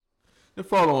The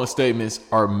following statements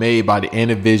are made by the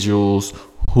individuals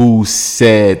who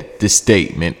said the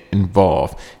statement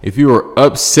involved. If you are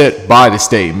upset by the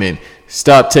statement,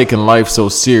 stop taking life so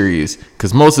serious,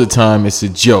 because most of the time it's a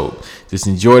joke. Just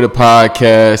enjoy the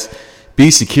podcast,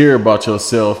 be secure about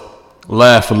yourself,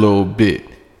 laugh a little bit.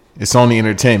 It's only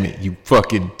entertainment, you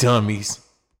fucking dummies.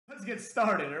 Let's get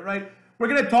started, all right? We're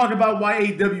going to talk about why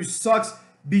AEW sucks,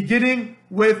 beginning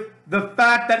with the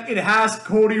fact that it has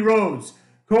Cody Rhodes.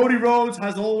 Cody Rhodes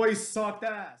has always sucked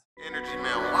ass. Energy,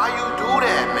 man. Why you do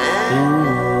that, man?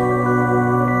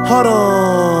 Hold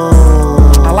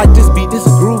on. I like this beat. This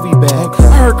is groovy bag.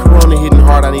 I heard Corona hitting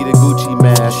hard. I need a Gucci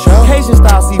mask. Cajun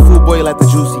style seafood boy like the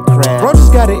juicy crab. Bro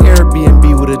just got an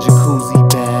Airbnb with a jacuzzi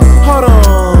bag. Hold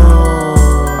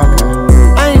on. Okay.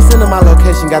 I ain't sending my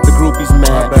location. Got the groupies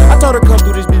mad. I told her come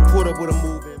through this bitch. Pulled up with a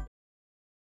move.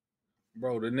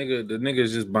 Bro, the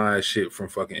nigga's just buying shit from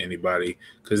fucking anybody,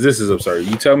 because this is absurd.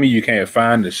 You tell me you can't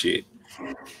find the shit,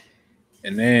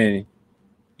 and then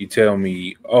you tell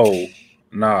me, oh,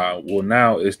 nah, well,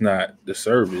 now it's not the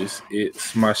service,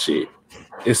 it's my shit.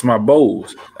 It's my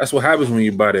bowls. That's what happens when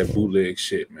you buy that bootleg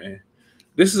shit, man.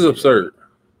 This is absurd.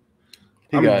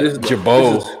 He got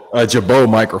Jabot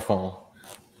microphone.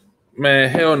 Man,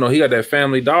 hell no. He got that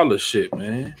Family Dollar shit,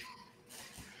 man.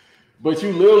 But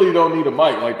you literally don't need a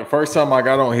mic. Like the first time I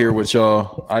got on here with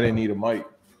y'all, I didn't need a mic.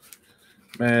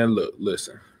 Man, look,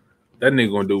 listen. That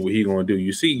nigga gonna do what he gonna do.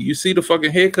 You see the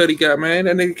fucking haircut he got, man.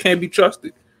 That nigga can't be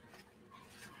trusted.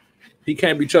 He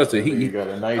can't be trusted. He got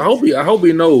a nice. I hope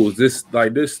he knows this.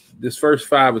 Like this first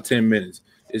 5 or 10 minutes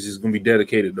is just gonna be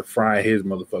dedicated to frying his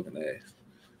motherfucking ass.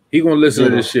 He gonna listen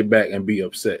to this shit back and be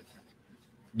upset.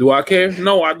 Do I care?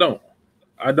 No, I don't.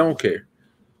 I don't care.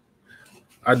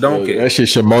 I don't care. That shit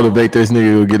should motivate this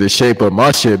nigga to get his shape up.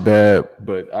 My shit bad,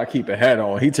 but I keep a hat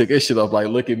on. He took his shit up like,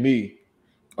 look at me.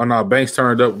 Oh no, Banks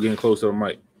turned up, getting close to the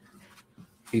mic.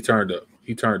 He turned up.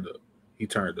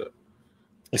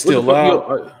 It's still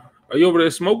loud. Are you over there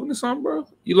smoking or something, bro?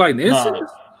 You like the incense? Nah,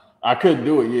 I couldn't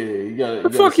do it. Yeah, you got.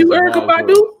 The fuck you, Erica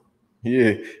Badu?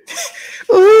 Yeah.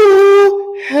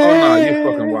 Ooh, hey. Oh no,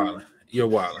 you're fucking wilding. You're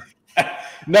wilding.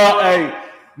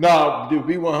 No, dude,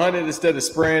 B100, instead of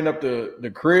spraying up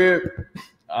the crib,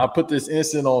 I put this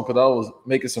incense on because I was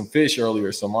making some fish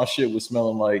earlier, so my shit was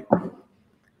smelling like,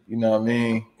 you know what I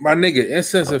mean? My nigga,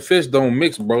 incense and fish don't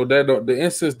mix, bro. The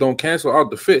incense don't cancel out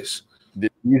the fish.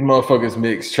 These motherfuckers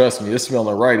mix. Trust me, it's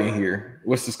smelling right in here.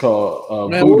 What's this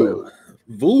called? Voodoo.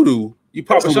 Voodoo? You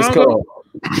pop a shot?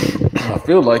 I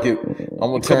feel like it.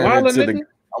 I'm gonna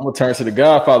turn to the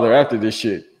Godfather after this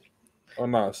shit. Oh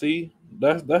no, see?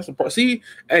 That's the part. See,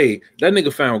 hey, that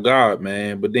nigga found God,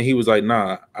 man. But then he was like,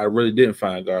 nah, I really didn't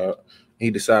find God. He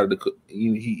decided to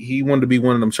he wanted to be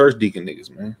one of them church deacon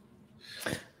niggas, man.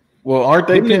 Well, aren't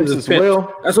they pimps as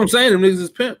well? That's what I'm saying. Them niggas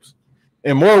is pimps.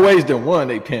 In more ways than one,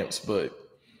 they pimps, but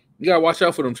you gotta watch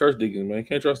out for them church deacons, man.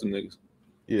 Can't trust them niggas.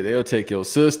 Yeah, they'll take your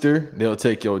sister, they'll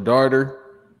take your daughter,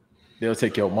 they'll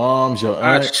take your moms, your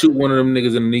aunt. I'd shoot one of them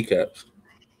niggas in the kneecaps.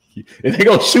 And they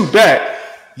gonna shoot back.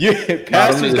 Yeah,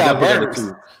 pastors got burners.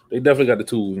 They definitely got the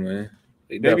tools, man.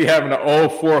 They be having the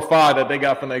old 4 or 5 that they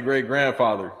got from their great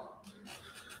grandfather.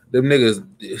 Them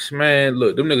niggas, man,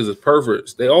 look, them niggas is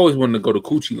perverts. They always wanted to go to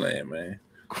Coochie Land, man.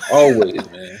 Always,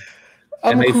 man.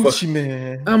 I'm a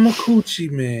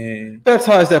coochie man.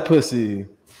 Baptize that pussy.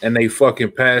 And they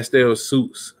fucking pastel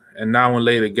suits and now and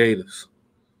later gators.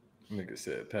 Nigga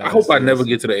said I hope I never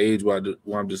get to the age where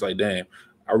I'm just like, damn,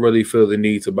 I really feel the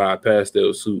need to buy a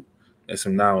pastel suit and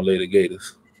some now and later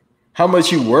gators. How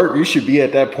much you work? You should be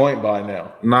at that point by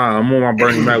now. Nah, I'm on my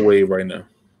Bernie Mac wave right now.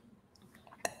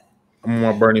 I'm on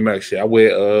my Bernie Mac shit. I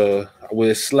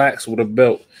wear slacks with a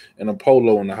belt and a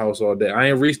polo in the house all day. I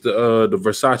ain't reached the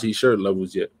Versace shirt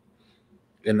levels yet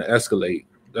in the Escalade.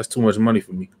 That's too much money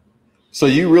for me. So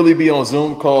you really be on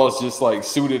Zoom calls just like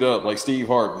suited up like Steve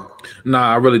Harvey?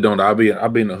 Nah, I really don't. I'll be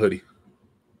in a hoodie.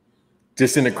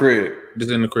 Just in the crib?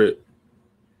 Just in the crib.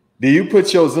 Do you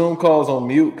put your Zoom calls on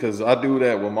mute? Because I do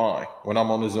that with mine when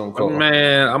I'm on the Zoom call.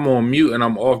 Man, I'm on mute and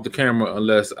I'm off the camera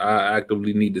unless I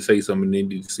actively need to say something and they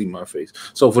need to see my face.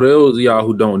 So for those of y'all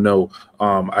who don't know,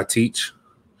 I teach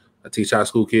high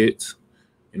school kids.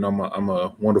 You know, I'm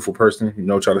a wonderful person. You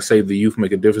know, try to save the youth,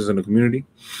 make a difference in the community.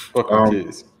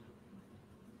 Kids.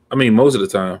 I mean, most of the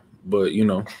time, but you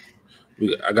know,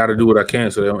 I got to do what I can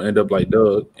so they don't end up like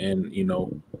Dugg and you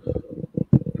know,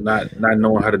 not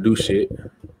knowing how to do shit.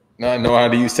 Not know how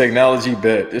to use technology,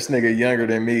 bet this nigga younger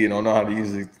than me don't know how to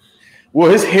use it. Well,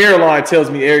 his hairline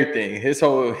tells me everything. His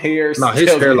whole hair. Nah,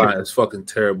 his hairline is fucking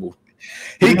terrible.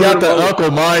 He got the uncle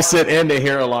mindset and the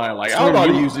hairline. Like, I don't know how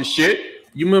to use this shit.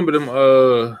 You remember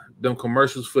them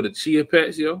commercials for the Chia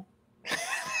Pets, yo.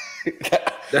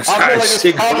 That's I how feel like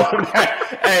shit it's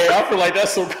hey, I feel like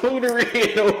that's some coonery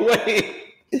in a way.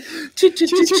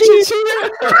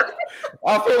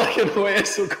 I feel like in a way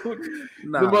it's some coonery.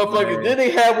 The motherfuckers. Then they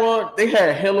had one. They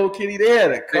had Hello Kitty. They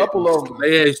had a couple of them.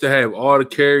 They used to have all the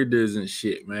characters and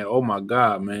shit, man. Oh my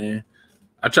god, man.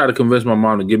 I tried to convince my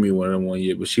mom to give me one of them one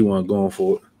year, but she wasn't going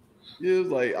for it. It was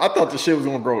like I thought the shit was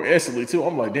gonna grow instantly too.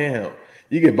 I'm like, damn.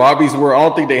 You get Bobby's World. I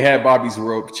don't think they had Bobby's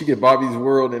World, but you get Bobby's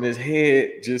World, and his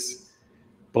head just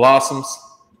blossoms.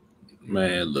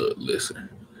 Man, look, listen.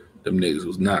 Them niggas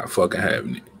was not fucking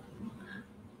having it.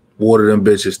 Water them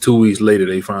bitches 2 weeks later,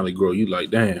 they finally grow. You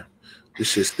like, damn, this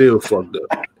shit still fucked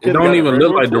up. It don't even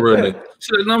look like the real nigga.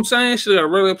 You know what I'm saying? Shit, a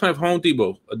regular plant from Home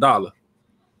Depot, $1.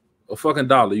 A fucking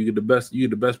 $1. You get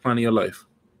the best plant of your life.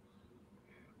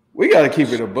 We gotta keep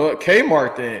it a buck.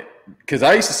 Kmart then. Because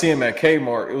I used to see him at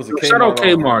Kmart. It was a Kmart. Shout out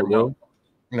Kmart, yo.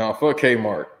 No, fuck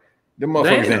Kmart. Them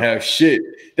motherfuckers didn't have shit.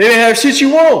 They didn't have shit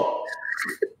you want.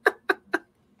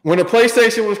 When the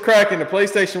PlayStation was cracking, the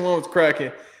PlayStation 1 was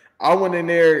cracking, I went in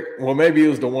there. Well, maybe it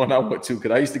was the one I went to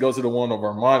because I used to go to the one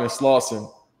over Vermont and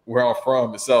Slauson, where I'm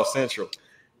from, in South Central.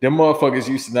 Them motherfuckers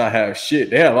used to not have shit.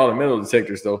 They had a lot of metal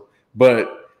detectors, though.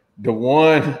 But the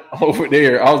one over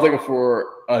there, I was looking for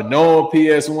a known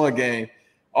PS1 game.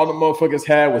 All the motherfuckers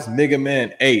had was Mega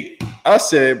Man 8. I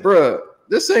said, bruh,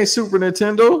 this ain't Super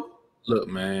Nintendo. Look,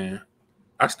 man,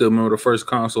 I still remember the first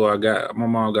console I got. My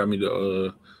mom got me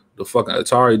the fucking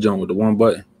Atari joint with the one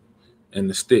button and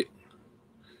the stick.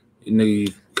 You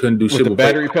nigga couldn't do with shit the with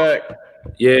battery pack.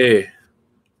 Yeah,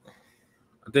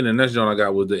 I think the next joint I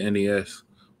got was the NES,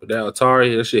 but that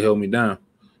Atari, that shit held me down.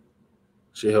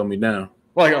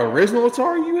 Like original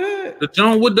Atari you had? The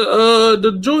joint with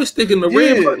the joystick and the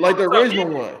red button. Like the original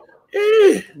one.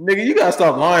 Yeah. Nigga, you gotta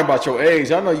stop lying about your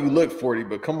age. I know you look 40,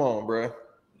 but come on, bro.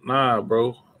 Nah,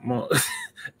 bro. Come on.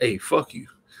 Hey, fuck you.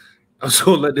 I'm just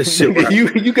gonna let this shit ride.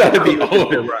 You gotta be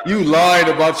old. You lied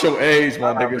about your age,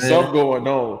 my nigga. Man. Something going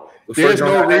on. There's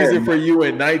no reason for you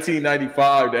in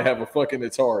 1995 to have a fucking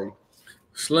Atari.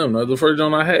 Slim, that's the first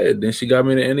joint I had. Then she got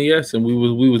me the NES, and we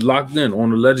was locked in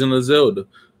on the Legend of Zelda,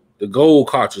 the gold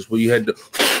cartridge where you had to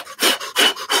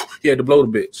blow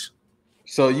the bitch.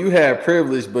 So you had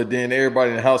privilege, but then everybody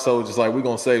in the household was just like, we're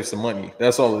gonna save some money.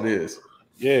 That's all it is.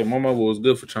 Yeah, my mother was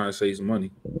good for trying to save some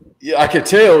money. Yeah, I could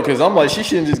tell because I'm like, she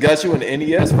shouldn't just got you an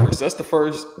NES first. That's the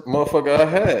first motherfucker I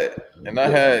had, and I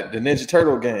had the Ninja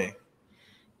Turtle game.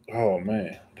 Oh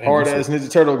man, hard ass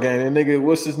Ninja Turtle game. And nigga,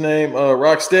 what's his name?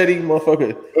 Rocksteady,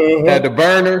 motherfucker had the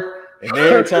burner, and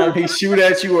every time he shoot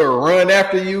at you or run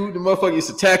after you, the motherfucker used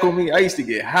to tackle me. I used to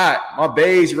get hot. My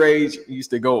beige rage used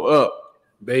to go up.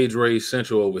 Beige rage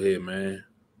central over here, man.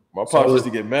 My pops used to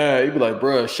get mad. He'd be like,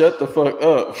 "Bruh, shut the fuck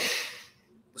up."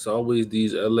 It's always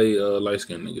these LA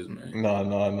light-skinned niggas, man.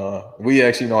 Nah. We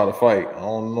actually know how to fight. I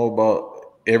don't know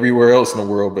about everywhere else in the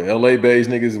world, but LA beige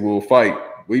niggas will fight.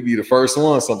 We be the first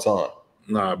one sometime.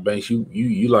 Nah, Banks,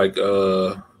 you like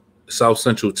South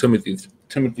Central Timothy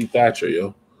Thatcher,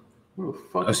 yo. Who the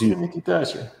fuck is Timothy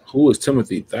Thatcher? Who is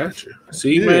Timothy Thatcher?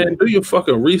 See, man, do your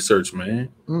fucking research, man.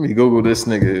 Let me Google this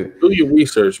nigga. Do your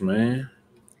research, man.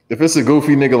 If it's a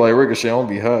goofy nigga like Ricochet, I don't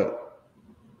be hot.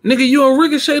 Nigga, you and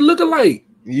Ricochet look alike.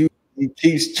 You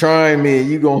keep trying me, and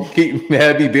you gonna keep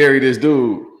have me bury this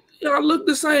dude. Y'all look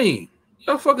the same.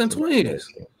 Y'all fucking twins.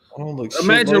 I don't look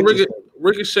Imagine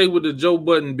Ricochet with the Joe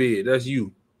Budden beard. That's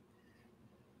you.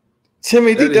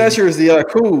 Timothy Thatcher is the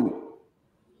Yakub.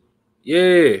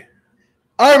 Yeah.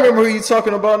 I remember who you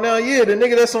talking about now. Yeah, the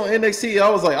nigga that's on NXT. I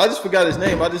was like, I just forgot his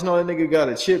name. I just know that nigga got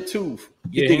a chipped tooth.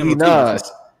 He think he nice.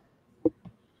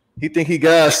 He think he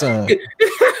got some.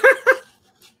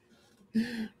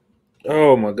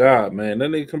 Oh my God, man. That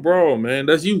nigga can brawl, man.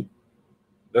 That's you.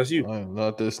 I'm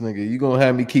not this nigga. You gonna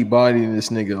have me keep bodying this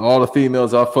nigga. All the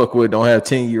females I fuck with don't have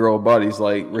 10-year-old bodies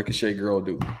like Ricochet girl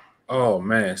do. Oh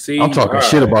man. See, I'm talking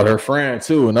shit about her friend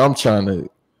too, and I'm trying to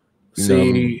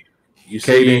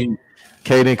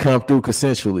Kaden come through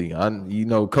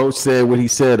consensually. Coach said what he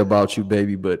said about you,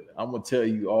 baby, but I'm gonna tell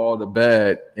you all the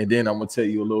bad, and then I'm gonna tell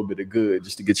you a little bit of good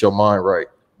just to get your mind right.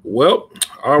 Well,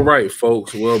 all right,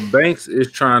 folks. Well, Banks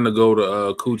is trying to go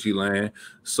to Coochie Land.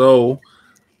 So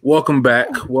welcome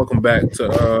back. Welcome back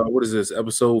to what is this,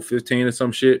 episode 15 or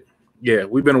some shit? Yeah,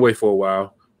 we've been away for a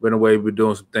while. Been away, we're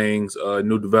doing some things,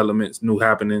 new developments, new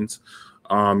happenings,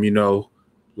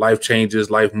 life changes,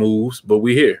 life moves, but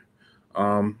we here.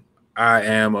 I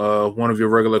am one of your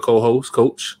regular co-hosts,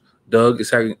 Coach. Dugg is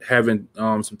having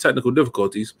some technical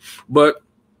difficulties, but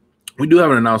we do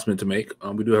have an announcement to make.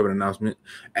 We do have an announcement.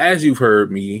 As you've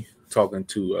heard me talking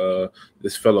to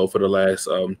this fellow for the last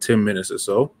 10 minutes or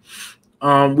so.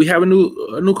 We have a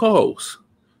new co-host.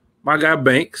 My guy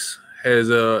Banks has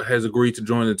agreed to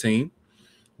join the team.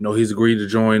 You know, he's agreed to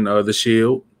join the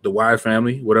Shield, the Wide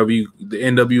family, the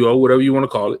NWO, whatever you want to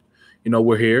call it. You know,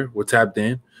 we're here. We're tapped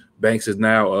in. Banks is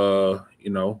now,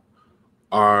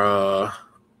 our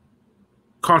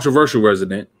controversial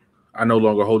resident. I no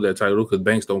longer hold that title because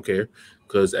Banks don't care.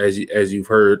 Because as you've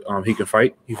heard, he can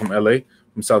fight. He's from LA,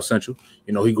 from South Central.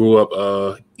 You know, he grew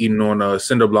up eating on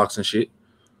cinder blocks and shit.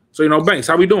 So, you know, Banks,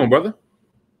 how we doing, brother?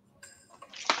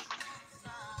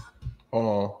 Hold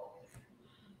on.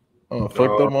 Oh,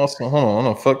 fucked up my song. Hold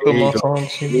on. Fucked up my song.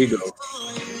 Here you go.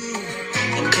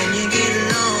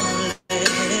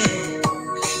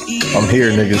 I'm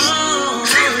here, niggas.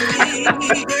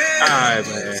 All right,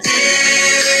 man.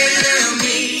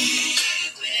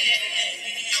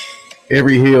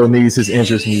 Every heel needs his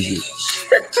entrance music.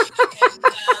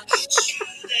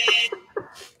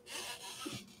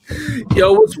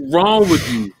 Yo, what's wrong with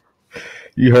you?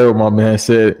 You heard what my man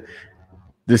said.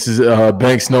 This is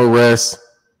Banks No Rest.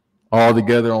 All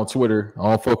together on Twitter.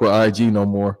 I don't fuck with IG no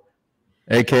more.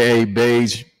 AKA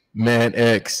Beige Man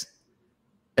X.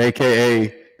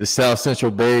 AKA the South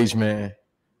Central Beige Man.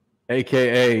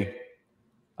 AKA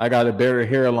I got a better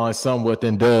hairline somewhat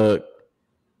than Dugg.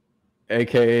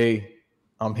 AKA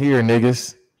I'm here,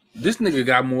 niggas. This nigga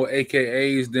got more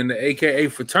AKAs than the AKA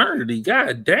fraternity.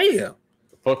 God damn.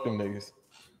 Fuck them niggas.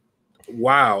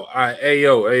 Wow. All right,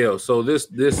 ayo. So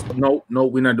this no,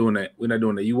 we're not doing that. We're not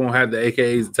doing that. You won't have the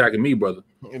AKAs attacking me, brother.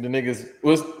 And the niggas,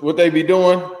 what they be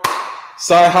doing?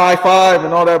 Side high five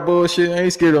and all that bullshit. I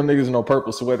ain't scared of them niggas in no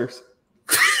purple sweaters.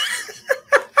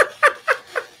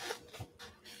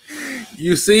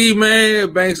 You see,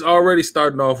 man, Banks already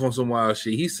starting off on some wild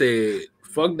shit. He said,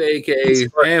 fuck the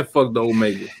AKAs and fuck the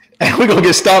Omega. And we're gonna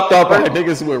get stopped out by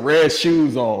niggas with red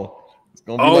shoes on. It's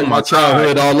gonna be like my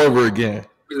childhood all over again.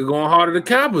 Niggas going hard at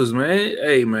the Kappas, man.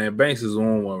 Hey, man, Banks is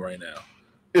on one right now.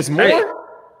 It's more? Hey,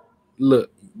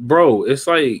 look, bro, it's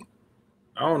like,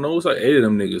 I don't know, it's like 8 of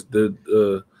them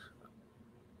niggas.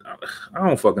 I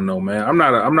don't fucking know, man. I'm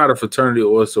not a fraternity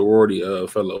or a sorority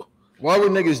fellow. Why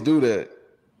would niggas do that?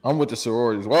 I'm with the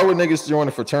sororities. Why would niggas join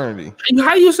a fraternity?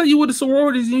 How you say you with the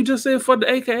sororities and you just said fuck the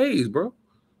AKAs, bro?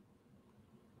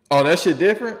 Oh, that shit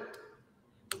different?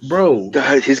 Bro.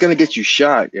 God, he's gonna get you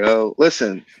shot, yo.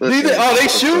 Listen. They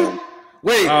shoot?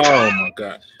 Wait. Oh my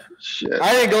god. Shit.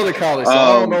 I didn't go to college, so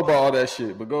I don't know about all that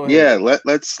shit. But go ahead. Yeah,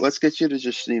 let's get you to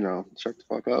just shut the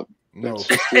fuck up. No. Let's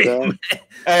just do that.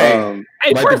 Hey,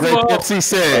 like the great all, Pepsi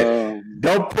said,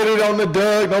 don't put it on the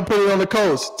Dugg, don't put it on the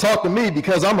coach. Talk to me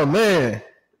because I'm a man.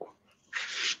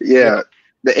 Yeah,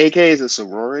 the AK is a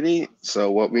sorority,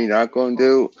 so what we're not going to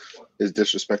do is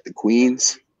disrespect the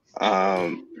queens,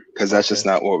 because that's just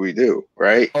not what we do,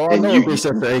 right? Oh, I know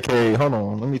disrespect the AK. Hold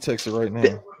on, let me text it right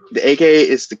now. The AK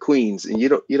is the queens, and you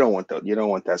don't want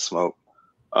that smoke.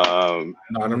 No,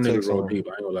 them niggas roll deep.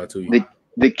 I ain't gonna lie to you.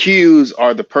 The Qs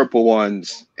are the purple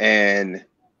ones, and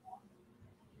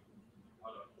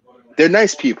they're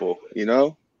nice people, you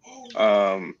know.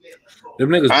 Them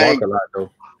niggas bark a lot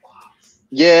though.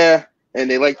 Yeah, and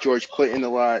they like George Clinton a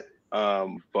lot,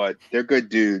 but they're good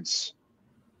dudes.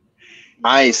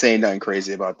 I ain't saying nothing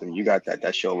crazy about them. You got that.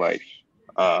 That's your life.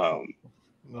 I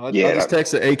just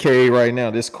texted AKA right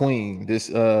now. This queen, this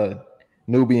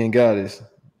Nubian goddess.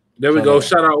 There we go.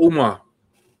 Shout out Umar.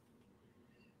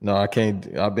 No, I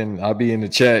can't. I'll be in the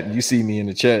chat. You see me in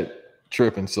the chat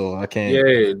tripping, so I can't.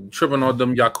 Yeah, tripping on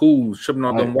them Yakuts, tripping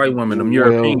on them white women, them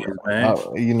Europeans, man.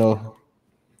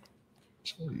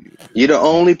 You're the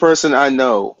only person I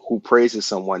know who praises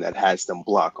someone that has them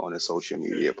blocked on a social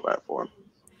media platform.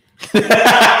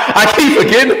 I keep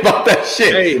forgetting about that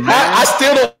shit. Hey, I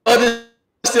still don't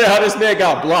understand how this man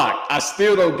got blocked. I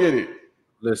still don't get it.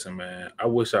 Listen, man, I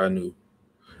wish I knew.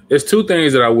 There's 2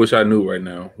 things that I wish I knew right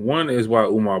now. One is why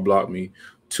Umar blocked me.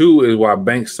 2 is why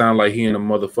Banks sound like he in the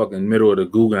motherfucking middle of the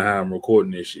Guggenheim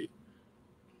recording this shit.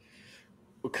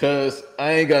 Because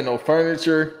I ain't got no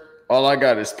furniture. All I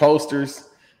got is posters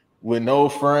with no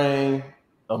frame,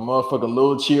 a motherfucking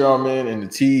little chair I'm in, and the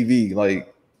TV.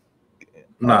 Like,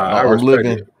 I respect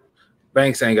it.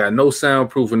 Banks ain't got no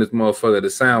soundproof in this motherfucker. The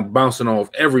sound bouncing off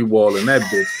every wall in that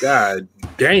bitch. God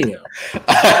damn.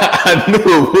 I knew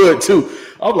it would too.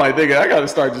 I'm like, nigga, I gotta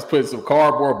start just putting some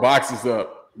cardboard boxes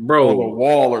up, bro, on the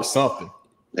wall or something.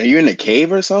 Are you in a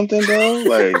cave or something, bro?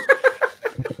 Like,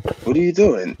 what are you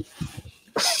doing?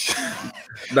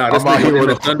 Nah, that's not here with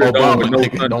a Thunderdome with no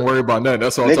thunder. Don't worry about that.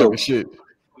 That's all type of shit.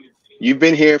 You've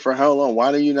been here for how long?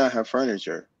 Why do you not have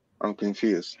furniture? I'm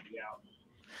confused.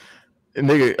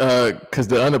 Nigga, because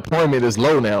the unemployment is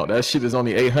low now. That shit is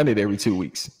only 800 every 2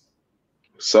 weeks.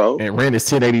 So And rent is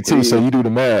 1082. So you do the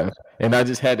math. And I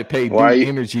just had to pay Why Duke you-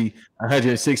 Energy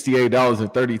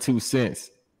 $168.32.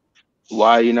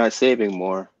 why are you not saving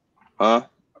more? Huh?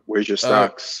 Where's your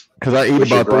stocks? Because I eat What's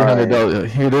your about $300.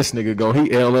 Here this nigga go. He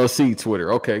LLC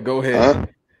Twitter. Okay, go ahead. Huh?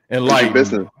 Enlighten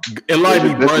Where's me. your Enlighten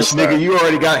me, Where's your business brunch nigga. at? You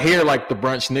already got hair like the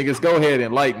brunch niggas. Go ahead,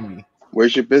 enlighten me.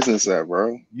 Where's your business at,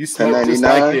 bro? You smoke just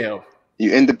like 1099? them.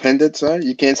 You independent, son?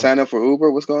 You can't sign up for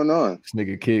Uber? What's going on? This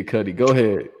nigga Kid Cudi. Go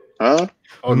ahead. Huh?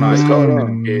 Oh no, What's going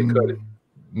on? Kid Cudi.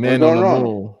 Man on the going on?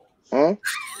 moon. Huh?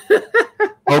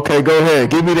 Okay, go ahead.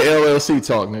 Give me the LLC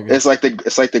talk, nigga. It's like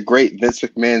the great Vince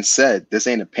McMahon said. This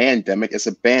ain't a pandemic. It's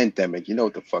a bandemic. You know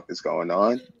what the fuck is going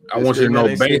on? I want you to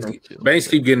know, Banks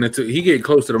keep getting into. He get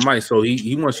close to the mic, so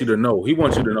he wants you to know. He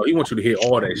wants you to know. He wants you to hear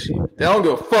all that shit. They don't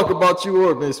give a fuck about you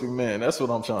or Vince McMahon. That's what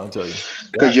I'm trying to tell you.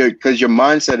 Because your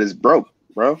mindset is broke,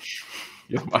 bro.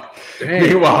 Meanwhile,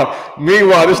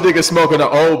 this nigga smoking an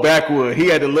old backwood. He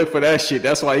had to look for that shit.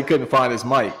 That's why he couldn't find his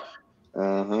mic.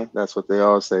 That's what they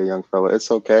all say, young fella. It's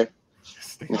okay.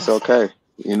 It's okay.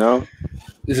 You know.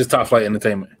 This is Top Flight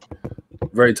Entertainment.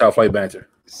 Very Top Flight banter.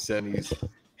 70s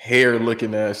hair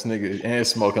looking ass nigga and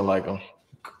smoking like him.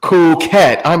 Cool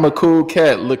cat. I'm a cool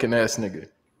cat looking ass nigga.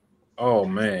 Oh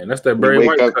man, that's that Barry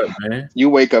White cut, man. You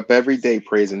wake up every day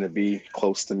praising to be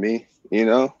close to me. You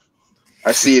know.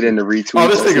 I see it in the retweets. Oh,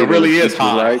 this nigga really is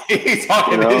high. Like, He's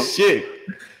talking this shit.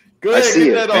 Go ahead, I see get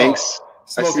it. that Thanks. off.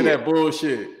 Smoking that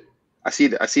bullshit. I see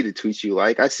the tweets you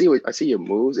like. I see your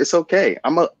moves. It's okay.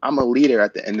 I'm a leader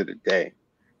at the end of the day.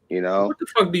 You know. What the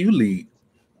fuck do you lead?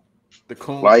 The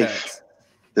cool life. Cats.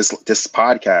 This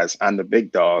podcast. I'm the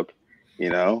big dog. You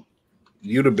know.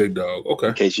 You the big dog. Okay.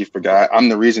 In case you forgot, I'm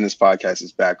the reason this podcast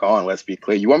is back on. Let's be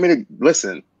clear. You want me to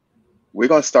listen? We're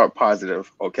gonna start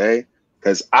positive, okay?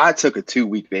 Because I took a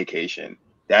 2-week vacation.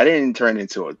 That didn't turn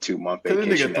into a 2-month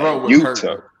vacation. You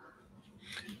took.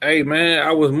 Hey man,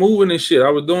 I was moving and shit. I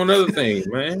was doing other things,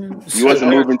 man. You wasn't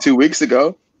moving 2 weeks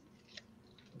ago.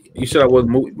 You said I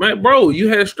wasn't moving, man, bro. You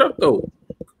had strep though.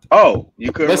 Oh,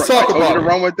 you could. Let's talk about you to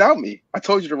run without me. I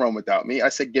told you to run without me. I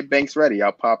said get Banks ready.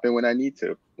 I'll pop in when I need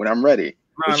to, when I'm ready.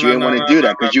 But you didn't want to do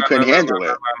that because you couldn't handle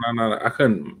it. No, I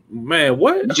couldn't. Man,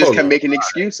 what? You just kept making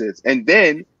excuses. And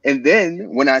then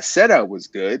when I said I was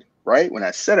good, right? When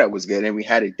I said I was good and we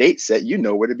had a date set, you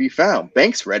know where to be found.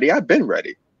 Banks ready. I've been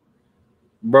ready.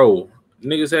 Bro,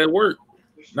 niggas had work.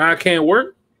 Now I can't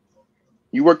work.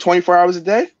 You work 24 hours a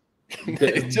day?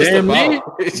 Damn me.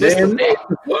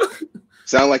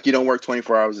 Sound like you don't work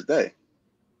 24 hours a day.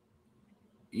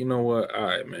 You know what? All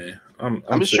right, man. I'm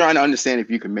just trying to understand if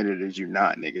you committed as you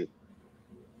not, nigga.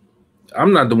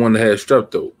 I'm not the one that had strep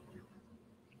throat.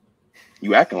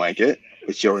 You acting like it.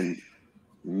 It's your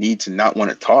need to not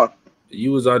want to talk.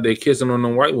 You was out there kissing on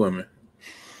them white women.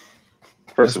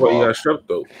 First of all, you got strep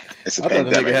throat. It's a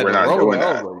pandemic. We're not doing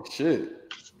that. Like, shit.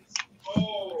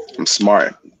 I'm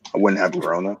smart. I wouldn't have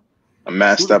corona. I'm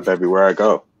masked up everywhere I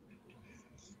go.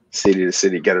 City to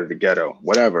city, ghetto to ghetto,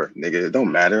 whatever, nigga. It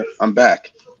don't matter. I'm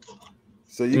back.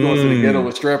 So you going to the ghetto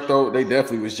with strep throat? They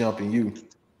definitely was jumping you.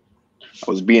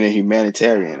 I was being a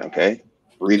humanitarian, okay?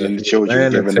 Reading the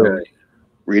children,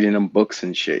 reading them books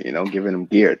and shit, you know, giving them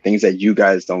gear, things that you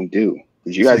guys don't do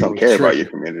because you guys don't care about your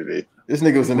community. This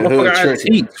nigga was in the hood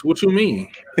tricking. What you mean?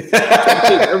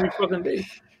 Every fucking day.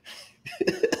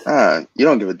 You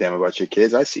don't give a damn about your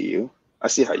kids. I see you. I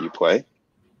see how you play.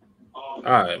 All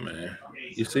right, man.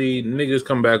 You see, niggas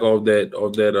come back off that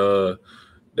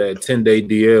 10-day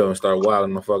DL and start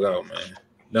wilding the fuck out, man.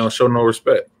 They don't show no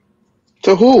respect.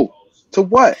 To who? To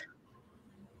what?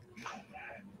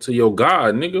 To your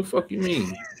God, nigga. Fuck you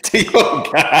mean? To your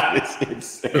God is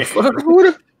insane. Who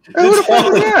the fuck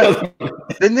is that?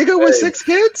 The nigga with 6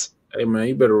 kids? Hey man,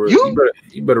 you better respect me.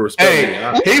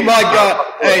 He my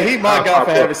God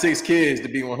for having 6 kids to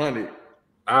be 100.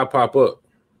 I pop up.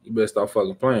 You better stop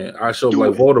fucking playing. I show up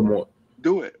like Voldemort.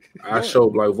 Do it. I show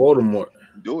up like Voldemort.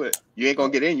 Do it. You ain't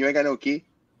gonna get in. You ain't got no key.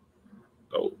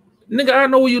 Oh, nigga, I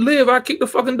know where you live. I kick the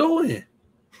fucking door in.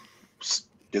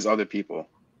 There's other people.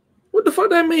 What the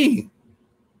fuck that mean?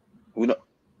 Who know?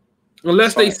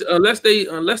 Unless they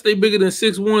bigger than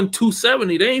 6'1",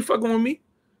 270, they ain't fucking with me.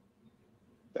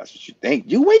 That's what you think.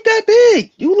 You ain't that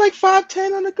big. You like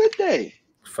 5'10" on a good day.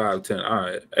 5'10". All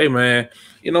right. Hey man,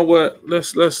 you know what?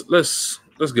 Let's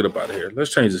get up out of here.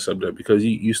 Let's change the subject because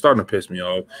you starting to piss me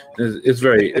off.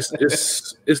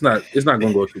 It's not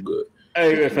gonna go too good.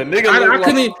 Hey, if a nigga,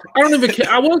 I don't even care.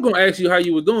 I was gonna ask you how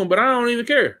you were doing, but I don't even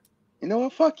care. You know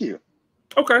what? Fuck you.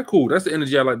 Okay, cool. That's the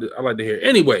energy I like to hear.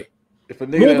 Anyway, if a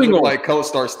nigga look like Coach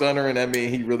starts stuttering, that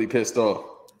means he really pissed off.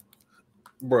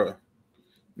 Bruh.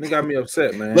 Nigga got me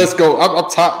upset, man. Let's go. I'm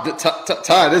tired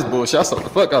of this bullshit. I saw the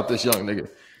fuck out this young nigga.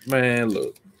 Man,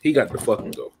 look, he got to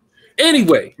fucking go.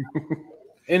 Anyway,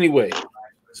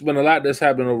 it's been a lot that's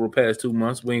happened over the past 2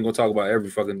 months. We ain't gonna talk about every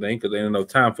fucking thing because there ain't enough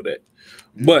time for that.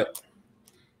 But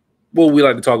what we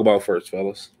like to talk about first,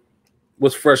 fellas?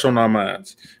 What's fresh on our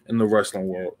minds in the wrestling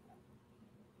world?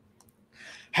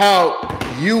 How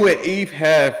you and Eve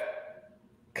have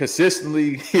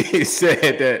consistently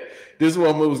said that this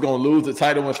woman was gonna lose the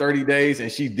title in 30 days,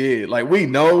 and she did. Like, we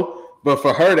know, but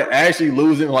for her to actually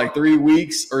lose in like 3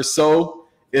 weeks or so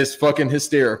is fucking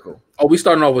hysterical. Oh, we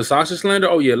starting off with Sasha slander?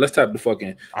 Oh yeah, let's tap the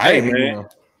fucking.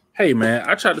 Hey man,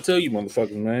 I try to tell you,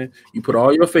 motherfuckers, man. You put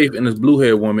all your faith in this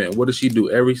blue-haired woman, and what does she do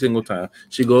every single time?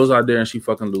 She goes out there and she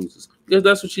fucking loses. Because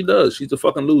that's what she does. She's a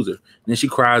fucking loser. And then she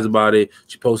cries about it.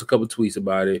 She posts a couple tweets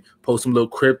about it. Posts some little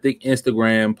cryptic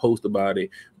Instagram post about it.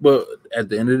 But at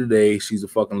the end of the day, she's a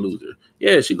fucking loser.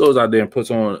 Yeah, she goes out there and puts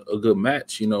on a good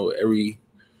match, you know, every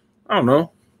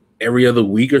other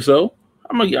week or so.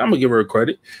 I'm gonna give her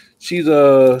credit. She's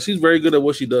very good at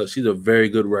what she does. She's a very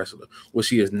good wrestler. What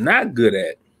she is not good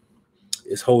at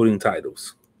is holding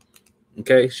titles.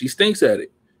 Okay, she stinks at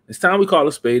it. It's time we call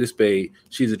a spade a spade.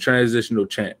 She's a transitional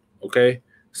champ. Okay,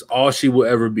 it's all she will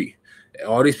ever be.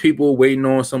 All these people waiting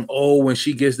on when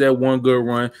she gets that one good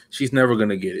run, she's never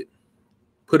gonna get it.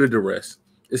 Put it to rest.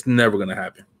 It's never gonna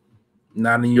happen.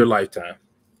 Not in your lifetime.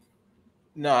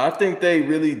 No, I think they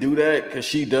really do that because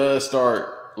she does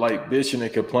start like bitching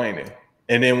and complaining.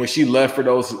 And then when she left for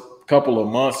those couple of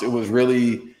months, it was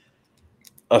really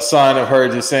a sign of her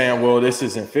just saying, well, this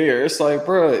isn't fair. It's like,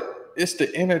 bro, it's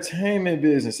the entertainment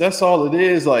business. That's all it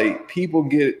is. Like, people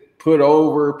get put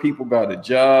over. People got a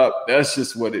job. That's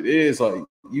just what it is. Like,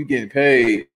 you getting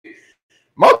paid.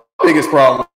 My biggest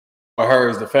problem with her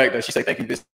is the fact that she said, thank you,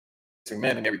 Vince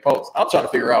McMahon, in every post. I'm trying to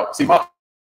figure out. See, how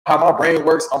my brain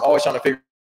works, I'm always trying to figure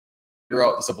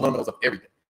out the subliminals of everything.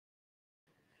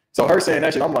 So her saying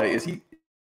that shit, I'm like, is he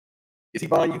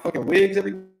buying you fucking wigs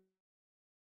every week?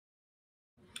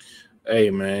 Hey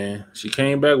man, she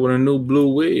came back with a new blue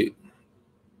wig.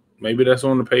 Maybe that's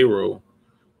on the payroll.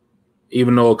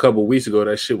 Even though a couple weeks ago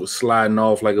that shit was sliding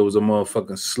off like it was a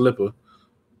motherfucking slipper,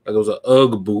 like it was an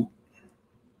Ugg boot.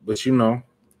 But you know,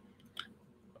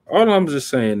 all I'm just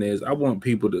saying is I want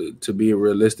people to be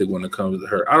realistic when it comes to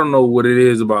her. I don't know what it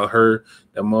is about her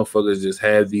that motherfuckers just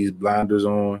have these blinders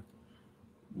on,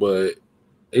 but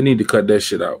they need to cut that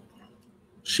shit out.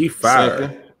 She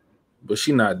fired. But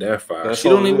she not that fire. She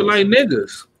don't even like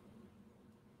niggas.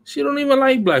 She don't even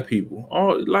like black people.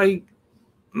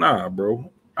 Nah,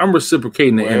 bro. I'm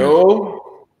reciprocating the energy.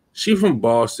 She from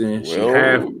Boston. She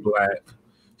half black.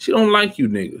 She don't like you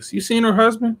niggas. You seen her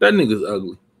husband? That nigga's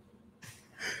ugly.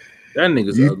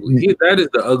 Ugly. That is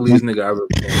the ugliest nigga I've ever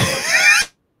seen.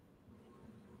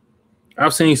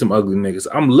 I've seen some ugly niggas.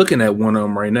 I'm looking at one of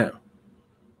them right now.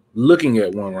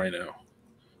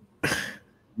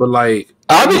 But like,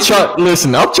 I'm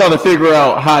trying to figure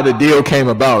out how the deal came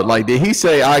about. Like, did he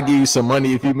say, I'll give you some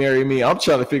money if you marry me? I'm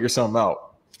trying to figure something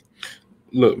out.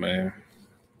 Look, man,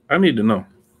 I need to know.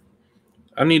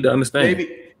 I need to understand.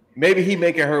 Maybe he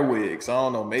making her wigs. I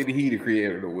don't know. Maybe he the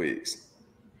creator of the wigs.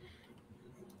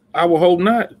 I will hope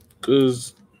not.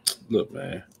 Because, look,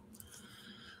 man,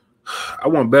 I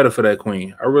want better for that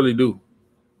queen. I really do.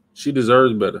 She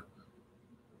deserves better.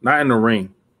 Not in the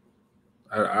ring.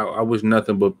 I wish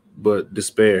nothing but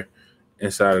despair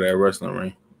inside of that wrestling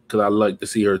ring because I like to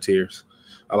see her tears.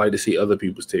 I like to see other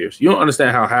people's tears. You don't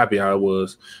understand how happy I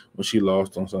was when she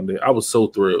lost on Sunday. I was so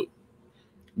thrilled.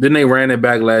 Then they ran it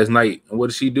back last night, and what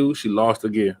did she do? She lost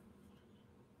again.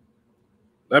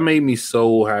 That made me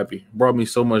so happy. Brought me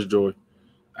so much joy.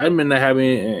 I hadn't been that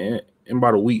happy in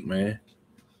about a week, man.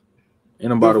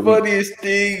 The funniest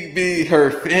thing be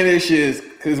her finishes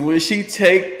because when she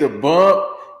take the bump,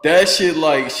 that shit,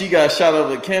 like, she got shot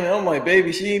out of a cannon. I'm like,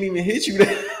 baby, she ain't even hit you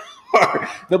that hard.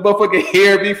 The motherfucking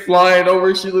hair be flying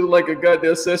over. She look like a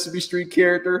goddamn Sesame Street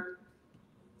character.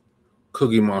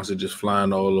 Cookie Monster just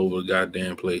flying all over the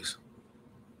goddamn place.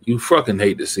 You fucking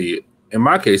hate to see it. In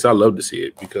my case, I love to see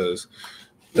it because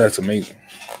that's amazing.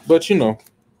 But, you know,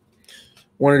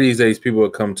 one of these days, people will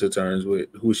come to terms with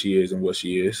who she is and what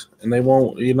she is. And they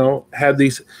won't, you know, have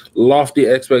these lofty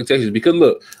expectations. Because,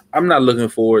 look, I'm not looking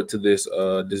forward to this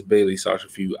Bayley Sasha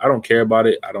feud. I don't care about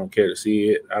it. I don't care to see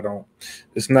it.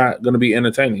 It's not going to be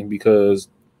entertaining because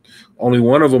only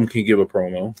one of them can give a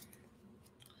promo.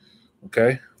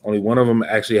 Okay? Only one of them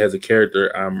actually has a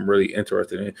character I'm really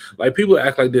interested in. Like, people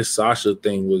act like this Sasha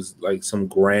thing was like some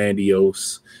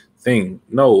grandiose thing.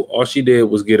 No, all she did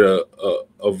was get a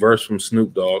verse from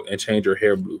Snoop Dogg and change her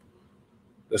hair blue.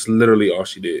 That's literally all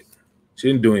she did. She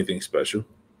didn't do anything special.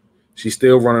 She's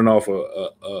still running off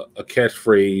a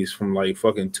catchphrase from like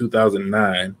fucking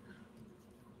 2009.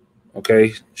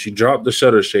 Okay, she dropped the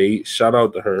shutter shade. Shout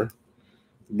out to her,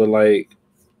 but like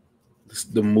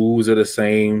the moves are the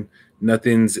same.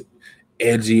 Nothing's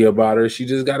edgy about her. She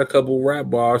just got a couple rap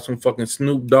bars from fucking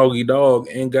Snoop Doggy Dogg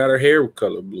and got her hair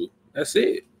color blue. That's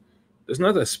it. There's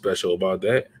nothing special about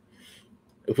that.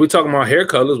 If we're talking about hair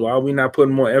colors, why are we not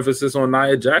putting more emphasis on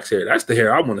Nia Jax's hair? That's the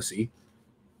hair I want to see.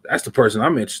 That's the person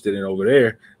I'm interested in over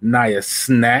there. Nia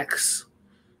Snacks.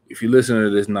 If you listen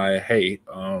to this, Nia, hey,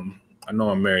 I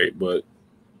know I'm married, but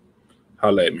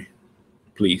holla at me.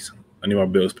 Please. I need my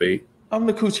bills paid. I'm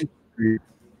the coochie.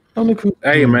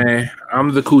 Hey, man.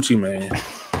 I'm the coochie man.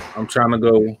 I'm trying to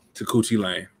go to Coochie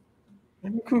Lane.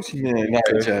 I'm the coochie man,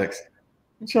 Nia Jax.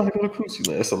 I'm trying to go to Coochie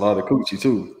Lane. That's a lot of coochie,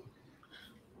 too.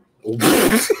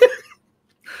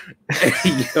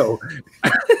 Hey, yo.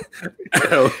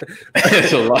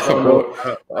 That's a lot, bro.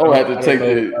 I would have to take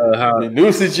the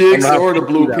Nucigenix or the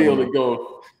blue pill to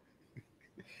go.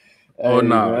 Oh, hey,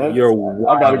 no. Nah, you're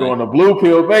I got to go on the blue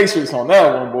pill basis on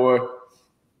that one, boy.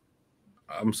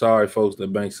 I'm sorry, folks,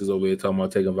 that Banks is over here talking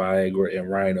about taking Viagra and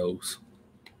rhinos.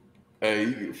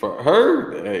 Hey, for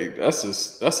her, hey,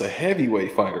 that's a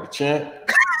heavyweight fighter, champ.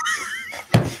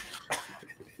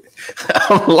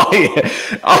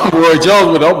 I'm Roy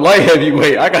Jones, but I'm light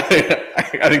heavyweight. I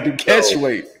gotta do catch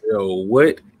weight. Yo,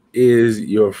 what is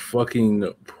your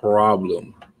fucking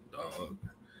problem, dog?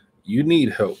 You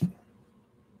need help.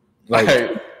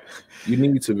 Like, you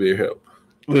need to be help.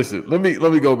 Listen, let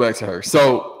me go back to her.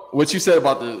 So what you said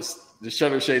about the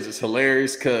shutter shades is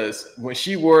hilarious because when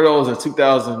she wore those in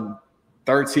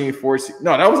 2013, 14,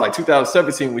 no, that was like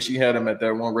 2017 when she had them at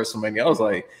that one WrestleMania. I was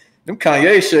like, them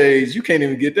Kanye shades, you can't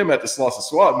even get them at the Slauson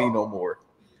Swap meet no more.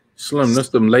 Slim, that's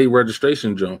them late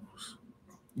registration jumps.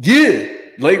 Yeah,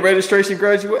 late registration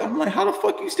graduate. I'm like, how the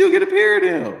fuck you still get a pair of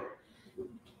them?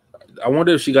 I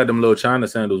wonder if she got them little China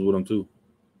sandals with them too.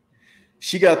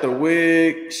 She got the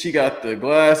wig, she got the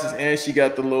glasses, and she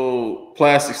got the little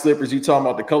plastic slippers. You talking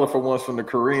about the colorful ones from the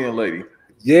Korean lady?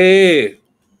 Yeah.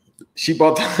 She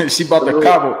bought the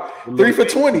Cabo 3 for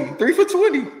 20. 3 for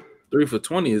 20. 3 for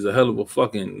 20 is a hell of a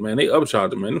fucking man. They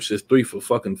upcharged them, man. Them shit's 3 for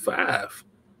fucking 5.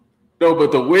 No,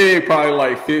 but the wig probably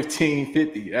like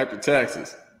 $15.50 after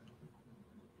taxes.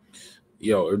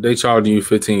 Yo, if they charging you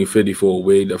 $15.50 for a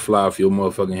wig that fly off your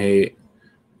motherfucking head,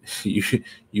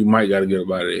 you might gotta get up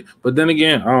out of it. But then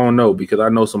again, I don't know because I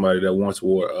know somebody that once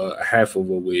wore a half of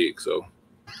a wig. So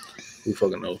who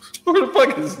fucking knows? Where the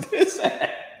fuck is this at?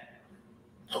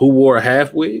 Who wore a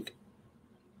half wig?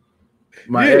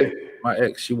 My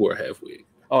ex, she wore a half wig.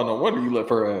 Oh, no wonder you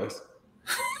left her ass.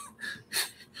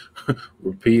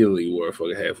 Repeatedly wore a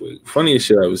fucking half wig. Funniest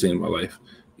shit I've ever seen in my life.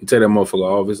 You take that motherfucker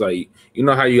off, it's like, you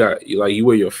know how you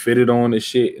wear your fitted on and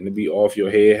shit and it be off your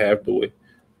head half the way?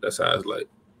 That's how it's like.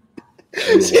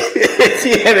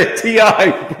 She had a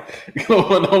TI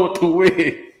going on with the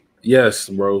wig. Yes,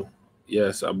 bro.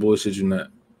 Yes, I bullshit you not.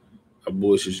 I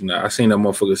seen that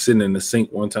motherfucker sitting in the sink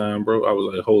one time, bro. I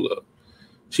was like, hold up.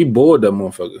 She boiled that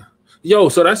motherfucker. Yo,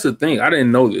 so that's the thing. I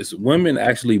didn't know this. Women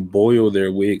actually boil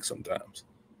their wigs sometimes.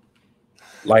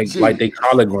 Like they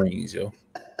collard greens, yo.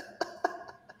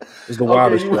 It's the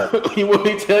wildest shit. You want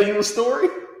me to tell you a story?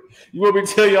 You want me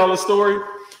to tell y'all a story?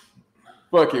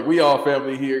 Fuck it. We all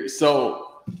family here.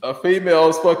 So a female I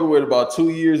was fucking with about 2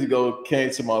 years ago came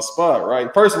to my spot,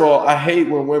 right? First of all, I hate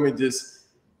when women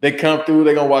they come through,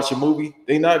 they gonna watch a movie.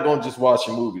 They not gonna just watch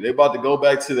a movie. They about to go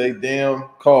back to their damn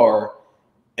car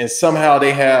and somehow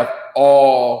they have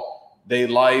all their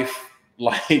life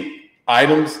like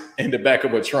items in the back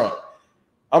of a trunk.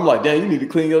 I'm like, damn, you need to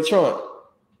clean your trunk.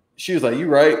 She was like, you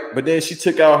right. But then she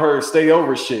took out her stay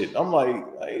over shit. I'm like,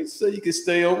 I ain't say you can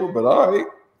stay over, but all right.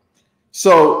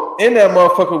 So in that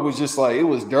motherfucker was just like, it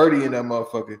was dirty in that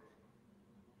motherfucker.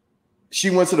 She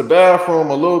went to the bathroom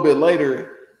a little bit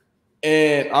later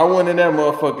and I went in that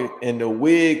motherfucker and the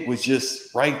wig was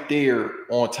just right there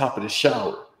on top of the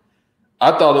shower.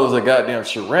 I thought it was a goddamn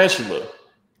tarantula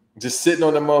just sitting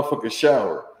on the motherfucking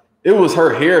shower. It was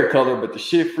her hair color, but the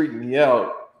shit freaked me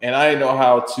out. And I didn't know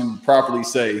how to properly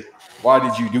say, why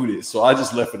did you do this? So I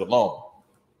just left it alone.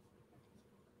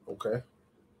 Okay.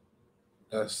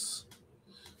 That's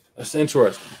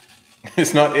interesting.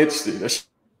 It's not interesting. That's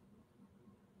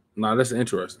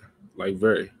interesting. Like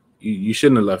very. You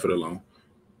shouldn't have left it alone.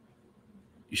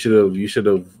 You should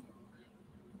have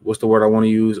what's the word I want to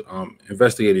use?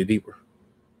 Investigated deeper.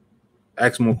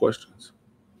 Ask more questions.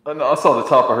 I know, I saw the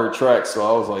top of her tracks, so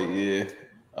I was like, yeah,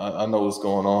 I know what's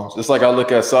going on. Just like I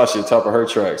look at Sasha, top of her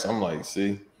tracks. I'm like,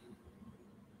 see.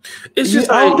 It's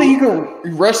just I don't think you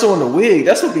can wrestle in the wig.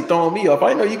 That's what be throwing me off.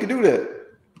 I know you can do that.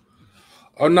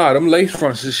 Oh no, them lace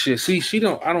fronts and shit. See, she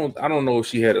don't. I don't know if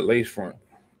she had a lace front.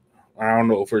 I don't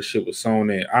know if her shit was sewn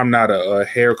in. I'm not a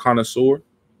hair connoisseur.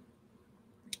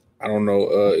 I don't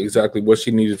know exactly what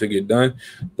she needed to get done,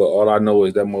 but all I know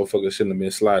is that motherfucker shouldn't have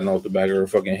been sliding off the back of her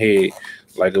fucking head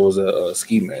like it was a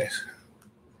ski mask.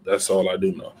 That's all I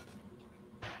do know.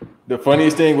 The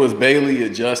funniest thing was Bailey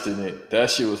adjusting it.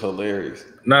 That shit was hilarious.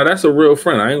 Nah, that's a real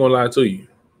friend. I ain't gonna lie to you.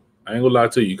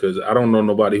 Because I don't know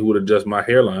nobody who would adjust my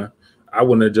hairline. I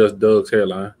wouldn't adjust Doug's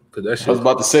hairline because that shit. I was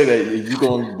about to say that if you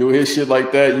gonna do his shit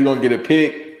like that, you gonna get a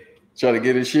pick, try to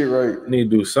get his shit right.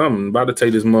 Need to do something. About to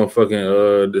take this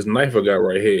motherfucking this knife I got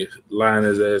right here, line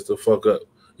his ass the fuck up.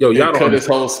 Yo, y'all don't cut his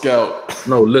whole scalp.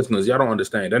 No, listeners, y'all don't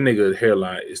understand. That nigga's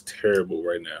hairline is terrible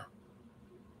right now.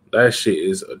 That shit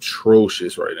is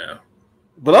atrocious right now.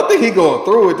 But I think he going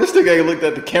through it. This nigga ain't looked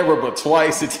at the camera but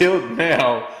twice until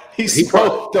now. He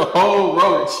smoked the whole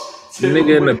roach. The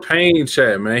nigga in the pain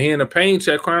chat, man. He in the pain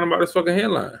chat crying about his fucking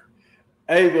hairline.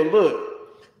 Hey, but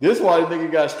look, this is why the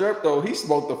nigga got strep though. He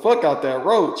smoked the fuck out that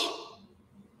roach.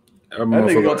 That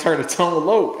nigga gonna turn the tone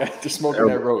low after smoking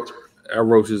that roach. That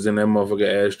roach is in that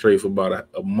motherfucker ashtray for about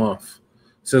a month.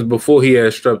 Since before he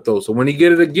had strep throat. So when he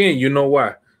get it again, you know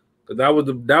why. Because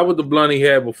that was the blunt he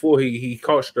had before he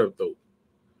caught strep throat.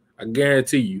 I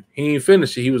guarantee you. He ain't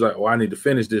finished it. He was like, oh, I need to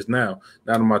finish this now.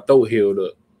 Now that my throat healed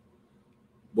up.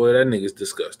 Boy, that nigga's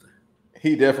disgusting.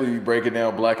 He definitely be breaking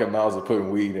down Black and Miles and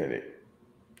putting weed in it.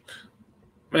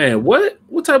 Man, what?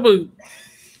 What type of...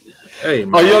 Hey,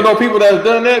 man. Oh, you don't know people that have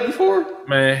done that before?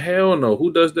 Man, hell no.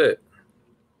 Who does that?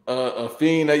 A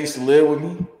fiend that used to live with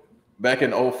me back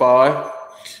in 05.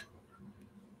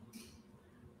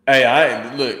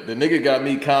 Hey, look, the nigga got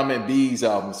me Common B's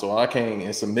album, so I came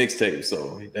in some mixtapes,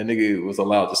 so that nigga was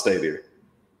allowed to stay there.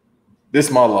 This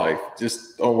is my life.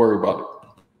 Just don't worry about it.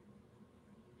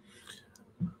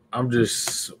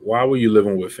 Why were you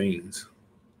living with fiends?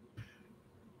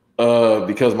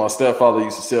 Because my stepfather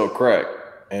used to sell crack,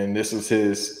 and this was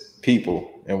his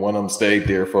people, and one of them stayed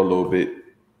there for a little bit.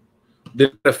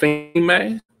 Did the fiend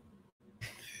man?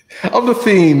 I'm the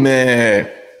fiend man.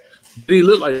 Did he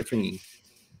look like a fiend?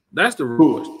 That's the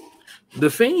rule. The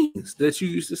fiends that you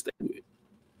used to stay with.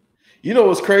 You know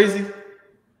what's crazy?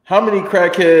 How many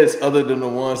crackheads, other than the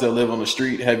ones that live on the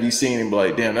street, have you seen and be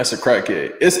like, damn, that's a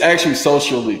crackhead? It's actually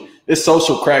social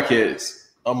crackheads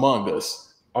among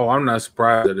us. Oh, I'm not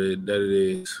surprised that it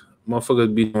is.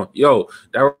 Motherfuckers be doing. Yo,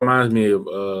 that reminds me of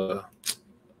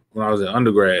when I was in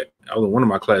undergrad. I was in one of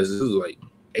my classes. It was like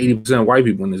 80% white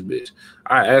people in this bitch.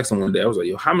 I asked them one day, I was like,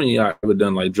 yo, how many of y'all ever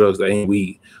done like drugs that ain't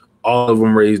weed? All of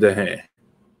them raised their hand.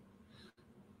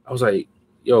 I was like,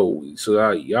 yo,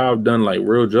 so y'all done like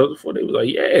real drugs before? They was like,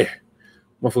 yeah.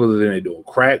 Motherfuckers in there doing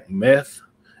crack, meth,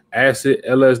 acid,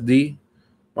 LSD.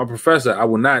 My professor, I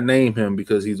will not name him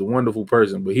because he's a wonderful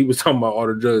person, but he was talking about all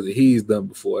the drugs that he's done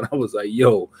before. And I was like,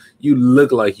 yo, you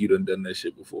look like you done that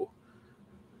shit before.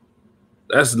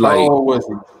 That's like, how old was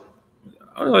he?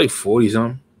 I was like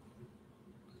 40-something.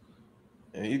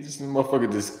 And he just motherfucker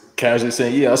just casually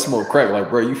saying, yeah, I smoke crack. Like,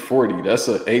 bro, you 40. That's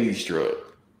an 80s drug.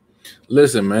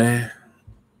 Listen, man.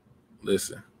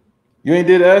 Listen. You ain't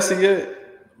did acid yet?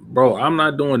 Bro, I'm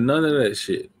not doing none of that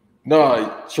shit.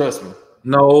 No, trust me.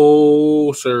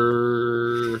 No,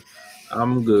 sir.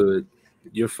 I'm good.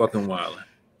 You're fucking wilding.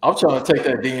 I'm trying to take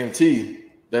that DMT.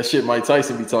 That shit Mike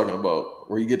Tyson be talking about,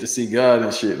 where you get to see God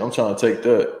and shit. I'm trying to take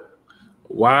that.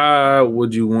 Why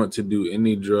would you want to do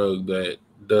any drug that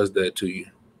does that to you?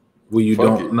 Well, you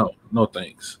Fuck don't. it. No,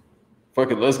 thanks.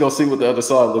 Fuck it. Let's go see what the other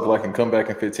side look like and come back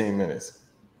in 15 minutes.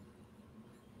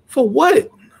 For what?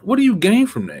 What do you gain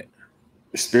from that?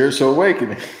 Spiritual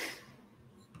awakening.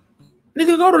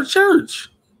 Nigga, go to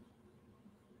church.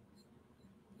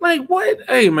 Like what?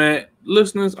 Hey man,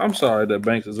 listeners, I'm sorry that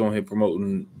Banks is on here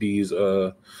promoting these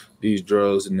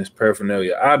drugs and this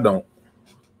paraphernalia. I don't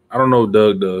know what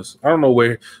Dugg does. I don't know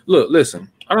where. Look, listen.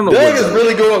 I don't know. Dugg is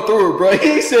really going through it, bro.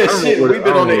 He said shit. We've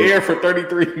been on the air for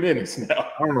 33 minutes now.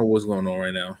 I don't know what's going on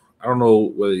right now. I don't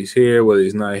know whether he's here, whether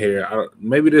he's not here.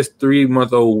 Maybe this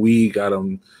 3-month-old weed got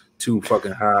him too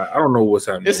fucking high. I don't know what's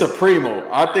happening. It's a primo.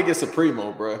 I think it's a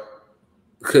primo, bro.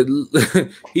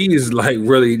 He's like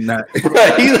really not.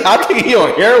 I think he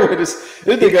on heroin. This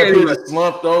nigga got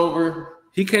slumped over.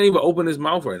 He can't even open his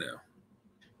mouth right now.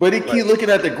 But he keep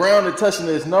looking at the ground and touching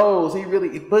his nose. He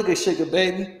really booger sugar,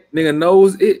 baby. Nigga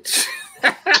nose itch.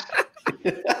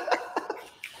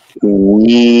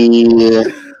 We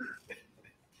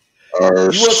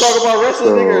are. You want to talk about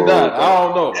wrestling, nigga, or not?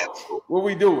 I don't know. What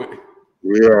we doing?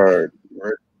 We are.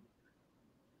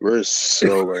 We're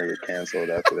so going to get canceled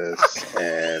after this,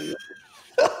 and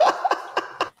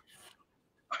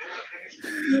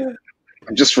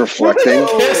I'm just reflecting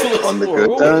on the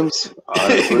good times.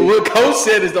 Honestly, what Coach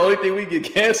said is the only thing we get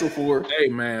canceled for. Hey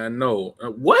man, no.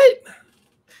 What?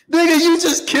 Nigga, you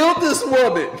just killed this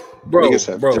woman. Bro, Niggas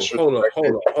have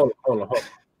hold on.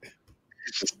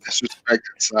 just disrespected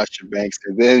Sasha Banks,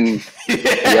 and then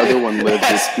the other one lived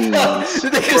with fiends. The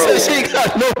nigga said she ain't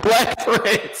got no black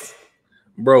friends.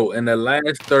 Bro, in the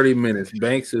last 30 minutes,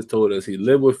 Banks has told us he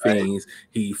lived with fiends.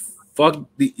 He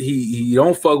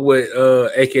don't fuck with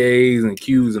AKAs and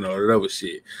Qs and all that other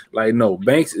shit. Like, no,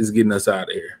 Banks is getting us out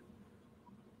of here.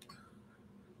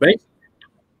 Banks.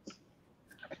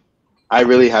 I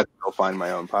really have to go find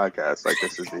my own podcast. Like,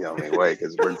 this is the only way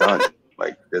because we're done.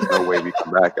 Like, there's no way we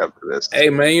come back after this. Hey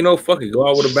man, fuck it, go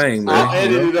out with a bang, man. I'll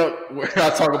edit it up where I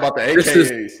talk about the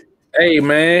AKAs. Hey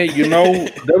man,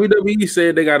 WWE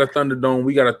said they got a Thunderdome.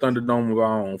 We got a Thunderdome of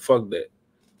our own. Fuck that.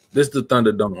 This is the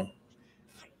Thunderdome.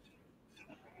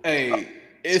 Hey,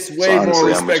 it's way more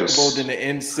respectable than the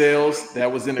incels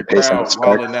that was in the crowd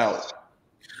wilding out.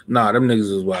 Nah, them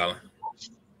niggas is wilding.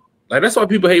 Like, that's why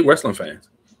people hate wrestling fans.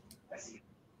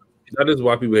 That is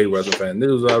why people hate wrestling fans.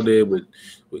 Niggas out there with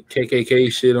KKK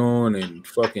shit on and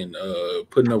fucking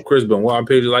putting up Chris Benoit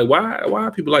pages. Like, why are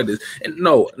people like this? And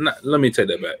no, let me take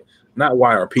that back. Not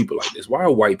why are people like this. Why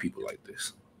are white people like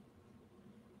this?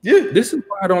 Yeah, this is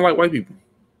why I don't like white people.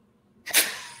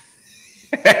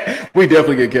 We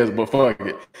definitely get canceled, but fuck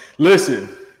it. Listen,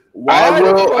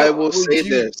 I will say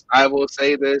this.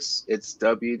 It's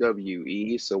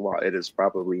WWE, so while it is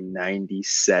probably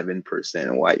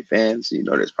 97% white fans,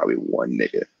 there's probably one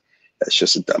nigga that's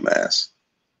just a dumbass.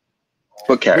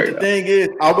 But carry the thing is,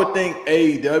 I would think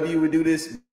AEW would do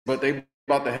this, but they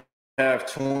about to have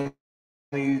 25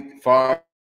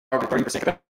 to 30%.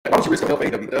 Why don't you risk help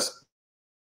AEW? That's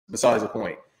besides the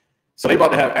point. So they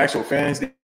about to have actual fans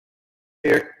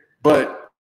there,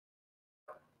 but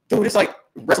dude, it's like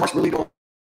wrestlers really don't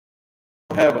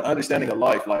have an understanding of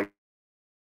life. Like,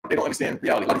 they don't understand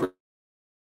reality. Like,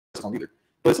 either.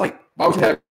 But it's like, why would you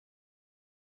have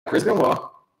Chris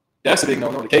Benoit? That's a big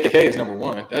no-no. The KKK is number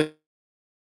one. That's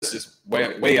just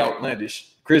way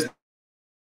outlandish. Chris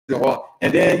Benoit,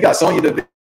 and then you got Sonya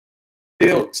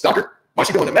Deville. Stop her. Why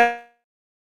she doing the match?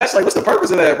 That's like, what's the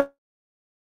purpose of that?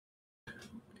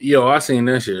 Yo, I seen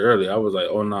that shit earlier. I was like,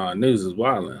 oh nah, niggas is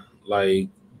wilding. Like,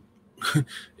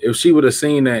 if she would have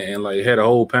seen that and like had a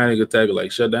whole panic attack or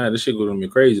like shut down, this shit would have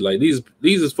been crazy. Like, these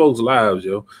is folks' lives,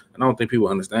 yo. And I don't think people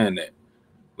understand that.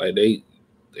 Like, they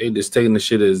just taking the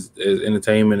shit as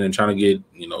entertainment and trying to get,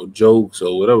 jokes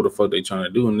or whatever the fuck they trying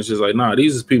to do. And it's just like, nah,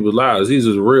 these is people's lives. These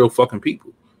is real fucking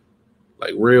people.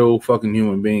 Like, real fucking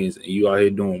human beings. And you out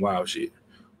here doing wild shit.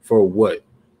 For what?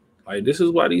 Like, this is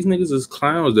why these niggas is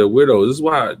clowns. They're weirdos. This is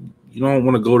why you don't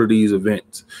want to go to these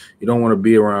events. You don't want to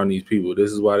be around these people.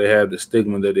 This is why they have the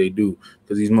stigma that they do.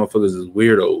 Because these motherfuckers is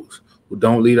weirdos who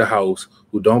don't leave the house,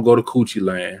 who don't go to Coochie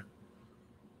Land,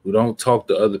 who don't talk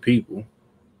to other people.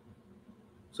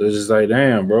 So it's just like,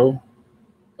 damn, bro.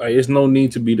 Like, it's no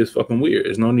need to be this fucking weird.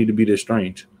 There's no need to be this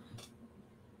strange.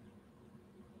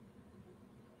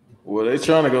 Well, they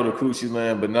trying to go to Coochie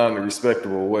Land, but not in a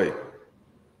respectable way.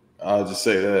 I'll just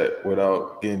say that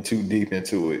without getting too deep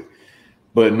into it.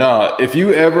 But nah, have you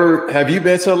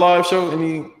been to a live show?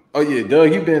 Oh yeah,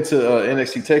 Doug, you've been to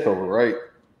NXT TakeOver, right?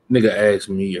 Nigga asked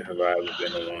me if I ever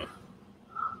been to one.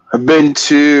 I've been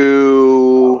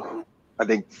to, I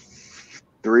think,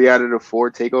 3 out of the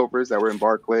 4 takeovers that were in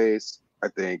Barclays. I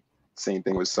think same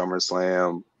thing with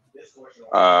SummerSlam,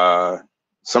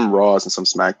 some Raws and some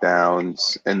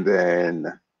SmackDowns, and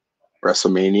then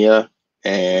WrestleMania.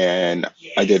 And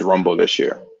I did Rumble this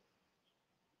year.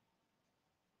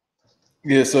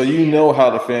 Yeah, so you know how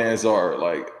the fans are.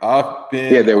 Like, I've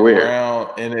been around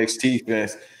NXT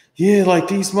fans. Yeah, like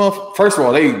these motherfuckers. First of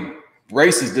all, they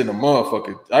racist than a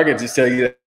motherfucker. I can just tell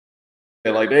you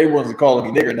that. Like, they wasn't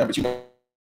calling me nigger now, but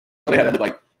they had to be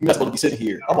like, you're not supposed to be sitting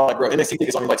here. I'm like, bro, NXT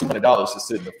tickets only like $200 to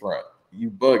sit in the front.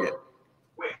 You bugging.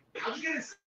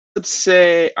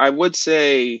 I would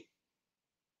say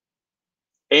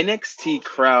NXT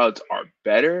crowds are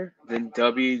better than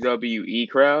WWE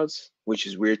crowds, which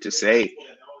is weird to say.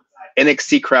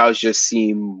 NXT crowds just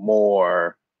seem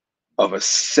more of a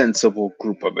sensible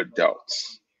group of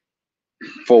adults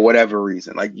for whatever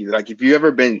reason. Like if you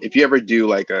ever do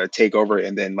like a takeover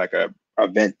and then like a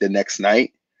event the next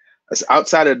night,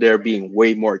 outside of there being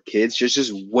way more kids, there's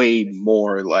just way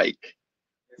more like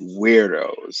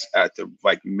weirdos at the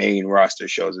like main roster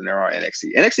shows than there are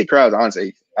NXT. NXT crowds,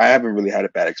 honestly, I haven't really had a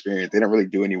bad experience. They don't really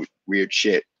do any weird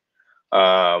shit.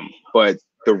 But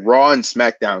the Raw and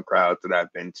SmackDown crowds that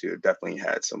I've been to definitely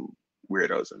had some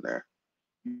weirdos in there.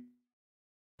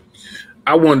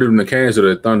 I wanted them to cancel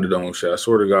the Thunderdome shit. I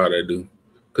swear to God, I do,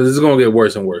 because it's gonna get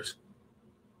worse and worse.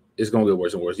 It's gonna get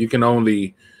worse and worse. You can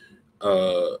only,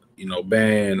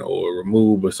 ban or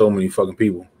remove but so many fucking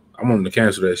people. I want them to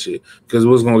cancel that shit, because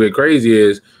what's gonna get crazy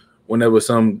is whenever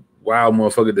some wild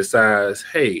motherfucker decides,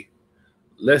 hey,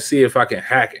 let's see if I can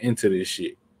hack into this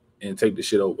shit and take the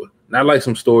shit over. Not like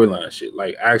some storyline shit,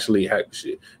 like actually hack the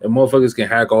shit. And motherfuckers can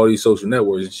hack all these social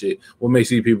networks and shit. What makes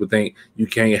these people think you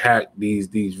can't hack these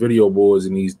video boards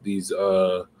and these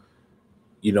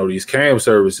cam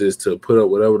services to put up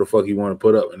whatever the fuck you want to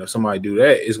put up? And if somebody do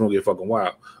that, it's gonna get fucking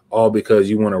wild. All because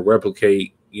you want to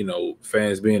replicate,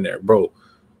 fans being there. Bro,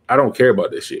 I don't care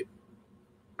about this shit.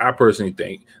 I personally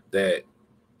think that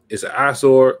it's an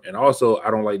eyesore, and also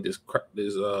I don't like this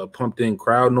pumped in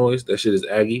crowd noise. That shit is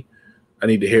aggy. I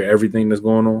need to hear everything that's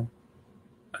going on.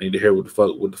 I need to hear what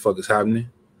the fuck is happening.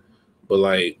 But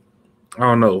like, I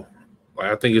don't know.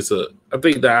 Like, I think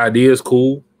the idea is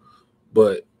cool,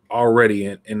 but already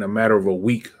in a matter of a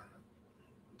week,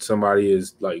 somebody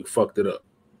is like fucked it up.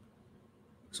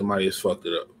 Somebody has fucked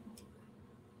it up.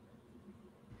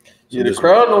 Yeah, the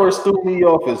crowd noise threw me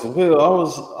off as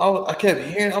well. I kept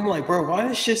hearing. I'm like, bro, why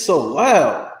this shit so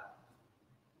loud?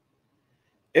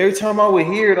 Every time I would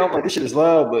hear it, I'm like, this shit is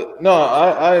loud. But no,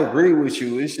 I agree with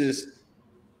you. It's just,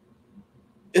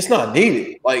 it's not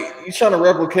needed. Like, you're trying to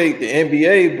replicate the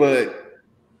NBA, but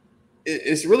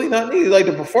it's really not needed. Like,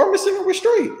 the Performance Center was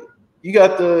straight. You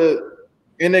got the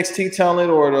NXT talent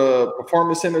or the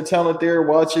Performance Center talent there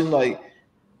watching. Like,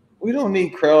 we don't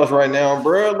need crowds right now,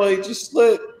 bro. Like, just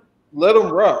let them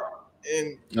rock.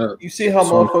 And you see how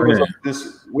motherfuckers are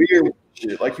this weird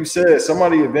shit. Like you said,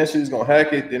 somebody eventually is gonna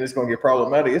hack it, then it's gonna get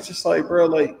problematic. It's just like, bro,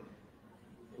 like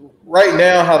right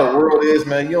now, how the world is,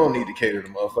 man, you don't need to cater to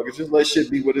motherfuckers. Just let shit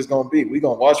be what it's gonna be. We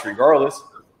gonna watch regardless.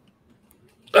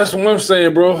 That's what I'm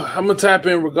saying, bro. I'm gonna tap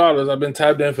in regardless. I've been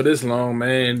tapped in for this long,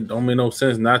 man. Don't make no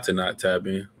sense not to not tap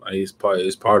in. Like, it's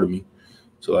part of me.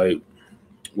 So like,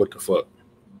 what the fuck?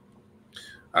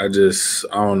 I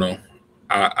don't know.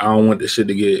 I don't want this shit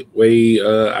to get way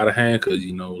out of hand, because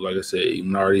like I said,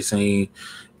 you've already seen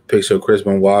a picture of Chris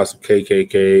Benoit, some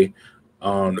KKK,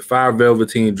 the 5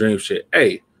 Velveteen Dream shit.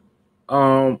 Hey,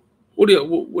 what do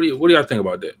y'all think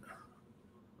about that?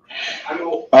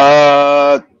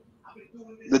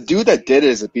 The dude that did it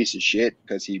is a piece of shit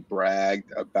because he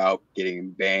bragged about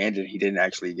getting banned and he didn't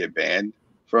actually get banned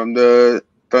from the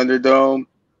Thunderdome.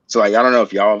 So like, I don't know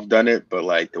if y'all have done it, but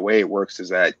like the way it works is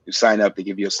that you sign up, they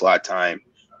give you a slot time.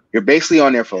 You're basically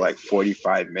on there for like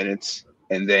 45 minutes,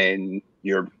 and then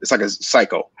it's like a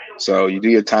cycle. So you do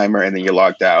your timer and then you're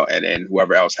logged out, and then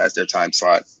whoever else has their time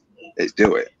slot, they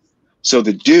do it. So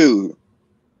the dude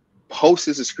posts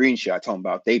a screenshot talking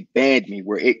about they banned me,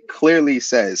 where it clearly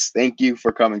says, "Thank you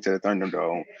for coming to the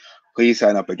Thunderdome. Please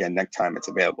sign up again next time it's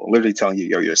available." Literally telling you,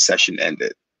 your session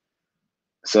ended.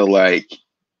 So like,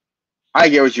 I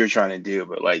get what you're trying to do,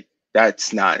 but like,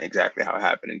 that's not exactly how it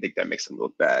happened. I think that makes them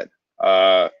look bad.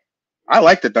 I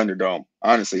like the Thunderdome,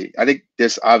 honestly. I think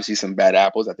there's obviously some bad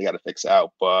apples that they got to fix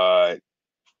out, but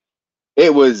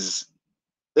it was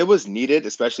needed,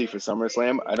 especially for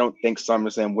SummerSlam. I don't think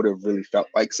SummerSlam would have really felt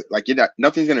like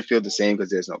nothing's gonna feel the same because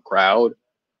there's no crowd.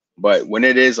 But when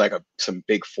it is like some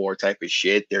big four type of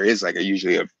shit, there is like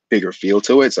usually a bigger feel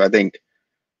to it. So I think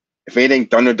if anything,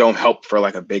 Thunderdome helped for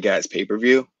like a big ass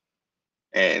pay-per-view.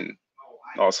 And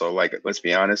also, like, let's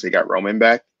be honest, they got Roman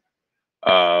back.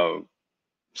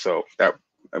 So that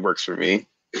works for me.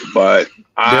 But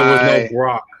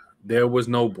there was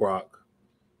no Brock.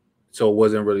 So it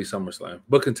wasn't really SummerSlam.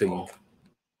 But continue.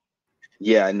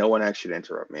 Yeah, no one actually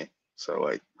interrupt me. So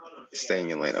like, stay in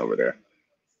your lane over there.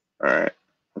 All right.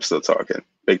 I'm still talking.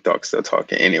 Big Dog still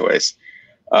talking. Anyways.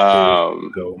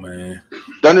 Go, man.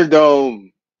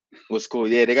 Thunderdome was cool.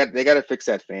 Yeah, they got to fix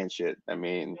that fan shit. I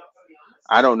mean,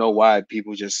 I don't know why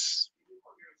people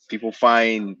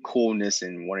find coolness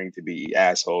in wanting to be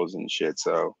assholes and shit.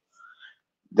 So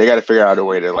they got to figure out a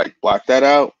way to like block that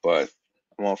out. But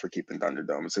I'm all for keeping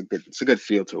Thunderdome. It's a good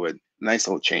feel to it. Nice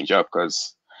little change up,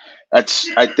 because I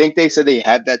think they said they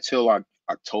had that till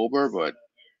October, but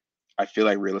I feel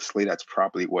like realistically that's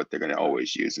probably what they're gonna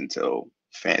always use until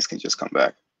fans can just come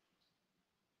back.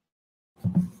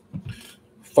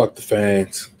 Fuck the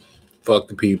fans. Fuck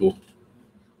the people.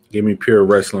 Give me pure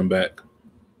wrestling back.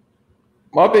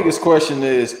 My biggest question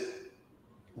is,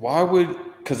 why would,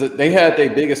 because they had their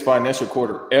biggest financial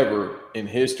quarter ever in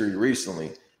history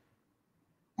recently.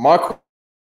 My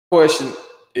question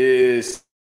is,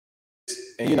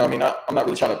 and I'm not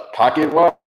really trying to pocket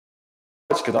watch,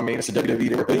 because I mean it's a WWE,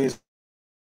 their opinions.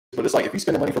 But it's like if you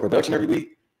spend money for production every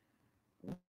week,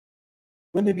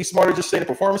 wouldn't it be smarter just stay in the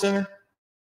performance center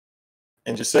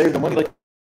and just save the money? Like,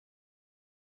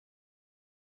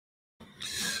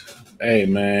 hey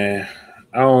man,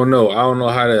 I don't know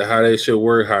how that should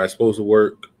work, how it's supposed to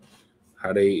work,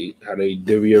 how they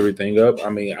divvy everything up. I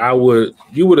mean,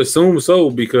 you would assume so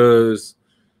because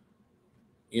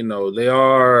they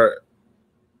are,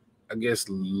 I guess,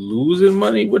 losing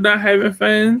money with not having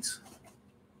fans.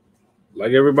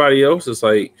 Like everybody else, it's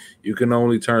like you can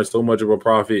only turn so much of a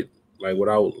profit like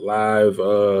without live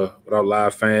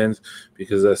fans,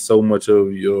 because that's so much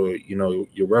of your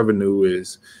revenue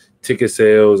is ticket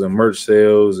sales and merch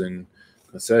sales and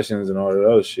concessions and all that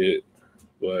other shit.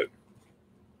 But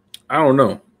I don't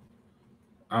know.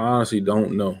 I honestly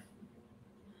don't know.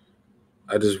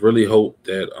 I just really hope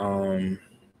that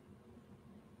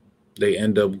they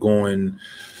end up going.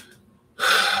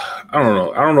 I don't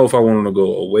know. I don't know if I want to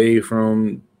go away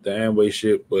from the Amway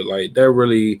shit, but like that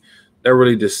really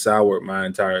just soured my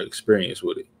entire experience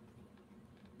with it.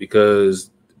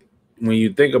 Because when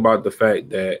you think about the fact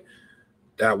that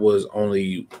was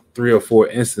only 3 or 4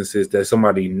 instances that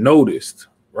somebody noticed,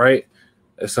 right?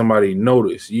 That somebody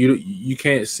noticed. You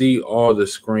can't see all the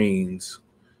screens,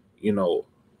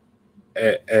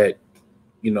 at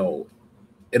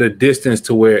at a distance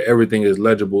to where everything is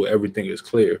legible, everything is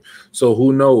clear. So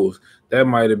who knows? That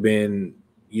might have been,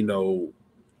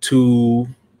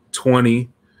 220,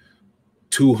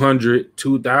 200,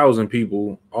 2,000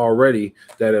 people already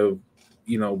that have,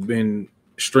 been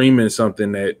streaming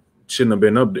something that shouldn't have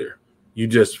been up there. You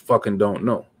just fucking don't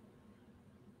know.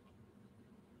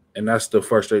 And that's the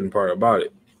frustrating part about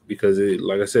it, because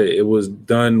like I said, it was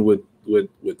done with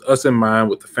us in mind,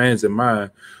 with the fans in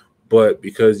mind. But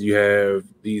because you have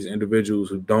these individuals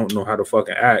who don't know how to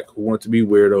fucking act, who want to be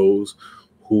weirdos,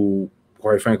 who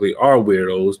quite frankly are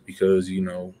weirdos because,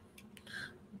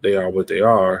 they are what they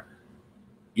are,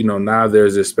 now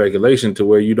there's this speculation to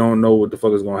where you don't know what the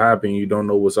fuck is going to happen. You don't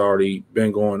know what's already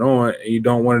been going on, and you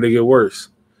don't want it to get worse.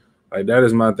 Like, that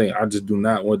is my thing. I just do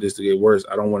not want this to get worse.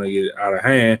 I don't want to get it out of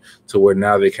hand to where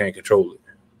now they can't control it.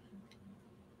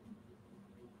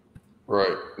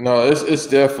 right. No, it's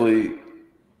definitely.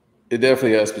 It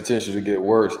definitely has potential to get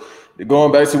worse.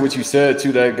 Going back to what you said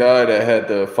to that guy that had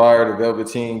the Fire the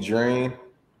Velveteen Dream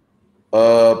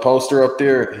poster up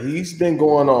there, he's been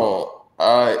going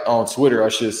on Twitter, I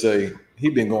should say.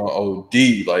 He's been going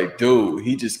OD. Like, dude,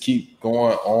 he just keep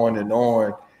going on and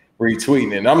on,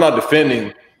 retweeting. And I'm not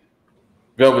defending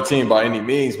Velveteen by any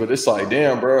means, but it's like,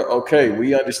 damn, bro. Okay,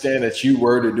 we understand that you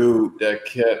were the dude that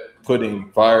kept putting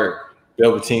Fire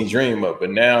Velveteen Dream up,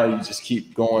 but now you just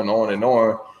keep going on and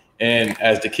on. And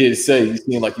as the kids say, you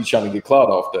seem like you're trying to get clout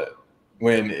off that,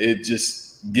 when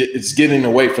it's getting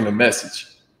away from the message.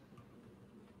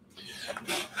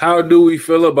 How do we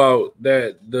feel about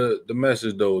that? The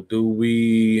message though,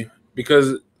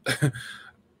 because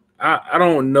I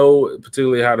don't know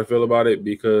particularly how to feel about it,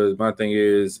 because my thing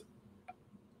is,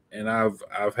 and I've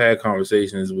had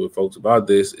conversations with folks about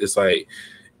this. It's like,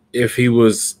 if he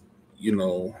was,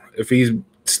 if he's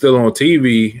still on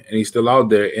TV and he's still out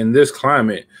there in this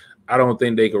climate, I don't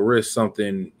think they could risk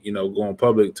something, going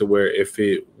public, to where if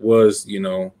it was,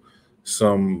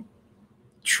 some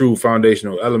true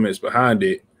foundational elements behind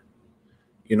it,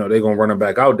 they're going to run it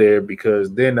back out there,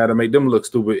 because then that'll make them look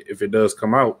stupid if it does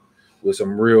come out with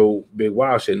some real big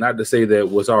wild shit. Not to say that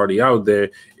what's already out there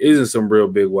isn't some real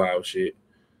big wild shit,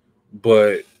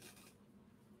 but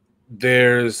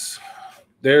there's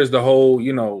the whole,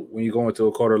 when you go into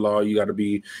a court of law, you got to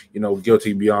be,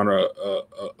 guilty beyond a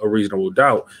reasonable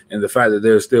doubt. And the fact that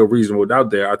there's still reasonable doubt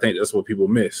there, I think that's what people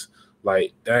miss.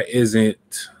 Like, that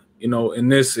isn't, in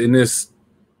this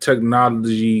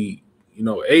technology,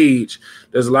 age,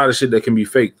 there's a lot of shit that can be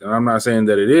faked. And I'm not saying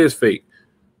that it is fake,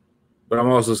 but I'm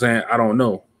also saying I don't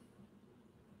know.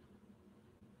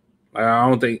 Like, I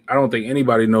don't think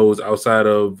anybody knows outside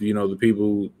of, the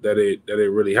people that it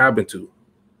really happened to.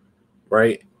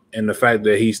 Right. And the fact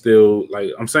that he's still,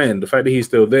 like I'm saying, the fact that he's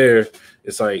still there,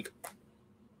 it's like,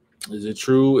 is it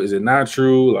true? Is it not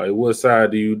true? Like, what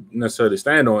side do you necessarily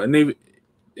stand on?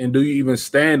 And do you even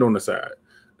stand on the side?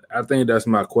 I think that's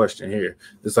my question here.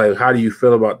 It's like, how do you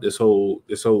feel about this whole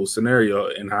scenario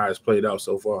and how it's played out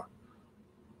so far?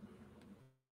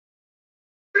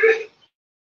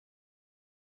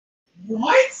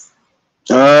 What?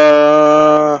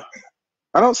 I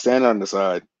don't stand on the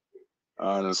side,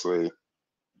 honestly.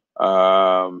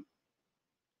 I'm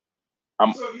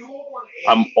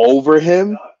over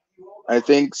him. I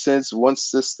think since once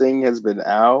this thing has been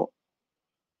out,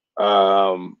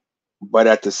 but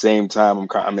at the same time,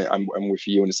 I'm with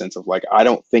you in the sense of like I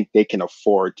don't think they can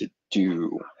afford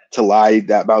to lie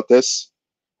about this.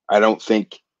 I don't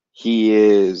think he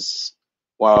is.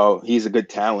 Well, he's a good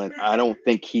talent. I don't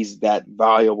think he's that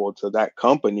valuable to that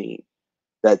company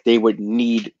that they would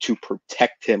need to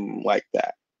protect him like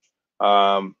that.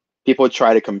 People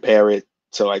try to compare it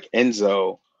to like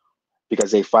Enzo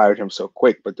because they fired him so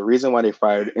quick. But the reason why they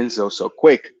fired Enzo so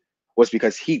quick was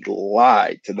because he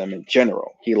lied to them in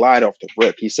general. He lied off the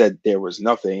rip. He said there was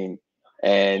nothing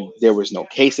and there was no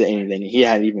case of anything. He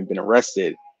hadn't even been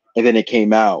arrested. And then it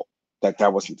came out that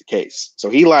that wasn't the case. So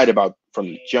he lied about from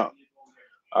the jump.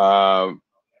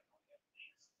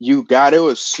 You got to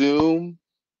assume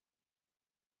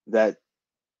that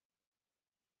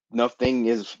nothing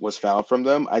was found from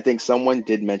them. I think someone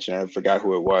did mention, I forgot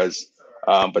who it was,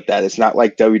 but that it's not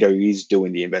like WWE's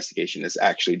doing the investigation. It's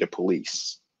actually the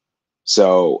police.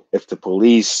 So if the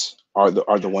police are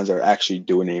the ones that are actually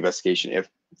doing the investigation,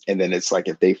 and then it's like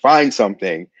if they find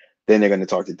something, then they're going to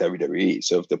talk to WWE.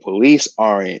 So if the police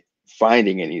aren't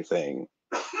finding anything,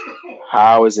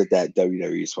 how is it that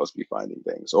WWE is supposed to be finding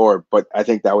things? But I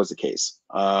think that was the case.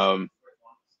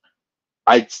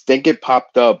 I think it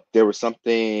popped up. There was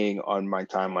something on my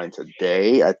timeline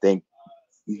today. I think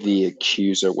the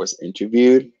accuser was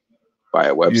interviewed by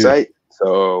a website.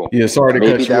 So yeah, sorry to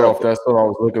maybe cut you off. That's what I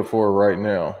was looking for right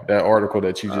now. That article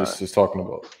that you just was talking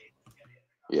about.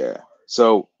 Yeah.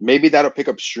 So maybe that'll pick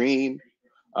up stream.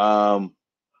 But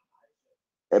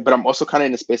I'm also kind of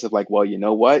in the space of like, well, you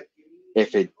know what?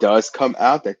 If it does come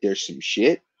out that there's some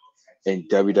shit in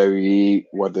WWE,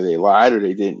 whether they lied or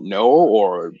they didn't know,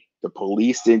 or the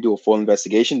police didn't do a full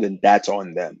investigation, then that's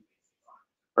on them.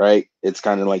 Right? It's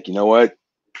kind of like, you know what?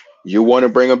 You want to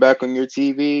bring them back on your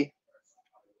TV?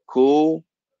 Cool.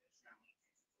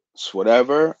 It's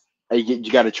whatever.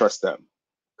 You got to trust them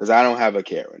because I don't have a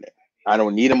care in it. I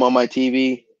don't need him on my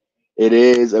TV. It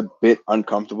is a bit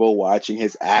uncomfortable watching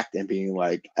his act and being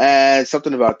like,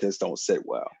 something about this don't sit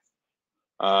well.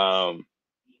 Now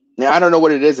I don't know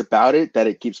what it is about it that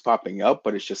it keeps popping up,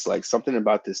 but it's just like something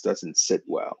about this doesn't sit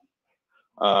well.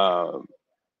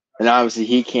 And obviously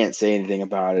he can't say anything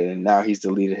about it, and now he's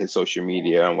deleted his social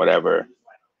media and whatever.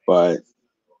 But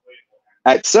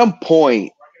at some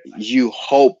point, you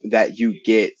hope that you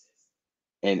get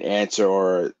an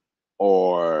answer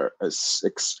or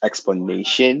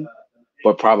explanation,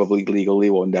 but probably legally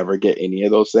we'll never get any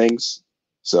of those things.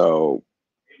 So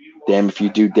damn if you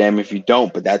do, damn if you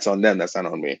don't, but that's on them. That's not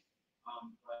on me.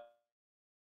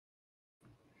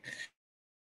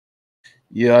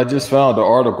 Yeah, I just found the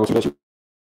article that you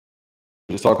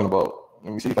were just talking about.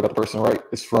 Let me see if I got the person right.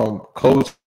 It's from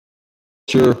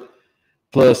Culture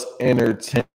Plus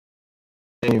Entertainment,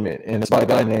 and it's by a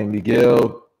guy named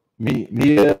Miguel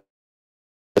Mia.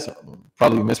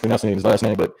 Probably mispronouncing his last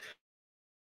name, but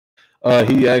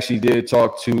he actually did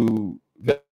talk to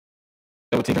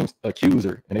Velveteen's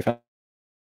accuser, and they found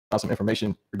some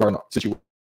information regarding the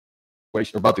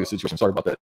situation, about the situation. Sorry about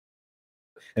that.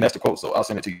 And that's the quote, so I'll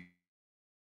send it to you.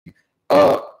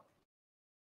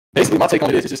 Basically, my take on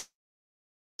it is just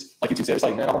like you two said. It's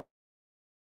like, man, I don't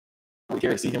really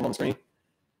care to see him on the screen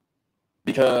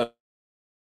because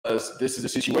this is a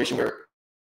situation where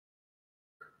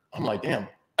I'm like, damn,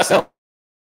 I sound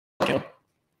like him.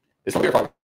 It's from verified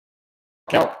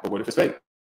account, but what if it's fake?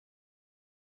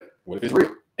 What if it's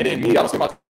real? And then me, I was spend my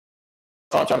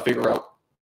time trying to figure out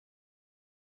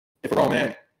if a grown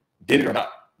man did it or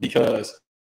not. Because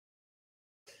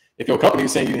if your company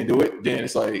is saying you didn't do it, then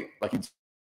it's like you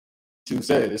two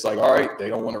said, it's like, all right, they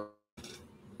don't want to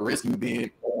risk you being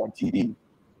on TV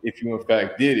if you in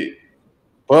fact did it.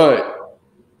 But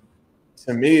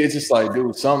to me, it's just like,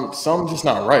 dude, some just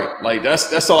not right. Like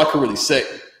that's all I could really say.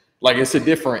 Like it's a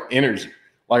different energy.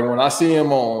 Like when I see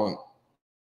him on,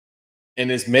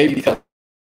 and it's maybe because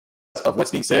of what's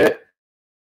being said,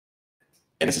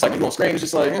 and it's just like you on screen, it's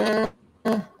just like, I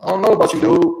don't know about you,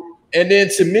 dude. And then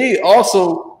to me,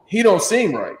 also, he don't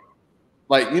seem right.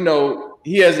 Like, you know,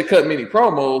 he hasn't cut many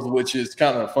promos, which is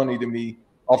kind of funny to me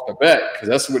off the bat, because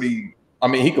that's what he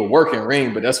could work in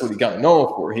ring, but that's what he got known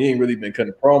for. He ain't really been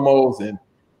cutting promos, and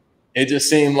it just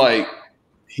seemed like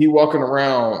he walking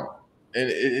around, and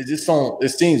it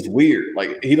seems weird.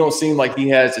 Like he don't seem like he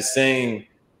has the same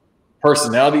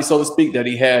personality, so to speak, that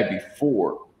he had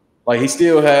before. Like he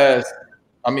still has,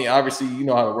 obviously you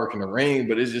know how to work in the ring,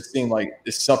 but it just seemed like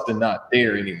it's something not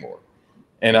there anymore.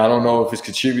 And I don't know if it's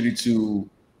contributed to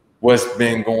what's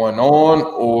been going on,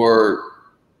 or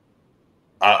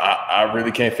I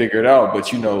really can't figure it out.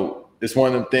 But you know, it's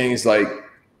one of them things, like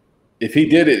if he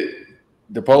did it,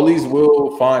 the police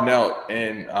will find out,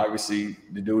 and obviously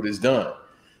the dude is done.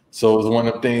 So it's one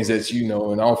of the things that, you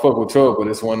know, and I don't fuck with Trump, but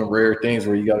it's one of the rare things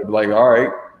where you got to be like, all right,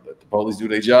 let the police do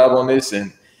their job on this.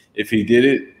 And if he did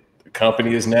it, the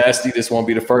company is nasty. This won't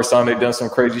be the first time they've done some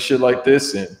crazy shit like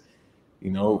this. And,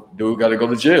 you know, dude got to go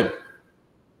to jail.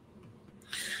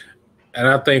 And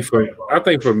I think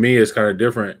for me, it's kind of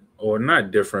different, or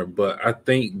not different, but I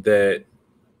think that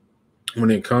when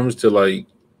it comes to like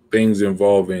things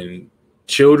involving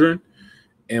children,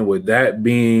 and with that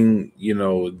being, you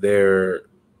know, their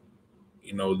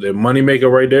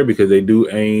moneymaker right there, because they do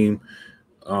aim,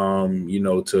 you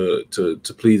know, to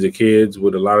please the kids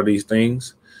with a lot of these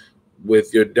things.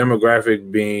 With your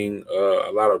demographic being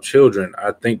a lot of children,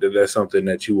 I think that that's something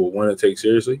that you will want to take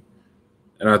seriously,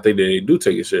 and I think that they do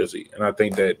take it seriously, and I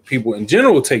think that people in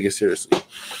general take it seriously,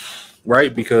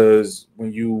 right? Because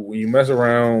when you mess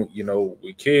around, you know,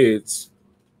 with kids.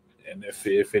 And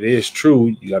if it is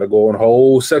true, you got to go on a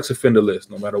whole sex offender list.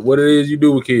 No matter what it is you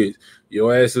do with kids,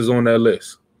 your ass is on that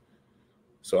list.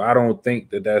 So I don't think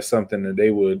that that's something that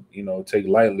they would, you know, take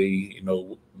lightly, you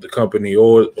know, the company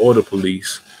or the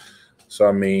police. So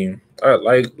I mean,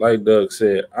 like Dugg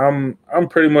said, I'm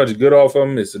pretty much good off of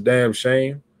them. It's a damn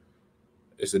shame.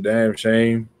 It's a damn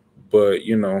shame, but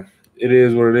you know, it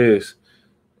is what it is.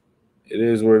 It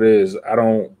is what it is. I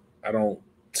don't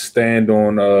stand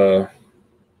on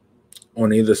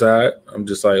either side. I'm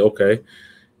just like, okay,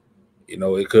 you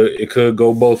know, it could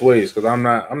go both ways, because I'm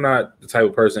not the type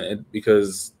of person,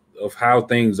 because of how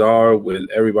things are with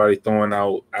everybody throwing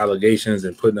out allegations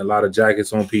and putting a lot of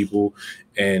jackets on people,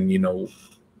 and you know,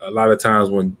 a lot of times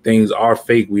when things are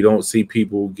fake, we don't see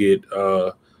people get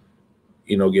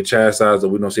get chastised, or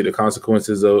we don't see the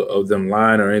consequences of them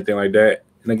lying or anything like that.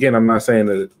 And again, I'm not saying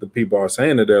that the people are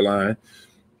saying that they're lying.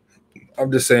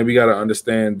 I'm just saying we got to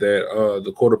understand that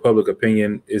the court of public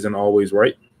opinion isn't always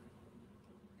right.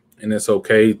 And it's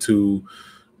okay to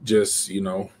just, you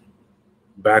know,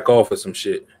 back off of some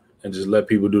shit and just let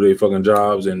people do their fucking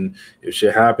jobs. And if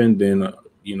shit happened, then,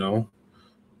 you know,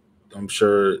 I'm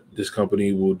sure this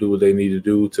company will do what they need to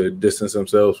do to distance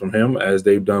themselves from him, as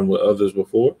they've done with others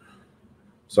before.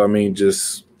 So, I mean,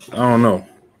 just, I don't know.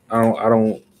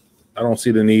 I don't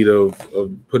see the need of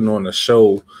putting on a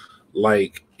show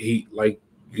like you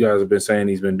guys have been saying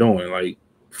he's been doing. Like,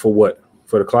 for what?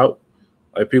 For the clout?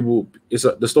 Like, people,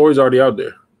 the story's already out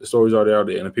there. The story's already out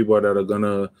there, and the people that are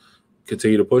gonna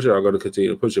continue to push it are gonna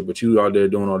continue to push it. But you out there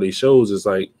doing all these shows, it's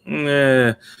like,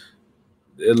 it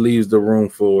leaves the room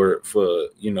for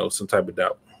you know, some type of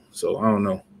doubt. So I don't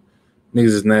know. Niggas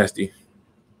is nasty,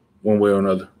 one way or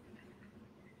another.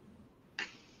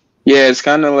 Yeah, it's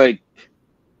kind of like,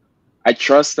 I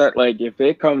trust that, like, if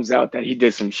it comes out that he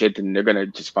did some shit, then they're gonna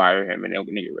just fire him and they're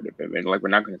gonna get rid of him, and like, we're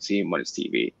not gonna see him on his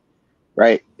TV,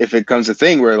 right? If it comes a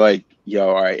thing where like, yo,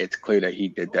 all right, it's clear that he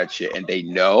did that shit, and they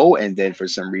know, and then for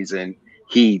some reason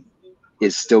he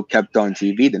is still kept on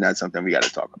TV, then that's something we got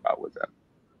to talk about with them.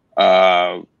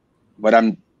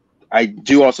 But I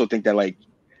do also think that, like,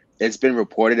 it's been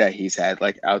reported that he's had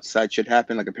like outside shit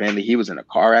happen. Like, apparently he was in a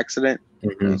car accident.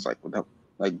 Mm-hmm. And it's like, what the,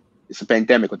 like, it's a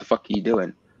pandemic. What the fuck are you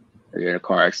doing? You're in a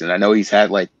car accident. I know he's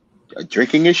had like a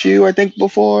drinking issue, I think,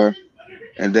 before.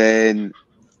 And then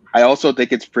I also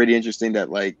think it's pretty interesting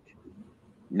that like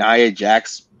Nia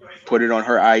Jax put it on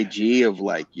her IG of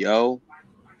like, yo,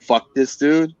 fuck this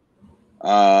dude.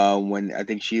 When I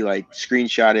think she like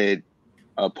screenshotted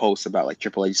a post about like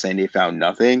Triple H saying they found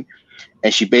nothing,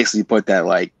 and she basically put that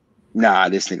like, nah,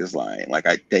 this nigga's lying, like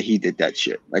that he did that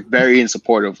shit, like very in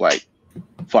support of like,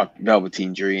 fuck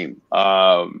Velveteen Dream.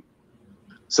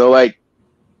 So like,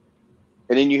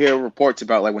 and then you hear reports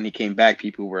about like when he came back,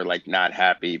 people were like not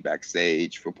happy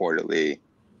backstage reportedly,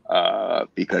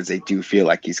 because they do feel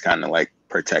like he's kind of like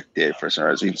protected for some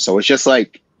reason. So it's just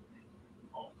like,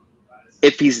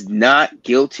 if he's not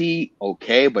guilty,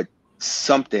 okay, but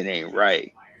something ain't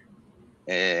right.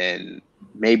 And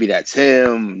maybe that's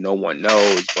him, no one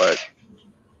knows, but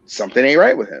something ain't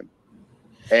right with him.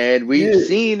 And we've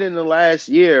seen in the last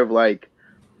year of like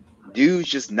dudes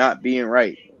just not being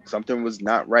right. Something was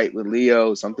not right with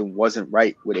Leo, something wasn't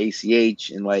right with ACH,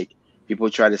 and like people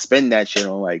try to spin that shit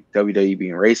on like WWE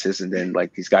being racist, and then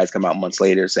like these guys come out months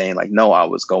later saying like, no, I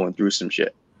was going through some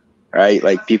shit. Right?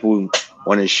 Like, people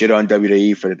want to shit on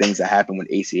WWE for the things that happened with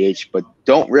ACH, but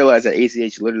don't realize that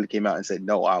ACH literally came out and said,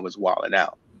 no, I was wilding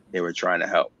out. They were trying to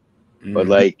help. Mm-hmm. But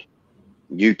like,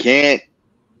 you can't,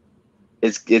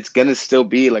 it's gonna still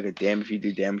be like a damn if you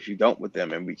do, damn if you don't with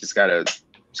them, and we just gotta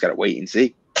wait and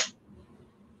see.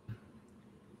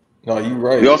 No, you're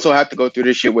right. We also have to go through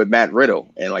this shit with Matt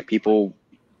Riddle, and like, people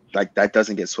like that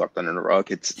doesn't get swept under the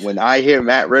rug. It's when I hear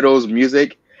Matt Riddle's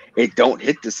music, it don't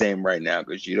hit the same right now,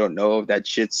 because you don't know if that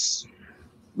shit's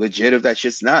legit if that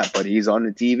shit's not. But he's on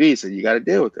the TV, so you got to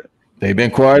deal with it. They've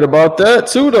been quiet about that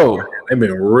too, though. They've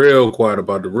been real quiet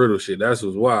about the Riddle shit. That's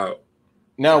what's wild.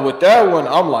 Now with that one,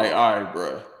 I'm like, all right,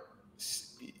 bro,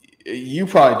 you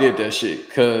probably did that shit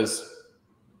because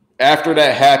after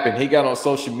that happened, he got on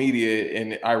social media,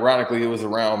 and ironically, it was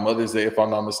around Mother's Day, if I'm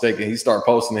not mistaken. He started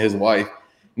posting to his wife.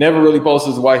 Never really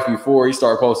posted his wife before. He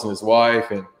started posting his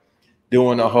wife and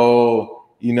doing the whole,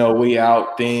 we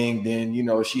out thing.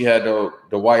 Then, she had the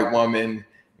white woman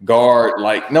guard,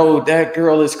 like, no, that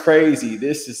girl is crazy.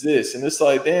 This is this. And it's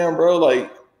like, damn, bro,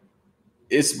 like,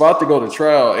 it's about to go to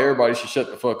trial. Everybody should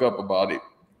shut the fuck up about it.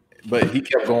 But he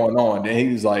kept going on. Then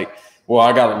he was like, well,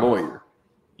 I got a lawyer.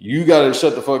 You got to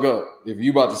shut the fuck up. If you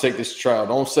about to take this to trial,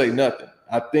 don't say nothing.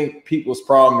 I think people's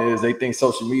problem is they think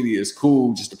social media is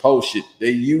cool just to post shit. They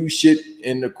use shit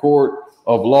in the court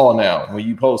of law now when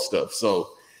you post stuff. So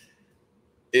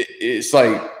it's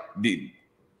like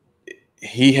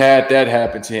he had that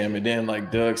happen to him. And then,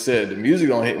 like Doug said, the music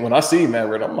don't hit. When I see Matt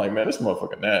Riddle, I'm like, man, this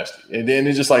motherfucker nasty. And then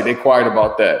it's just like they quiet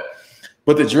about that.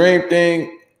 But the dream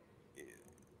thing,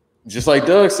 just like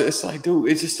Doug said, it's like, dude,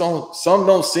 it just something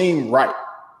don't seem right.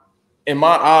 In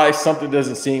my eyes, something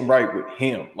doesn't seem right with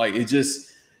him. Like it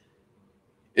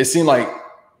seemed like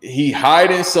he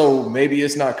hiding, so maybe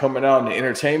it's not coming out in the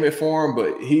entertainment form,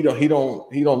 but he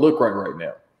don't look right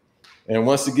now. And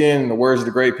once again, in the words of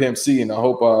the great Pimp C, and I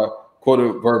hope I quote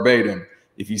it verbatim,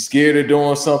 if you're scared of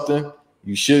doing something,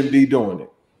 you shouldn't be doing it.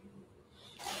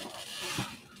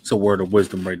 It's a word of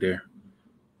wisdom right there.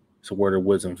 It's a word of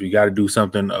wisdom. If you got to do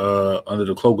something under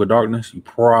the cloak of darkness, you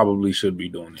probably should be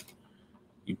doing it.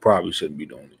 You probably shouldn't be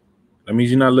doing it. That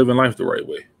means you're not living life the right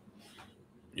way.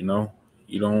 You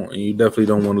definitely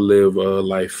don't want to live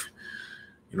life,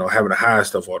 having to hide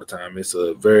stuff all the time. It's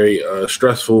a very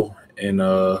stressful and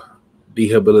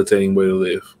debilitating way to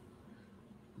live.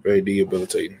 Very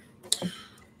debilitating. I'm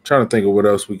trying to think of what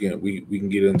else we can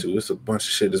get into. It's a bunch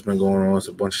of shit that's been going on. It's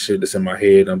a bunch of shit that's in my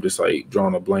head. I'm just like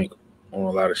drawing a blank on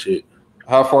a lot of shit.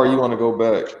 How far you want to go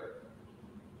back?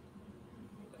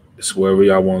 It's wherever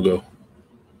y'all want to go.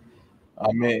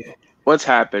 I mean, what's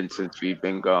happened since we've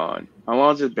been gone? How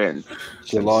long has it been?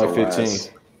 July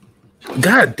 15th.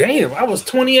 God damn, I was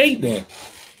 28 then.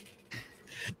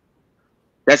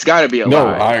 That's got to be a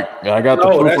lie. I got the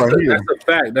proof right here. That's a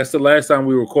fact. That's the last time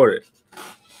we recorded.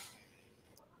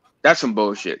 That's some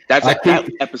bullshit. That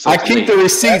episode. I keep the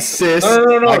receipts, sis.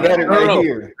 No. I got it right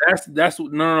here. That's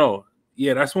no.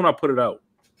 Yeah, that's when I put it out.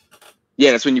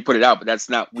 Yeah, that's when you put it out, but that's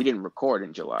not. We didn't record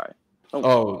in July. June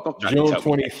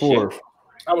 24th.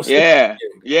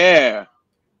 Yeah.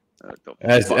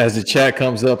 As the chat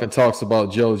comes up and talks about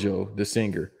JoJo, the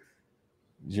singer.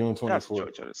 June 24th. That's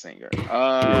JoJo, the singer.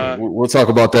 We'll talk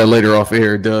about that later off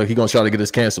air, Doug. He's going to try to get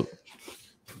us canceled.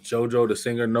 JoJo, the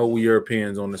singer. No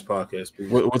Europeans on this podcast,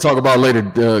 please. We'll talk about it later,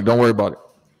 Doug. Don't worry about it.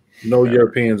 No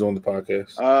Europeans on the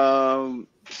podcast.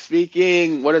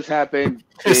 Speaking, what has happened?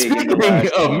 Speaking of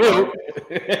milk.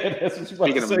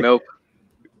 Speaking of milk.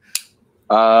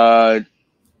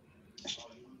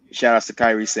 Shout outs to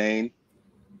Kairi Sane,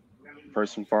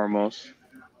 first and foremost.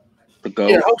 The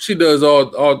GOAT. Yeah, I hope she does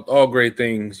all great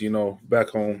things, back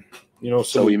home.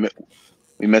 So we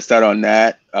missed out on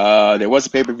that. There was a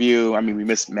pay-per-view. I mean, we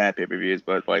missed mad pay-per-views,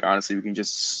 but like honestly, we can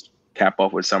just cap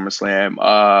off with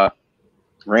SummerSlam.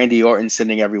 Randy Orton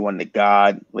sending everyone to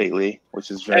God lately,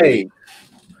 which is very. Hey,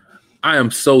 I am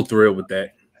so thrilled with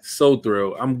that. So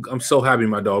thrilled. I'm so happy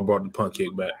my dog brought the punt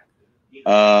kick back.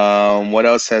 What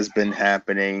else has been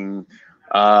happening?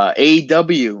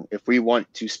 AEW, if we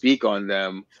want to speak on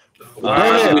them.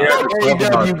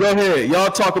 AEW, go ahead.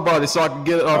 Y'all talk about it so I can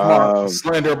get off my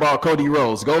slander about Cody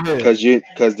Rhodes. Go ahead.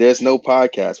 Because there's no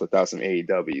podcast without some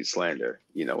AEW slander.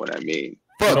 You know what I mean?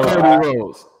 Fuck Cody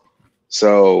Rhodes.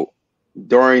 So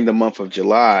during the month of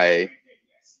July,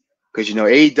 because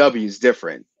AEW is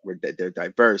different. They're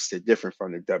diverse. They're different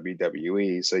from the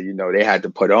WWE. So they had to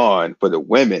put on for the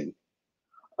women.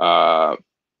 And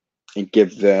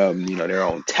give them, their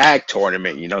own tag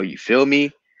tournament, you feel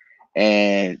me?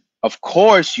 And of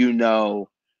course, their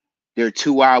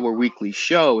 2-hour weekly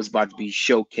show is about to be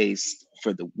showcased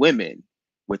for the women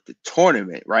with the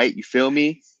tournament, right? You feel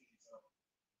me?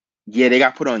 Yeah, they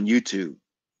got put on YouTube.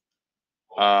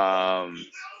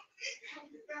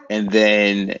 And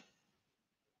then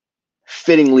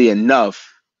fittingly enough,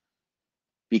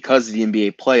 because of the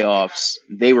NBA playoffs,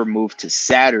 they were moved to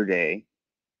Saturday.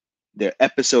 Their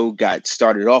episode got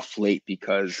started off late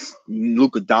because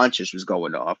Luka Doncic was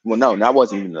going off. Well, no, that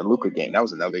wasn't even the Luka game. That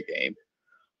was another game.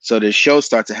 So the show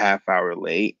starts a half hour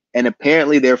late. And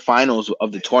apparently their finals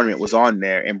of the tournament was on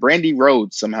there. And Brandy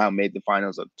Rhodes somehow made the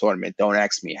finals of the tournament. Don't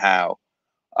ask me how.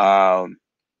 So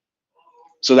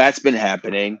that's been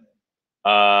happening.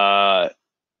 Orange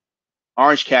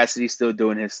Cassidy's still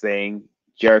doing his thing.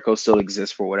 Jericho still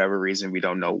exists for whatever reason. We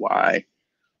don't know why.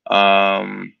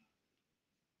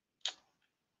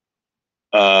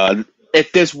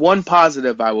 If there's one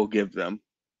positive I will give them,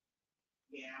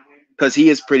 because he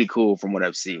is pretty cool from what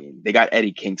I've seen. They got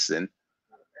Eddie Kingston,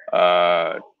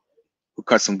 who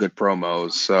cut some good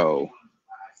promos. So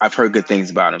I've heard good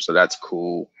things about him. So that's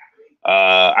cool.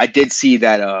 I did see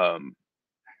that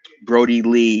Brody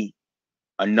Lee,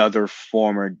 another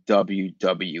former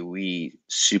WWE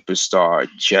superstar,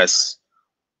 just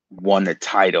won the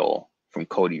title from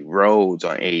Cody Rhodes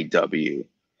on AEW.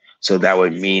 So that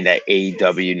would mean that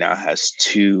AEW now has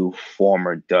two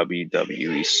former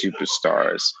WWE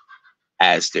superstars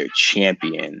as their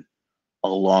champion,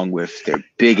 along with their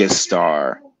biggest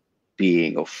star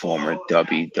being a former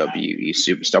WWE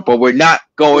superstar. But we're not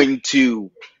going to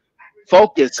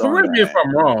focus on that. Correct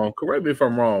me if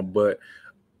I'm wrong, but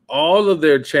all of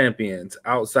their champions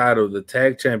outside of the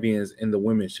tag champions and the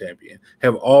women's champion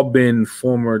have all been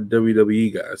former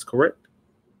WWE guys, correct?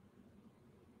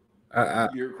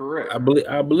 You're correct. I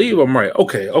believe I'm right.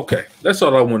 Okay. That's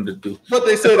all I wanted to do. But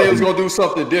they said they was gonna do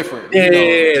something different. Yeah,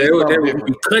 they were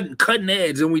cutting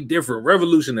edge, and we different,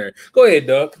 revolutionary. Go ahead,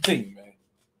 Dugg. Continue, man.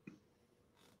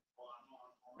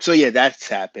 So yeah, that's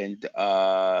happened.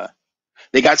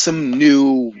 They got some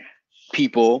new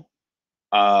people.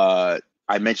 I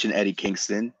mentioned Eddie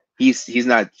Kingston. He's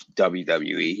not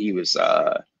WWE. He was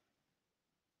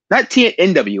not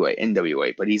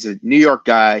NWA, but he's a New York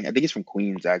guy. I think he's from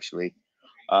Queens, actually.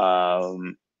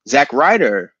 Zack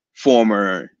Ryder,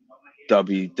 former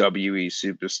WWE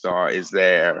superstar, is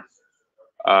there.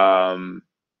 Former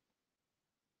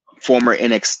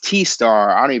NXT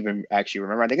star, I don't even actually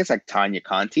remember. I think it's like Tanya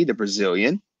Conti, the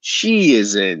Brazilian. She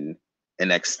is in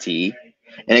NXT.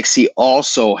 NXT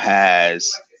also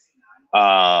has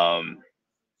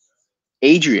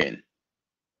Adrian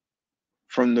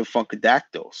from the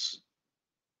Funkadactyls.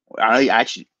 I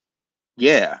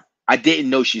didn't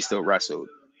know she still wrestled,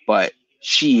 but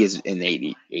she is in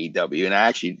AEW, and I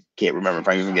actually can't remember if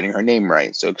I'm even getting her name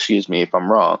right. So excuse me if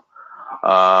I'm wrong.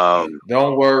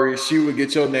 Don't worry, she would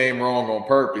get your name wrong on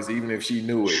purpose, even if she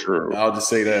knew it. True. I'll just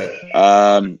say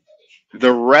that.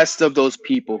 The rest of those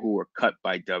people who were cut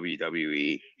by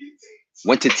WWE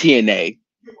went to TNA.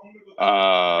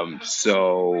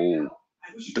 So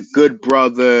the Good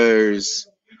Brothers,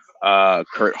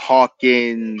 Kurt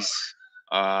Hawkins,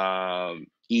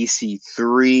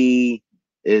 EC3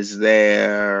 is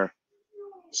there,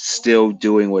 still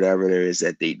doing whatever there is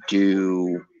that they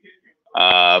do.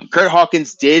 Kurt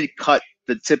Hawkins did cut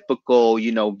the typical,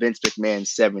 Vince McMahon,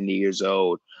 70 years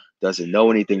old, doesn't know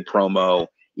anything promo,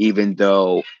 even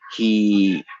though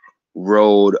he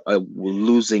rode a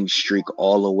losing streak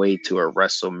all the way to a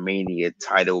WrestleMania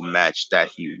title match that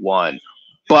he won.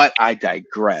 But I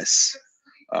digress.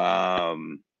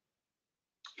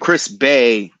 Chris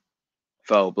Bay,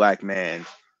 fellow black man,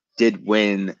 did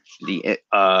win the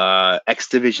X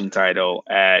Division title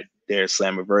at their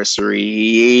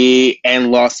Slammiversary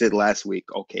and lost it last week.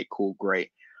 Okay, cool,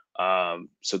 great.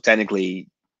 So technically,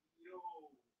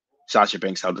 Sasha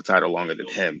Banks held the title longer than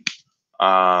him.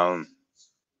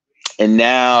 And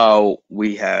now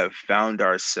we have found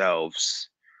ourselves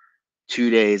 2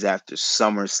 days after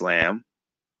SummerSlam.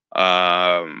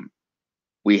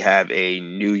 We have a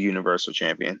new Universal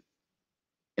Champion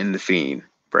in The Fiend,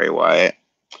 Bray Wyatt.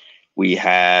 We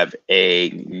have a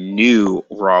new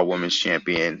Raw Women's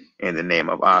Champion in the name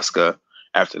of Asuka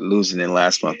after losing in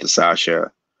last month to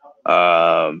Sasha.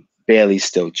 Bayley's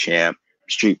still champ.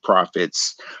 Street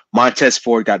Profits. Montez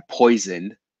Ford got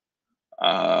poisoned.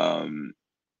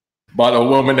 By the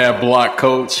woman that blocked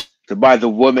Coach. By the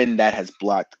woman that has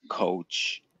blocked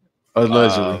Coach.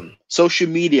 Allegedly. Social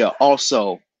media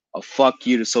also a fuck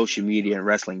you to social media and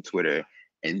wrestling Twitter.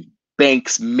 And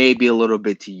Banks maybe a little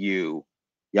bit to you.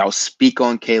 Y'all speak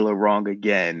on Kayla wrong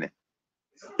again.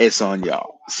 It's on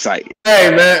y'all site.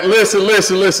 Hey man, listen.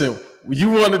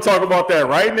 You want to talk about that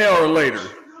right now or later?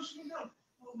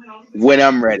 When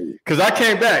I'm ready. Because I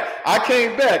came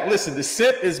back. Listen, the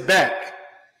sip is back.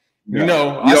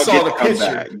 No, I saw the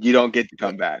picture. You don't get to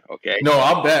come back, okay? No,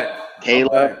 I'm back.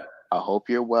 Kayla, I hope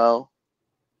you're well.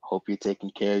 Hope you're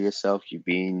taking care of yourself. You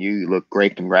being you. You look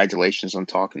great. Congratulations on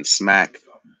talking smack.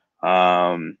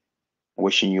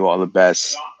 Wishing you all the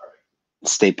best.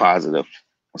 Stay positive.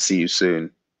 I'll see you soon.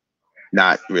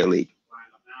 Not really.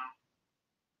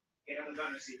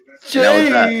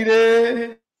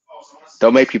 Jaded.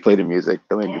 Don't make me play the music.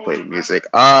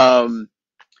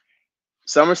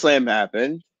 SummerSlam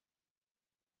happened.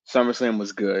 SummerSlam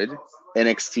was good.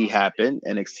 NXT happened.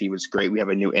 NXT was great. We have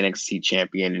a new NXT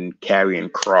champion in Karrion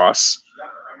Kross.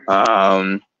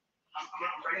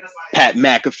 Pat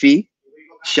McAfee.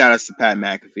 Shout outs to Pat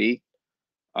McAfee.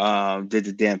 Did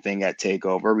the damn thing at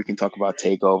TakeOver. We can talk about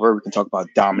TakeOver. We can talk about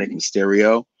Dominic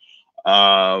Mysterio.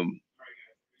 I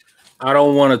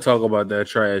don't want to talk about that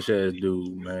trash ass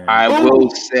dude, man. I will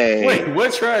say. Wait,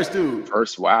 what trash dude?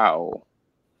 First, wow.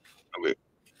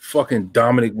 Fucking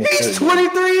Dominic Mysterio. He's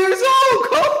 23 years old,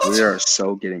 coach. We are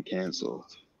so getting canceled.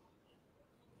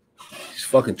 He's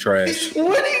fucking trash. He's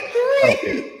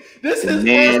 23. This is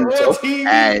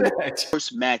his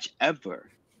first match ever.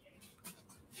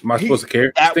 Am I supposed to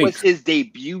care? That was his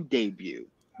debut.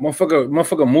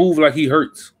 Motherfucker move like he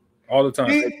hurts all the time.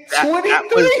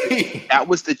 That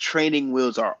was the training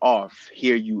wheels are off.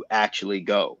 Here you actually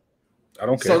go. I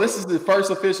don't care. So this is the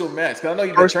first official match. Cause I know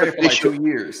you've been training for like 2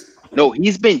 years. No,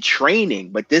 he's been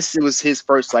training, but this was his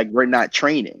first. Like, we're not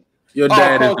training. Your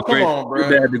dad is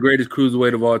the greatest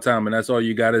cruiserweight of all time, and that's all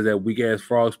you got is that weak ass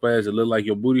frog splash that look like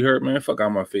your booty hurt, man. Fuck out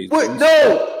my face. What?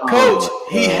 No, coach.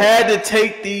 He had to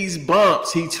take these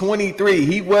bumps. He 23.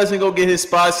 He wasn't gonna get his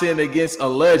spots in against a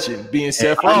legend, being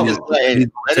Seth Rollins.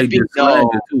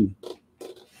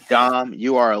 Dom,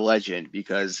 you are a legend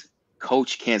because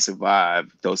Coach can't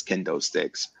survive those kendo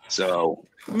sticks. So,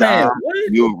 man, Dom,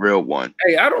 you're a real one.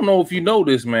 Hey, I don't know if you know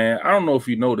this, man.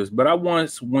 But I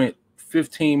once went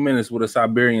 15 minutes with a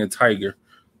Siberian tiger.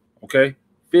 Okay?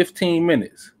 15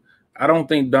 minutes. I don't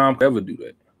think Dom could ever do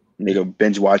that. Nigga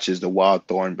binge watches the wild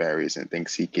thornberries and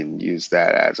thinks he can use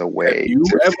that as a way. Have you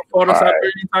ever fought a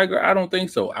Siberian tiger? I don't think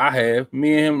so. I have.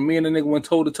 Me and the nigga went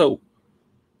toe to toe.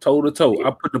 Toe to toe.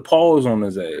 I put the paws on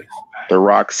his ass. The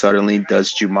Rock suddenly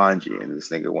does Jumanji, and this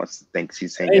nigga thinks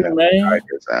he's hanging out with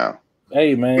tigers now.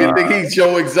 Hey man. You think he's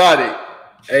Joe Exotic?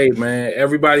 Hey man,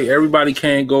 everybody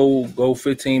can't go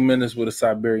 15 minutes with a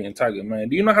Siberian tiger, man.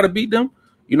 Do you know how to beat them?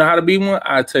 You know how to beat one?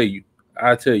 I tell you.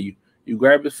 You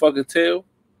grab his fucking tail.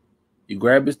 You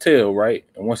grab his tail, right?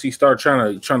 And once he start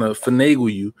trying to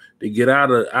finagle you to get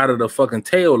out of the fucking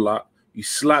tail lock, you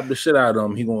slap the shit out of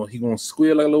him. He gonna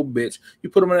squeal like a little bitch. You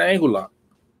put him in an ankle lock,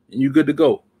 and you good to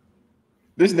go.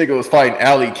 This nigga was fighting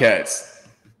alley cats.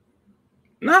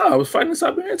 Nah, I was fighting a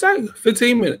Siberian tiger.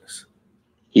 15 minutes.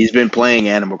 He's been playing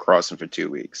Animal Crossing for 2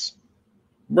 weeks.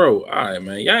 Bro, all right,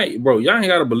 man. Y'all ain't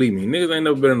gotta believe me. Niggas ain't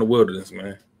never been in the wilderness,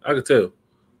 man. I could tell.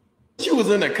 You was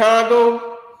in the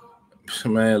Congo?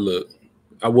 Man, look.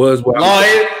 I was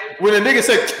lying. When a nigga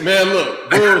said, man, look,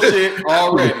 bullshit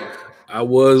already. I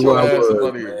was where I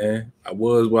was, man. I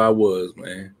was where I was,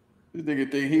 man. This nigga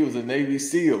think he was a Navy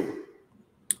SEAL.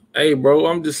 Hey, bro,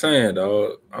 I'm just saying,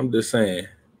 dog.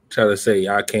 Try to say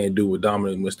I can't do what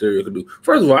Dominic Mysterio could do.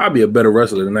 First of all, I'd be a better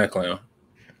wrestler than that clown.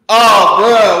 Oh,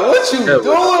 bro, what you doing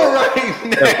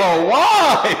right now?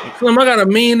 Why? Slim, I got a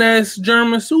mean ass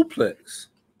German suplex.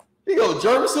 You go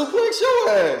German suplex your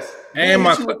ass. And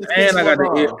I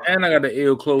got the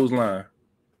ill clothesline.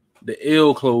 The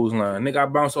ill clothesline. Nigga, I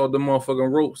bounce off the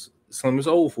motherfucking ropes. Slim is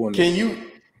old for me. Can you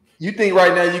think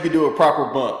right now you could do a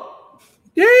proper bump?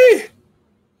 Yeah.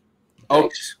 Okay.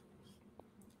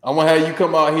 I'm gonna have you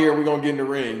come out here and we're gonna get in the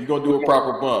ring. You're gonna do a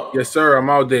proper bump. Yes, sir. I'm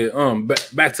out there.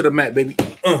 Back to the mat, baby.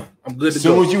 I'm good to go. As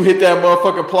soon as you hit that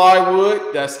motherfucking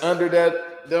plywood that's under that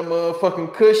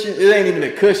motherfucking cushion, it ain't even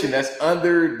a cushion, that's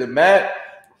under the mat,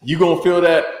 you gonna feel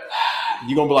that,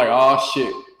 you're gonna be like, oh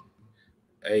shit.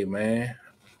 Hey man,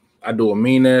 I do a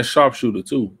mean ass sharpshooter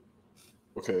too.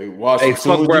 Okay, watch. As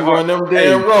soon as you run them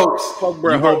damn ropes,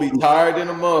 you're gonna be tired than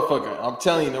a motherfucker. I'm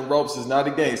telling you, them ropes is not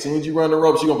a game. As soon as you run the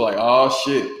ropes, you're gonna be like, oh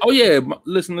shit. Oh yeah,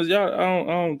 listeners, y'all, I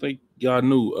don't think y'all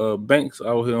knew. Banks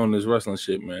out here on this wrestling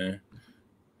shit, man.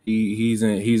 He's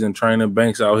in training.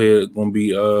 Banks out here gonna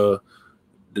be the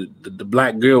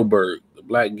Black Gilbert,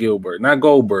 not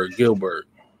Goldberg, Gilbert.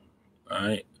 All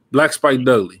right, Black Spike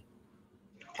Dudley.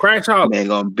 Crash Holly. Man,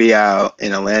 gonna be out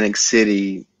in Atlantic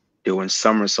City doing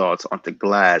somersaults on the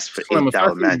glass for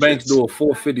 $8 matches. Banks do a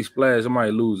 450 splash, I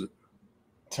might lose it.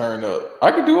 Turn up. I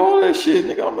can do all that shit,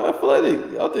 nigga. I'm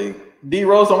athletic. Y'all think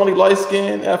D-Rose the only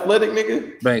light-skinned athletic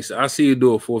nigga? Banks, I see you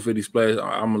do a 450 splash.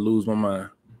 I'm gonna lose my mind.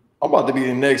 I'm about to be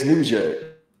the next New Jack.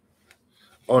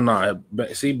 Oh nah,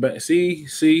 see.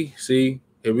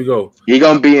 Here we go. You're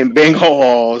gonna be in bingo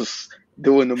halls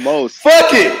doing the most.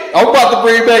 Fuck it. I'm about to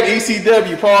bring back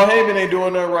ECW. Paul Heyman ain't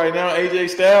doing nothing right now.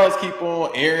 AJ Styles keep on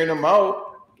airing them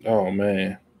out. Oh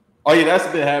man. Oh yeah, that's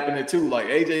been happening too. Like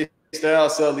AJ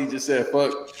Styles suddenly just said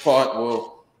fuck Paul.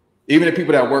 Well, even the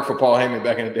people that worked for Paul Heyman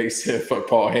back in the day said fuck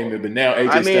Paul Heyman, but now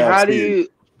AJ Styles.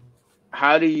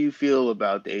 How do you feel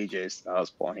about the AJ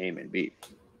Styles Paul Heyman beef?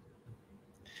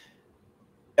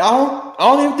 I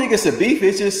don't even think it's a beef.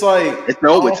 It's just like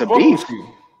It's a beef.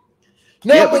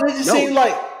 No, Yeah, but it just seemed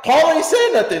like Paul ain't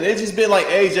saying nothing. It's just been like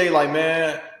AJ, like,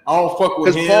 man, I don't fuck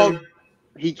with him. Paul,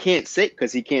 he can't say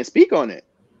because he can't speak on it.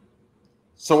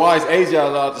 So why is AJ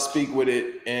allowed to speak with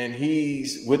it and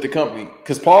he's with the company?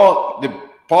 Because Paul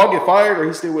get fired or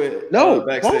he's still with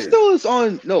backstage? Paul still is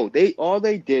on. No, all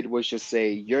they did was just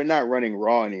say you're not running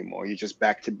Raw anymore. You're just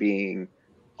back to being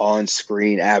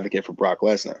on-screen advocate for Brock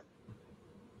Lesnar.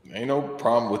 Ain't no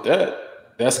problem with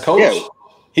that. That's Coach. Yeah.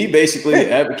 He basically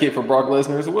advocate for Brock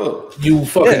Lesnar as well. You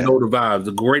fucking know the vibes.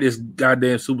 The greatest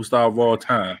goddamn superstar of all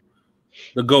time.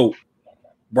 The GOAT.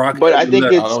 Brock. But I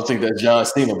don't think that's John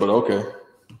Cena, but okay.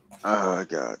 Oh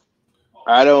God.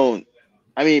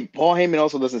 I mean, Paul Heyman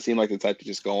also doesn't seem like the type to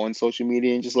just go on social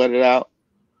media and just let it out.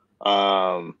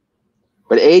 But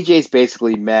AJ's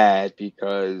basically mad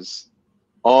because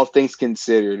all things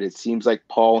considered, it seems like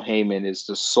Paul Heyman is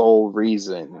the sole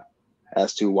reason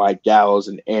as to why Gallows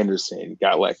and Anderson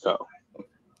got let go.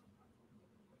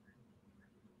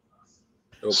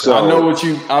 Okay. So I know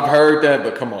I've heard that,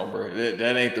 but come on, bro.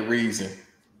 That ain't the reason.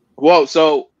 Well,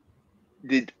 so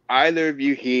did either of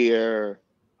you hear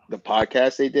the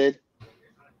podcast they did?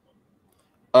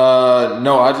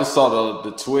 No, I just saw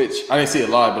the Twitch. I didn't see it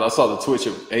live, but I saw the Twitch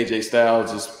of AJ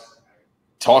Styles just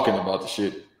talking about the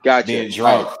shit. Gotcha. Being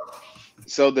drunk. Right.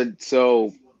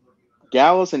 So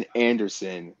Gallows and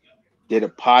Anderson did a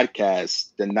podcast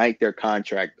the night their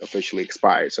contract officially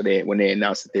expired. So when they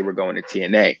announced that they were going to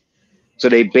TNA. So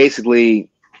they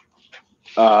basically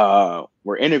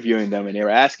were interviewing them and they were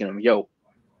asking them, yo,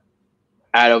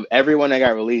 out of everyone that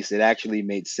got released, it actually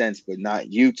made sense, but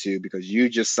not you two, because you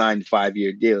just signed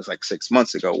 5-year deals like 6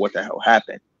 months ago. What the hell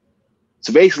happened?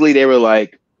 So basically they were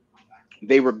like,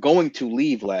 they were going to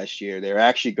leave last year. They were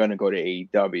actually going to go to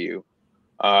AEW.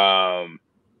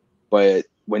 But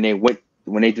when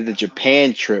they did the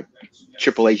Japan trip,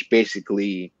 Triple H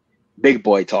basically big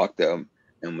boy talked to them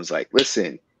and was like,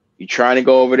 listen, you trying to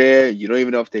go over there. You don't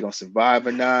even know if they're going to survive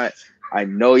or not. I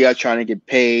know y'all trying to get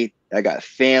paid. I got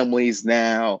families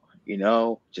now,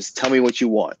 just tell me what you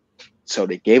want. So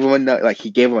they gave him he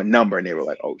gave him a number and they were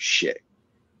like, oh shit.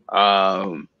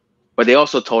 But they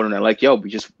also told him that like, yo,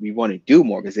 we want to do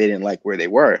more because they didn't like where they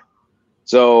were.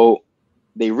 So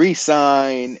they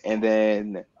re-sign and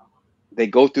then they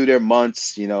go through their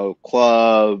months,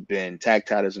 club and tag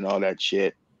titles and all that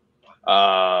shit.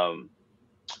 But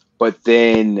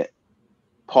then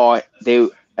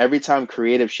every time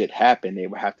creative shit happened, they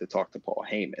would have to talk to Paul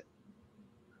Heyman.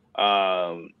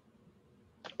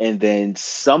 And then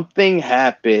something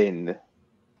happened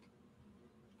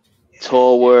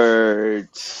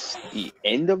towards the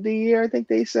end of the year, I think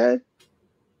they said,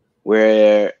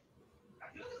 where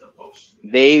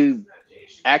they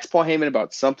asked Paul Heyman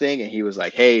about something, and he was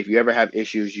like, hey, if you ever have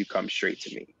issues, you come straight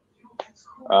to me.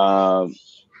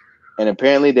 And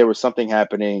apparently there was something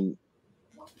happening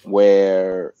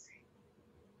where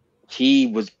he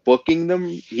was booking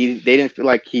them. They didn't feel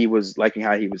like he was liking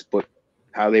how he was booked,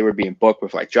 how they were being booked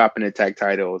with like dropping the tag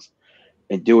titles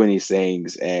and doing these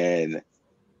things. And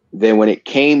then when it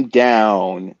came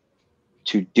down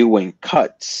to doing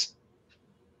cuts,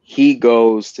 he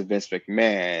goes to Vince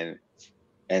McMahon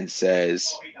and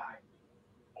says,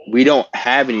 we don't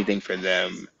have anything for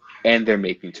them and they're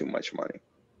making too much money.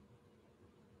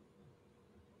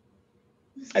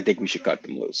 I think we should cut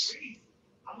them loose.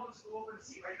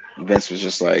 Vince was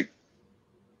just like,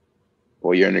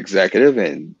 well, you're an executive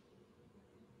and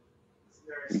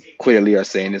you clearly are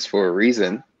saying this for a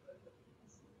reason.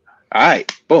 All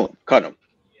right, boom, cut him.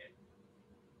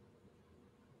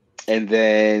 And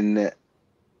then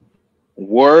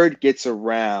word gets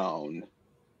around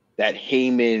that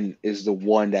Heyman is the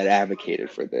one that advocated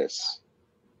for this.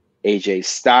 AJ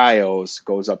Styles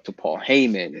goes up to Paul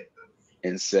Heyman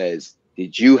and says,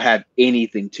 did you have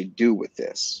anything to do with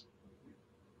this?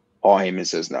 Paul Heyman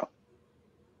says no.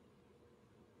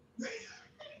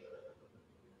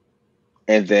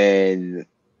 And then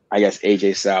I guess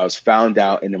AJ Styles found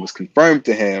out and it was confirmed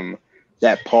to him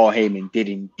that Paul Heyman did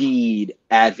indeed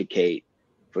advocate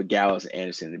for Gallows and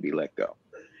Anderson to be let go.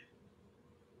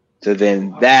 So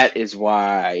then that is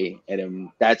why,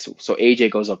 so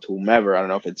AJ goes up to whomever, I don't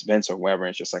know if it's Vince or whoever, and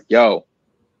it's just like, yo,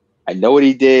 I know what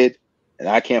he did, and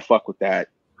I can't fuck with that.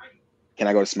 Can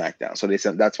I go to SmackDown? So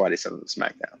that's why they sent him to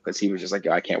SmackDown, because he was just like,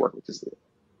 yo, I can't work with this dude.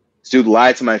 This dude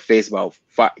lied to my face about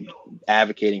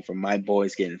advocating for my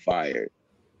boys getting fired.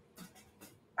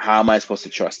 How am I supposed to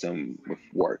trust him with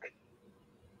work?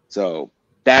 So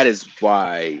that is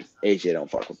why AJ don't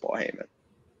fuck with Paul Heyman.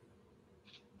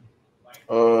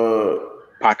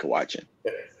 Pocket watching.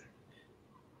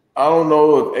 I don't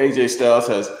know if AJ Styles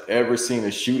has ever seen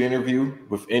a shoot interview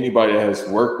with anybody that has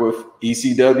worked with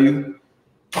ECW,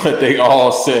 but they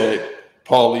all said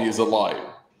Paulie is a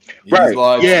liar. He's Right.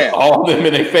 lied Yeah. to all of them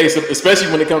in their face, especially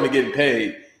when it comes to getting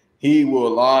paid. He will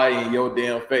lie in your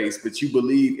damn face, but you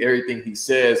believe everything he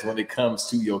says when it comes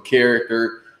to your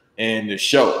character and the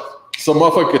show. So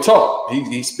motherfucker could talk.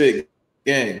 He spit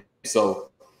game.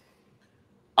 So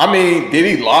I mean, did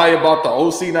he lie about the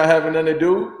OC not having nothing to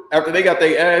do? After they got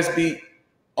their ass beat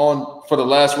on for the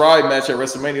last ride match at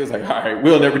WrestleMania, it was like, all right,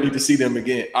 we'll never need to see them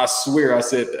again. I swear I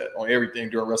said that on everything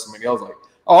during WrestleMania. I was like,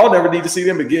 oh, I'll never need to see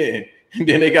them again. And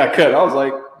then they got cut. I was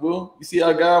like, well, you see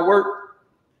how God worked?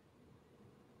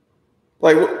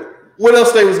 Like, what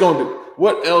else they was gonna do?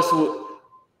 What else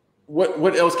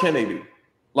what else can they do?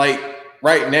 Like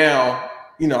right now,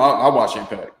 you know, I watch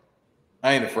Impact.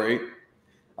 I ain't afraid.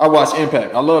 I watch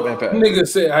Impact. I love Impact. Nigga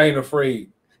said I ain't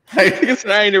afraid. Nigga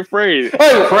said I ain't afraid. I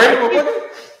ain't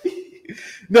afraid.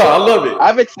 No, I love it.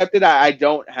 I've accepted I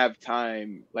don't have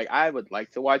time. Like, I would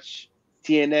like to watch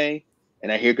TNA,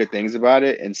 and I hear good things about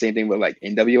it. And same thing with like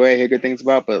NWA, I hear good things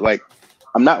about. But like,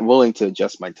 I'm not willing to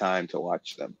adjust my time to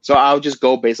watch them. So I'll just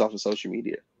go based off of social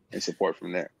media and support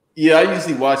from there. Yeah, I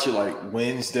usually watch it like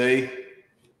Wednesday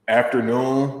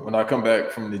afternoon when I come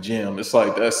back from the gym. It's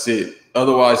like, that's it.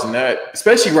 Otherwise than that,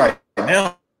 especially right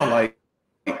now, I'm like,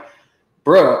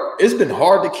 bruh, it's been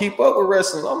hard to keep up with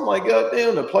wrestling. I'm like, God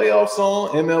damn, the playoffs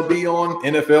on, MLB on,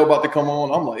 NFL about to come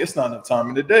on. I'm like, it's not enough time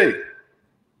in the day.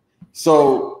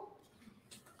 So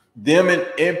them and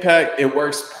Impact, it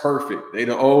works perfect. They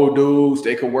the old dudes.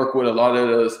 They can work with a lot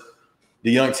of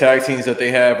the young tag teams that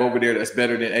they have over there that's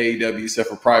better than AEW except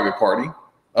for Private Party.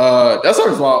 That's the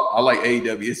reason why I like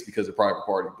AEW. It's because of Private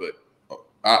Party, but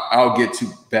I'll get to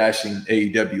bashing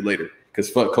AEW later because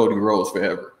fuck Cody Rhodes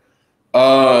forever.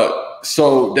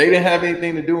 So they didn't have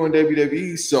anything to do in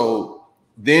WWE, so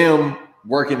them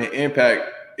working in Impact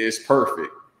is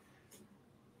perfect.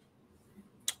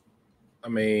 I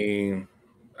mean,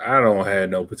 I don't have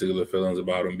no particular feelings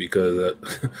about him because,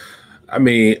 I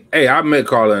mean, hey, I met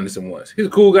Carl Anderson once. He's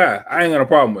a cool guy. I ain't got a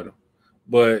problem with him,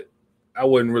 but I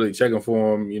wasn't really checking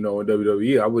for him, you know, in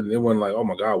WWE. It wasn't like, oh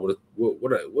my God,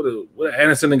 what are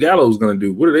Anderson and Gallows gonna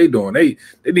do? What are they doing? They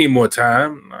need more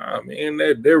time. Nah, I mean,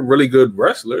 they're really good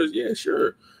wrestlers, yeah,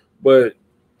 sure, but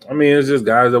I mean, it's just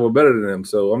guys that were better than them.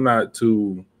 So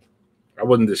I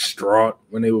wasn't distraught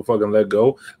when they were fucking let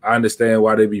go. I understand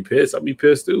why they'd be pissed. I'd be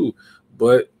pissed too.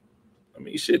 But I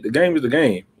mean, shit, the game is the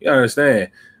game. You understand?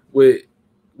 With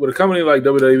a company like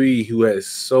WWE who has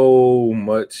so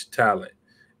much talent,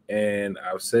 and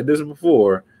I've said this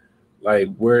before, like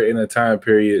we're in a time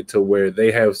period to where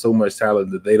they have so much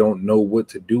talent that they don't know what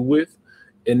to do with.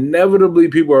 Inevitably,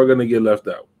 people are going to get left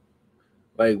out.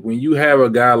 Like when you have a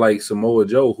guy like Samoa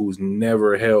Joe who's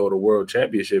never held a world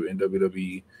championship in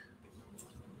WWE,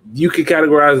 you could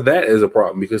categorize that as a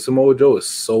problem because Samoa Joe is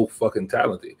so fucking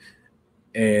talented.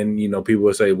 And, you know, people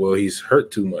will say, well, he's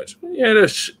hurt too much. Yeah,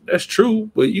 that's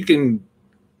true. But you can,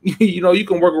 you know, you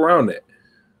can work around that.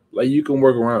 Like, you can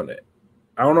work around that.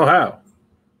 I don't know how,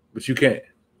 but you can't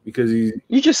because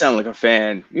You just sound like a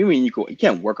fan. You mean you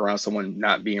can't work around someone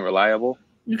not being reliable?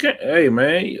 You can't. Hey,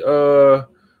 man,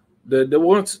 there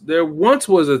once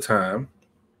was a time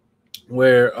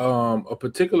where a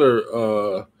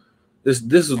particular this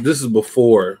is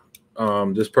before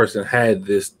this person had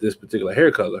this particular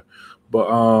hair color,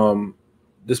 but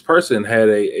this person had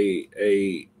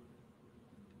a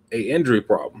injury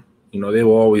problem. You know, they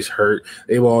were always hurt.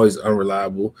 They were always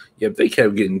unreliable. Yet they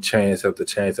kept getting chance after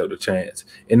chance after chance.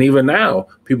 And even now,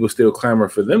 people still clamor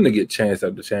for them to get chance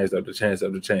after chance after chance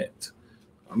after chance.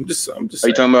 I'm just. Are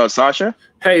you talking about Sasha?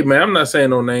 Hey, man, I'm not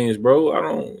saying no names, bro. I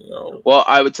don't. You know. Well,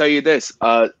 I would tell you this: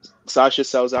 Sasha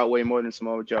sells out way more than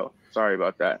Samoa Joe. Sorry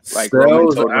about that. Like Sells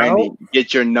Roman told Randy, out?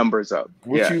 get your numbers up.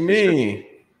 What you mean?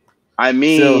 I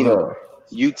mean,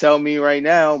 you tell me right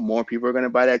now, more people are going to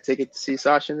buy that ticket to see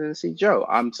Sasha than to see Joe.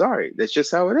 I'm sorry. That's just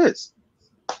how it is.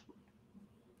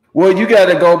 Well, you got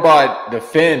to go by the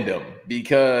fandom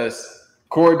because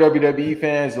core WWE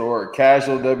fans or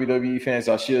casual WWE fans,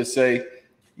 I should say,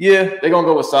 yeah, they're going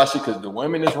to go with Sasha because the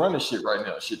women is running shit right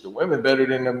now. Shit, the women better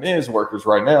than the men's workers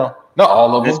right now. Not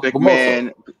all of them, Vince but most of McMahon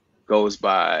them. Goes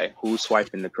by who's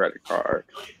swiping the credit card.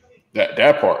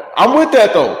 That part. I'm with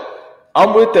that, though.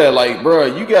 I'm with that. Like, bro,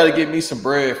 you got to give me some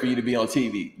bread for you to be on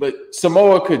TV. But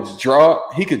Samoa could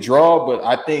draw. He could draw, but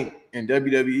I think in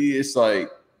WWE, it's like,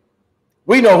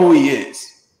 we know who he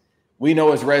is. We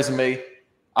know his resume.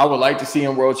 I would like to see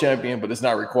him world champion, but it's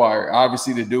not required.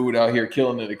 Obviously, the dude out here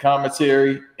killing in the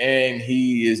commentary, and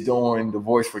he is doing the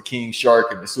voice for King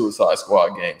Shark in the Suicide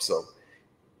Squad game. So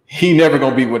he never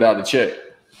gonna be without a check.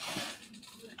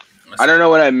 I don't know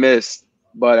what I missed,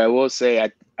 but I will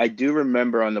say I do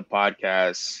remember on the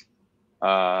podcast,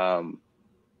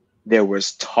 there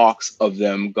was talks of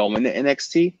them going to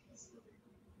NXT.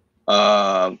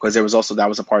 Because there was also that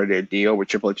was a part of their deal where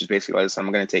Triple H is basically like,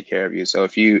 I'm going to take care of you. So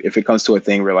if it comes to a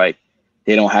thing where like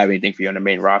they don't have anything for you on the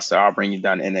main roster, I'll bring you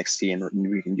down to NXT and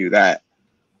we can do that.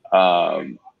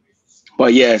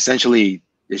 But yeah, essentially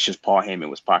it's just Paul Heyman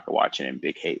was pocket watching and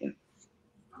big hating.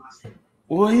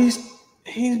 Well, he's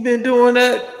been doing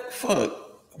that.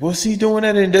 Fuck, was he doing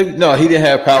that in W? No, he didn't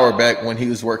have power back when he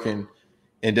was working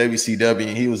in WCW,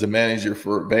 and he was a manager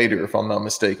for Vader, if I'm not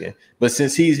mistaken. But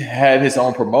since he's had his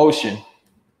own promotion,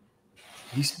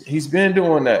 he's been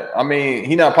doing that. I mean,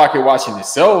 he's not pocket watching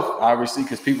himself, obviously,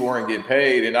 because people weren't getting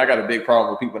paid, and I got a big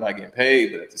problem with people not getting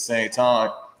paid. But at the same time,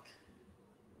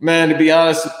 man, to be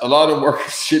honest, a lot of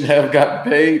workers shouldn't have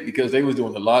gotten paid because they was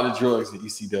doing a lot of drugs in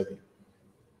ECW.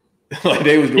 Like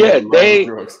they was doing a lot of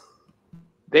drugs.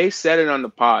 They said it on the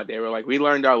pod. They were like, we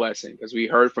learned our lesson because we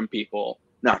heard from people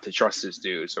not to trust this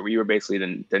dude. So we were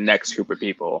basically the next group of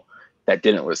people that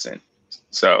didn't listen.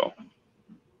 So,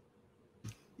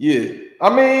 yeah,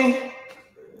 I mean,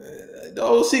 the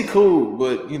OC cool,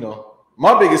 but you know,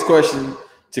 my biggest question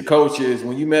to coach is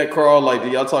when you met Carl, like, do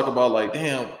y'all talk about like,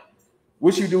 damn,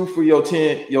 what you do for your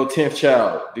 10th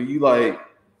child? Do you like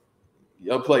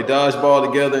y'all play dodgeball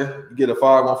together? You get a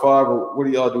 5-on-5, or what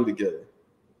do y'all do together?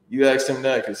 You asked him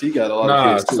that because he got a lot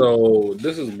of kids too. So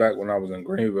this is back when I was in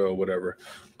Greenville or whatever.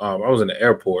 I was in the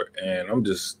airport and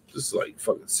this is like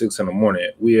fucking 6 a.m.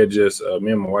 We had just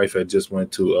me and my wife had just went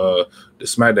to the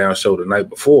SmackDown show the night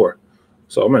before.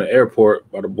 So I'm in the airport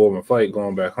about to board my flight,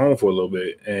 going back home for a little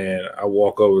bit, and I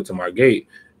walk over to my gate,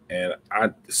 and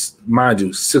mind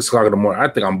you, 6 o'clock in the morning, I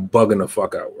think I'm bugging the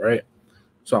fuck out, right?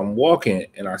 So I'm walking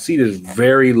and I see this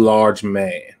very large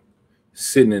man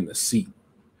sitting in the seat,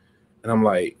 and I'm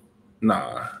like,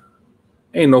 nah,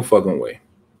 ain't no fucking way.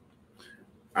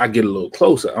 I get a little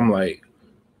closer. I'm like,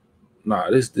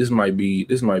 nah, this might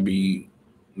be,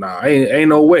 nah, ain't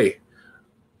no way.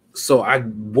 So I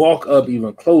walk up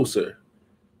even closer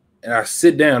and I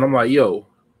sit down. I'm like, yo,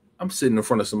 I'm sitting in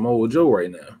front of Samoa Joe right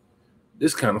now.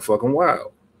 This kind of fucking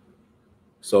wild.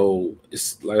 So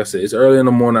it's like I said, it's early in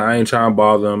the morning. I ain't trying to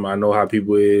bother them. I know how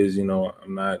people is, you know,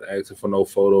 I'm not asking for no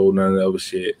photo, none of that other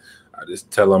shit. I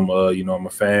just tell them, you know, I'm a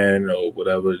fan or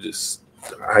whatever, just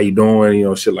how you doing, you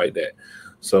know, shit like that.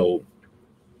 So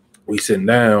we sitting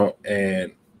down,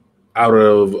 and out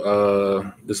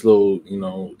of this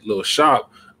little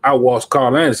shop, I watched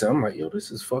Carl Anderson. I'm like, yo,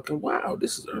 this is fucking wild.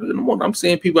 This is early in the morning. I'm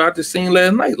seeing people I just seen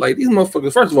last night. Like, these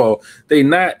motherfuckers, first of all, they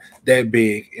not that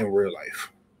big in real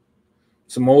life.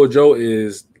 Samoa Joe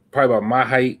is probably about my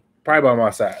height, probably about my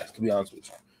size, to be honest with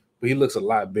you. But he looks a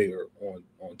lot bigger on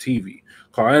TV.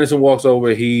 Carl Anderson walks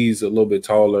over. He's a little bit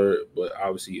taller, but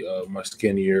obviously much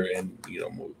skinnier and, you know,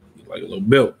 more, like a little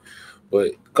built.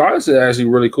 But Carl Anderson is actually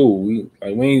really cool. We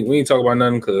ain't talk about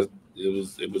nothing because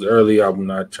it was early. I'm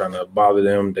not trying to bother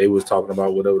them. They was talking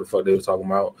about whatever the fuck they was talking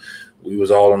about. We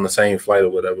was all on the same flight or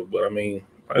whatever. But I mean,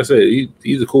 like I said,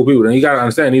 these are cool people, and you gotta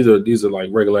understand these are like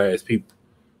regular ass people.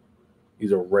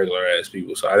 These are regular ass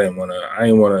people. So I didn't want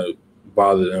to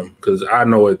bother them because I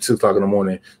know at 6 o'clock in the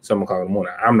morning, 7 o'clock in the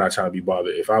morning, I'm not trying to be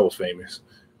bothered if I was famous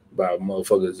by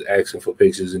motherfuckers asking for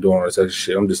pictures and doing all that such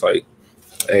shit. I'm just like,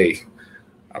 hey,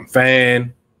 I'm a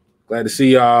fan. Glad to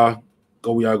see y'all.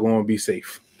 Go where y'all going. Be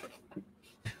safe.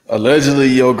 Allegedly,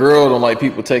 your girl don't like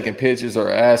people taking pictures or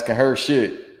asking her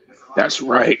shit. That's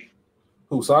right.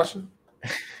 Who, Sasha?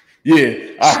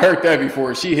 Yeah, I heard that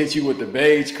before. She hit you with the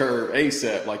beige curve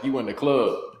ASAP, like you in the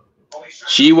club.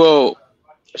 She will.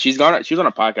 She was on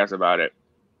a podcast about it,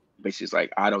 but she's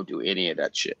like, I don't do any of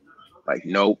that shit. Like,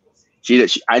 nope.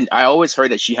 I always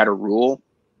heard that she had a rule.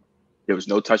 There was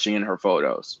no touching in her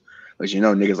photos. Because, you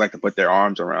know, niggas like to put their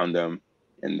arms around them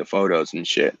in the photos and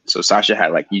shit. So Sasha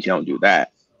had like, you don't do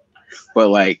that. But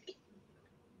like,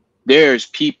 there's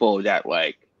people that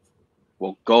like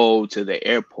will go to the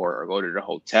airport or go to the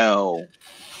hotel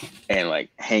and like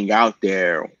hang out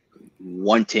there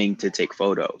wanting to take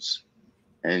photos.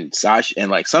 And Sasha, and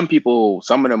like some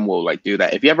of them will like do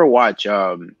that. If you ever watch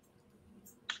the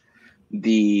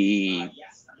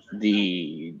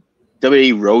WWE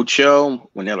Roadshow,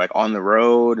 when they're like on the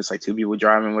road, it's like 2 people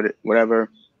driving with it, whatever.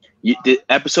 The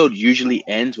episode usually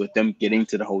ends with them getting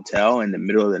to the hotel in the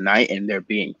middle of the night and there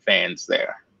being fans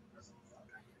there.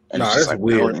 And it's just like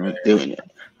weird, man. Doing it.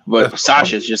 But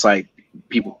Sasha's just like,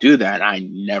 people do that, and I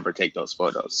never take those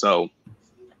photos. So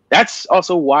that's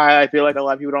also why I feel like a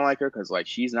lot of people don't like her, because like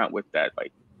she's not with that.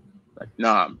 Like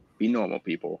nah, be normal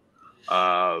people.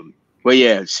 But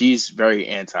yeah, she's very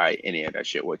anti any of that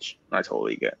shit, which I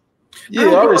totally get.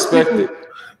 Yeah, I respect it.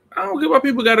 I don't get why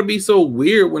people got to be so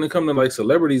weird when it comes to like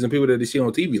celebrities and people that they see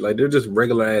on TV. Like they're just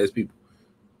regular ass people.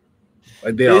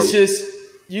 Like It's just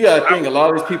you gotta think a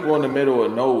lot of these people in the middle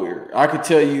of nowhere. I could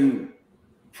tell you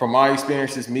from my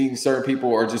experiences meeting certain people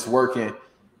or just working.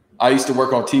 I used to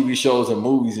work on TV shows and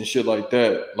movies and shit like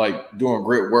that, like doing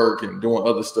grit work and doing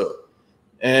other stuff.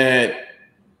 And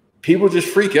people just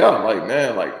freak out. Like,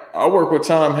 man, like I work with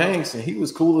Tom Hanks and he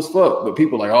was cool as fuck. But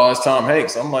people like, oh, it's Tom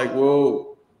Hanks. I'm like,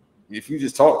 well, if you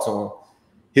just talk to him,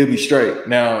 he'll be straight.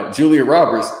 Now, Julia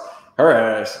Roberts, her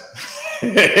ass,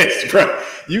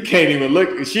 you can't even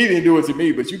look. She didn't do it to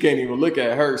me, but you can't even look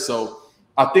at her. So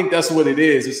I think that's what it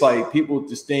is. It's like people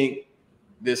just think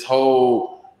this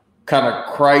whole kind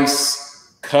of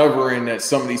Christ covering that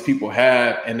some of these people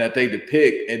have and that they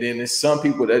depict. And then there's some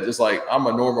people that just like, I'm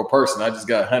a normal person. I just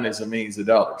got hundreds of millions of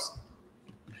dollars.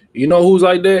 You know who's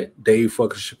like that? Dave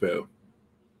fucking Chappelle.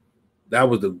 That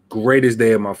was the greatest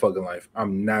day of my fucking life.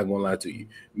 I'm not gonna lie to you.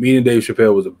 Meeting Dave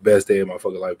Chappelle was the best day of my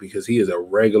fucking life because he is a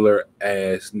regular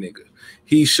ass nigga.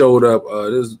 He showed up.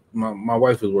 My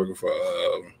wife was working for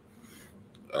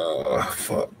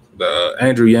the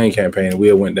Andrew Yang campaign. We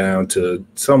had went down to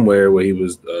somewhere where he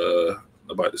was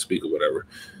about to speak or whatever.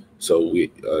 So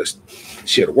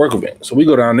she had a work event. So we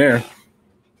go down there,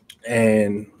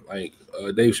 and like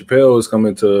Dave Chappelle is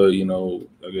coming to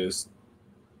I guess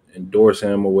endorse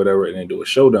him or whatever, and then do a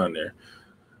show down there.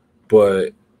 But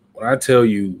when I tell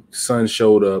you, son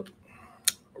showed up,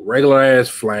 regular ass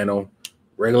flannel,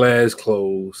 regular ass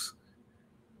clothes,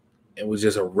 and was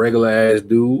just a regular ass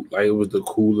dude. Like it was the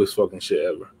coolest fucking shit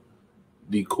ever.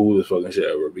 The coolest fucking shit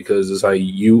ever, because it's like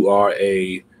you are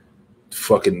a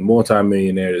fucking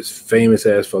multi-millionaire, this famous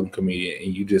ass fucking comedian,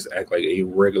 and you just act like a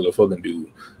regular fucking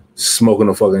dude smoking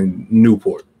a fucking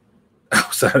Newport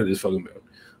outside of this fucking building.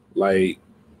 Like,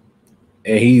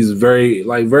 and he's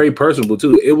very personable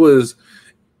too.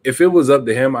 If it was up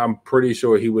to him, I'm pretty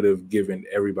sure he would have given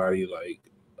everybody like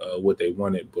what they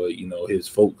wanted, but his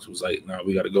folks was like, nah,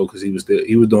 we got to go, because he was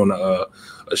doing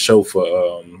a show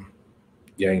for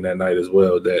Yang that night as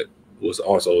well that was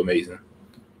also amazing.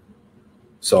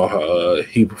 So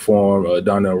he performed,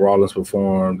 Donnell Rawlins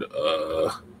performed,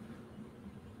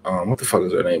 what the fuck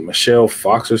is her name? Michelle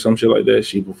Fox or some shit like that.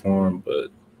 She performed, but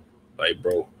like,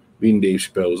 bro, meeting Dave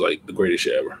Chappelle was like the greatest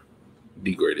shit ever,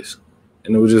 the greatest.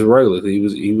 And it was just regular. He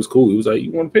was cool. He was like,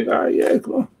 you want to pick? All right, yeah,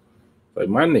 come on. Like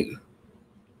my nigga,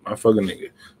 my fucking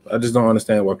nigga. I just don't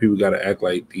understand why people got to act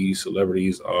like these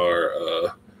celebrities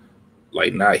are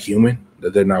like not human,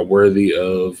 that they're not worthy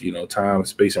of time,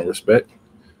 space, and respect.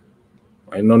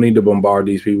 Like no need to bombard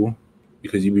these people,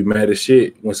 because you be mad as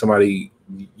shit when somebody,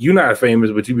 you're not famous,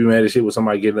 but you be mad as shit when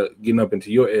somebody getting up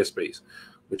into your airspace.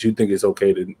 But you think it's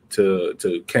okay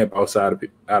to camp outside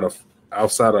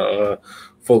of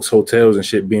folks' hotels and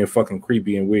shit, being fucking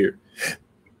creepy and weird.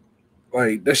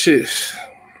 Like that shit.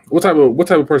 What type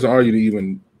of person are you to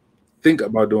even think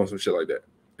about doing some shit like that?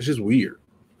 It's just weird.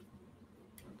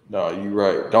 No, you're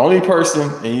right. The only person,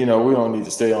 and we don't need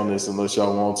to stay on this unless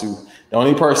y'all want to. The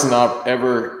only person I've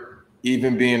ever,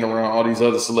 even being around all these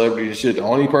other celebrities and shit, the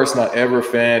only person I ever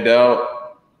fanned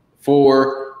out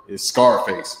for is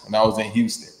Scarface when I was in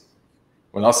Houston.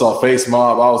 When I saw Face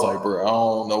Mob, I was like, bro, I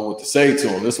don't know what to say to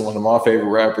him. This is one of my favorite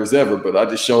rappers ever, but I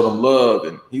just showed him love,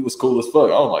 and he was cool as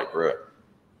fuck. I was like, bro,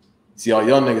 see, all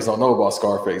young niggas don't know about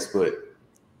Scarface, but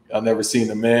I never seen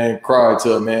a man cry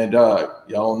till a man died.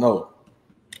 Y'all don't know.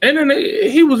 And then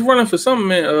he was running for something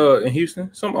in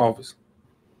Houston, some office.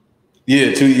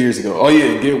 Yeah, 2 years ago. Oh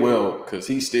yeah, get well, because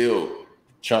he's still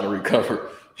trying to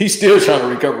recover. He's still trying to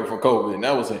recover from COVID, and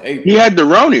that was in April. He had the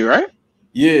Roni, right?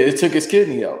 Yeah, it took his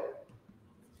kidney out.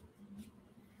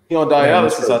 He on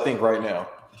dialysis, I think, right now.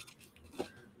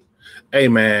 Hey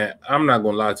man, I'm not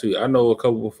gonna lie to you. I know a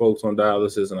couple of folks on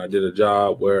dialysis, and I did a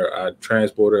job where I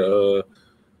transported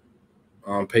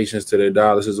patients to their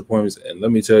dialysis appointments, and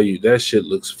let me tell you, that shit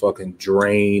looks fucking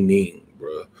draining,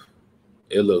 bro.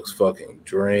 It looks fucking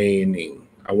draining.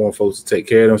 I want folks to take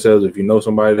care of themselves. If you know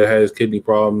somebody that has kidney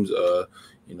problems,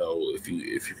 if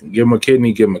you can give them a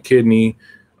kidney, give them a kidney.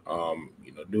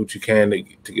 Do what you can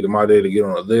to get them out there to get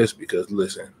on a list, because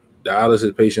listen,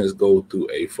 dialysis patients go through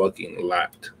a fucking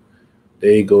lot.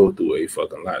 They go through a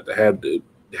fucking lot. To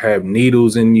have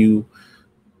needles in you,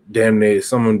 damn near,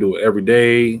 some of them do it every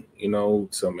day,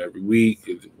 some every week,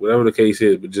 whatever the case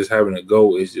is. But just having to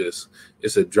go is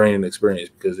it's a draining experience,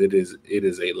 because it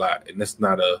is a lot, and it's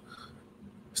not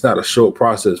a short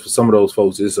process. For some of those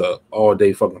folks, it's a all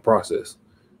day fucking process,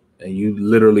 and you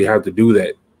literally have to do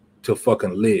that to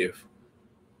fucking live.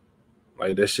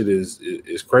 Like that shit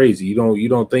is crazy. You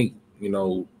don't think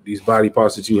these body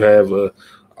parts that you have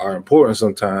are important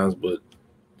sometimes, but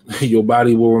your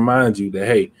body will remind you that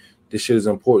hey, this shit is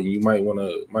important. You might want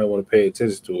to pay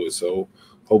attention to it. So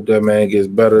hope that man gets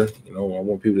better. I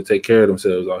want people to take care of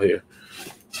themselves out here.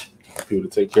 People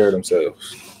to take care of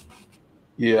themselves.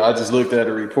 Yeah, I just looked at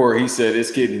a report. He said his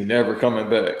kidney never coming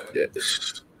back.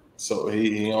 Yes. So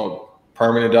he on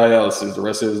permanent dialysis the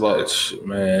rest of his life.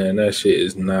 Man, that shit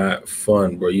is not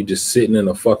fun, bro. You just sitting in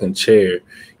a fucking chair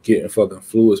getting fucking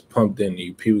fluids pumped in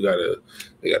you. People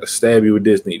they gotta stab you with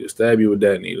this needle, stab you with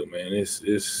that needle, man.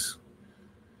 It's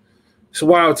a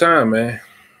wild time, man.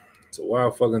 It's a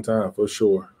wild fucking time for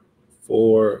sure.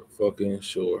 For fucking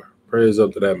sure. Prayers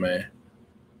up to that man.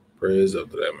 Prayers up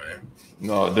to that man.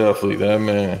 No, definitely that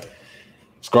man.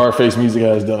 Scarface music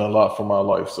has done a lot for my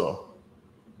life, so.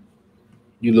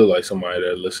 You look like somebody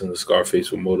that listens to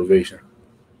Scarface with motivation.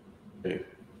 Hey,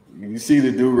 you see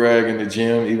the do-rag in the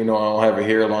gym, even though I don't have a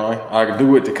hairline. I can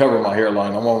do it to cover my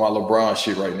hairline. I'm on my LeBron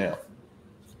shit right now.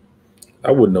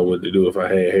 I wouldn't know what to do if I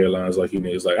had hairlines like you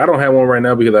niggas. Like, I don't have one right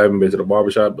now because I haven't been to the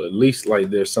barbershop, but at least, like,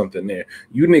 there's something there.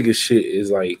 You niggas shit is,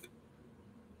 like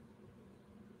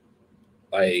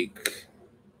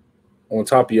on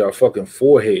top of y'all fucking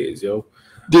foreheads, yo.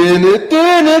 Man's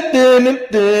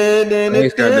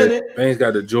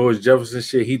got the George Jefferson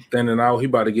shit. He thinning out. He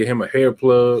about to get him a hair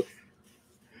plug.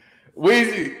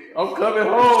 Weezy, I'm coming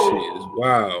home. This shit is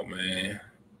wild, man.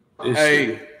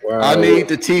 Wow. I need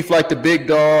the teeth like the big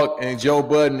dog and Joe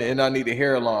Budden, and I need a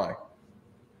hairline.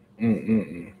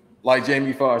 Like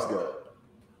Jamie Foxx got.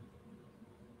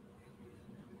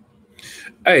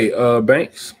 Hey,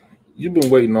 Banks. You've been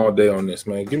waiting all day on this,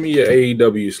 man. Give me your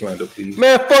AEW slander, please.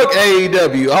 Man, fuck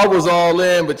AEW. I was all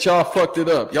in, but y'all fucked it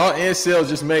up. Y'all incels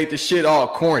just made the shit all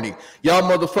corny. Y'all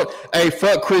motherfucker. Hey,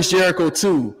 fuck Chris Jericho,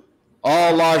 too.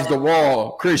 All lives the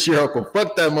wall. Chris Jericho.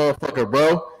 Fuck that motherfucker,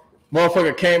 bro.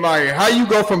 Motherfucker came out here. How you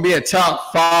go from being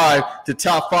top 5 to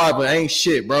top 5 but ain't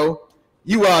shit, bro?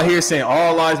 You out here saying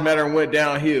all lives matter and went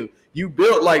downhill. You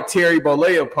built like Terry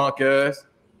Bollea, punk ass.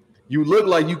 You look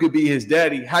like you could be his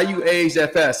daddy. How you age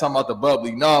that fast? Talking about the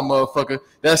bubbly. Nah, motherfucker.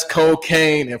 That's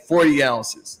cocaine and 40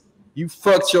 ounces. You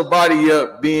fucked your body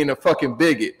up being a fucking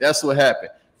bigot. That's what happened.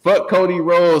 Fuck Cody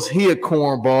Rhodes. He a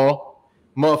cornball.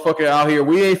 Motherfucker out here.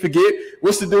 We ain't forget.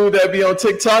 What's the dude that be on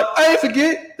TikTok? I ain't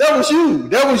forget. That was you.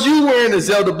 That was you wearing the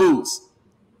Zelda boots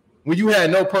when you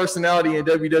had no personality in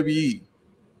WWE.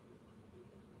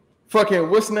 Fucking,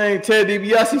 what's the name? Ted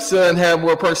DiBiase's son had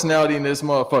more personality than this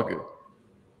motherfucker.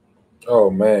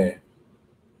 Oh, man.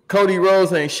 Cody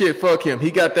Rhodes ain't shit. Fuck him. He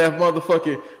got that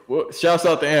motherfucking. Well, shouts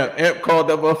out to Amp. Amp called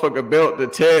that motherfucker belt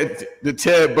the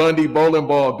Ted Bundy bowling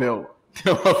ball belt.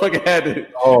 That motherfucker had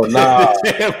it. Oh, nah.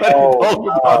 The Ted Bundy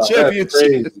bowling ball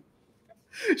championship.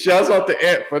 Shouts out to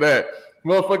Amp for that.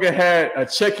 Motherfucker had a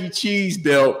Chuck E. Cheese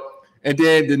belt and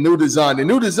then the new design. The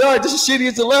new design just as shitty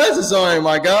as the last design,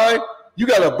 my guy. You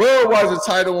got a Budweiser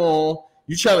title on.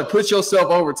 You trying to put yourself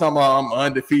over talking about I'm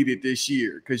undefeated this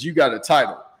year because you got a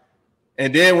title.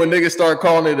 And then when niggas start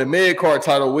calling it a mid-card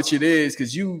title, which it is,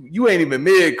 because you ain't even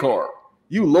mid-card.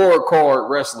 You lower-card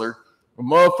wrestler. When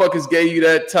motherfuckers gave you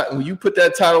that title, when you put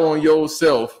that title on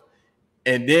yourself,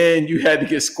 and then you had to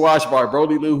get squashed by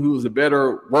Brody Lee, who was a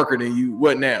better worker than you,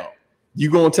 what now? You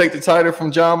going to take the title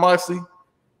from Jon Moxley?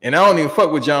 And I don't even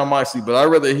fuck with Jon Moxley, but I'd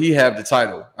rather he have the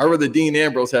title. I'd rather Dean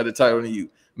Ambrose have the title than you.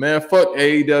 Man, fuck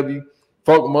AEW.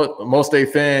 Fuck most of their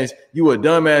fans. You a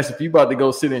dumbass if you about to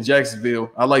go sit in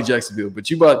Jacksonville. I like Jacksonville,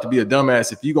 but you about to be a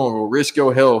dumbass if you going to risk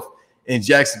your health in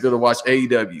Jacksonville to watch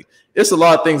AEW. It's a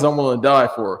lot of things I'm willing to die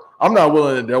for. I'm not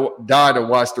willing to die to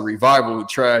watch the Revival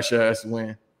trash ass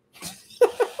win.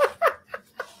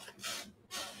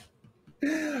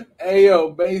 Hey, yo,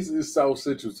 Base is so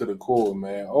central to the core,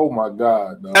 man. Oh, my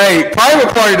God. Dog. Hey,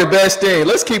 Private Party the best thing.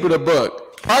 Let's keep it a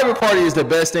buck. Private Party is the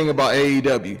best thing about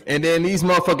AEW. And then these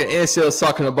motherfucking incels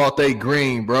talking about they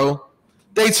green, bro.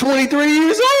 They 23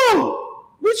 years old.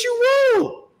 What you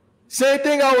want? Same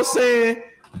thing I was saying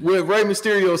with Rey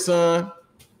Mysterio's son.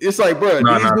 It's like, bro,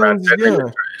 these dudes is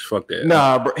young. Fuck that.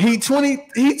 Nah, bro. He 23.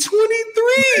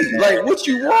 Like, what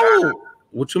you want?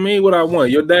 What you mean what I want?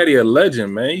 Your daddy a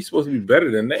legend, man. He's supposed to be better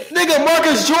than that. Nigga,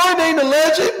 Marcus Jordan ain't a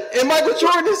legend, and Michael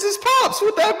Jordan is his pops.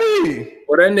 What that mean?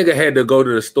 Well, that nigga had to go to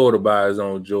the store to buy his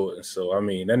own Jordan. So I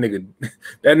mean, that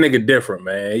nigga different,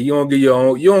 man. You don't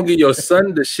give your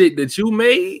son the shit that you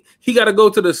made. He got to go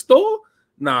to the store.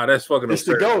 Nah, that's fucking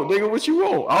absurd. It's the go, nigga. What you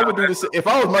want? I would do this if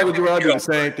I was Michael Jordan. I'd do the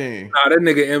same thing. Nah, that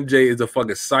nigga MJ is a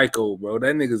fucking psycho, bro.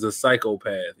 That nigga's a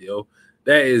psychopath, yo.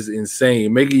 That is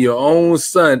insane. Making your own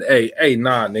son. Hey,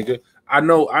 nah, nigga. I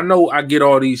know I get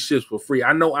all these shits for free.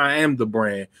 I know I am the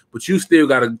brand, but you still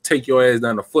gotta take your ass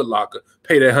down to Foot Locker,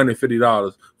 pay that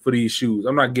 $150 for these shoes.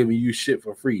 I'm not giving you shit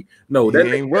for free. No, that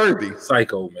ain't worthy.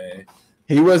 Psycho, man.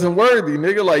 He wasn't worthy,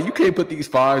 nigga. Like, you can't put these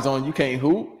fives on, you can't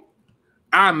hoop.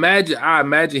 I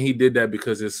imagine he did that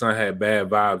because his son had bad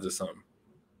vibes or something.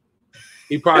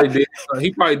 He probably did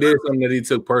something that he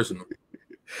took personal.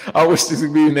 I wish this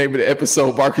would be the name of the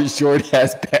episode. Marcus Jordan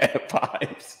has bad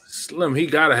vibes. Slim, he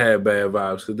gotta have bad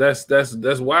vibes because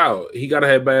that's wild. He gotta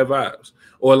have bad vibes,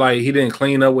 or like he didn't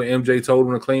clean up when MJ told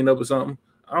him to clean up or something.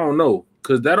 I don't know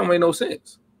because that don't make no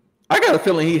sense. I got a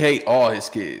feeling he hate all his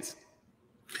kids.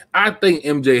 I think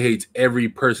MJ hates every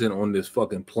person on this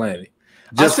fucking planet.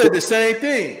 I said the same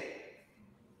thing.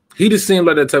 He just seemed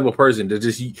like that type of person that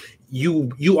just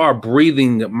you are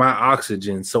breathing my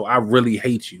oxygen, so I really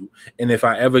hate you. And if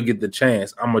I ever get the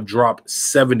chance, I'm gonna drop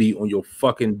 70 on your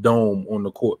fucking dome on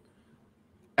the court.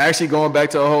 Actually, going back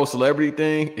to the whole celebrity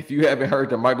thing, if you haven't heard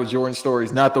the Michael Jordan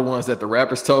stories, not the ones that the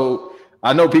rappers told,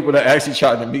 I know people that actually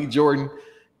tried to meet Jordan.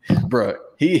 Bruh,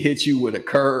 he hit you with a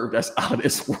curve that's out of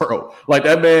this world. Like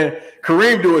that man,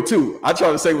 Kareem do it too. I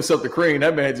tried to say what's up to Kareem.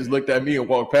 That man just looked at me and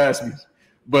walked past me.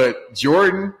 But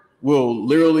Jordan will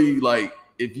literally, like,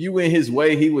 if you in his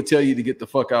way, he would tell you to get the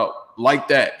fuck out. Like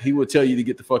that. He would tell you to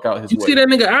get the fuck out his way. You see that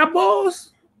nigga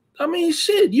eyeballs? I mean,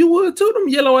 shit, you would too, them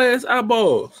yellow ass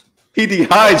eyeballs. He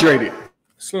dehydrated.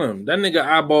 Slim, that nigga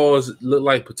eyeballs look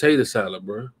like potato salad,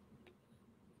 bro.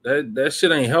 That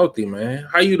shit ain't healthy, man.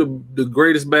 How you the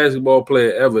greatest basketball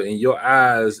player ever and your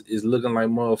eyes is looking like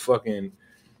motherfucking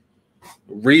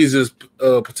Reese's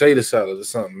potato salad or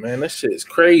something, man? That shit is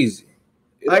crazy.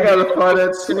 I gotta find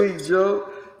that tweet, Joe.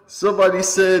 Somebody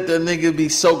said that nigga be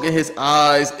soaking his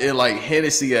eyes in like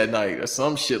Hennessy at night or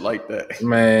some shit like that.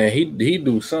 Man, he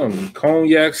do something.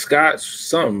 Cognac, scotch,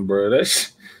 something, bro.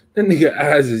 That nigga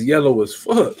eyes is yellow as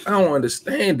fuck. I don't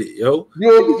understand it, yo.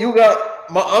 You got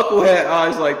my uncle had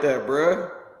eyes like that, bro.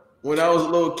 When I was a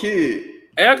little kid.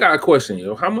 Hey, I got a question,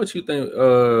 yo. How much you think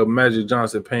Magic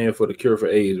Johnson paying for the cure for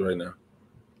AIDS right now?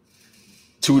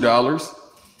 $2.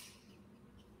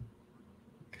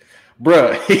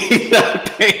 Bruh, he's not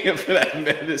paying for that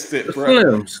medicine,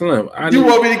 bro. Slim. You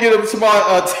want me to get him to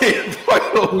my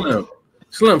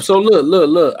Slim. So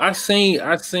look. I seen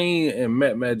and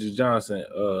met Magic Johnson.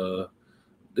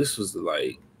 This was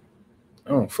like,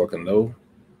 I don't fucking know.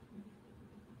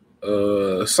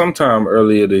 Sometime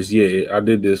earlier this year, I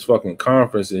did this fucking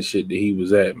conference and shit that he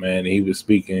was at, man. And he was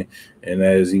speaking, and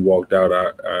as he walked out,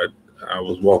 I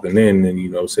was walking in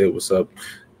and said what's up,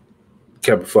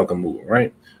 kept it fucking moving,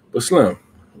 right? But Slim,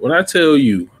 when I tell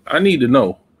you, I need to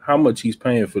know how much he's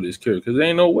paying for this cure, because there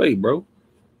ain't no way, bro.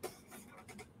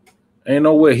 Ain't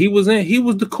no way. He was the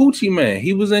coochie man.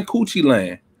 He was in coochie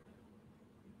land.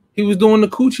 He was doing the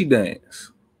coochie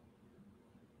dance.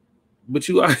 But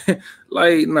you are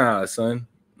like, nah, son.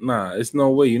 Nah, it's no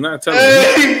way. You're not telling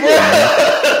me. Bro.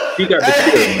 He got the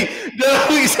cure, man. No,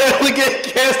 we said we get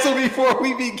canceled before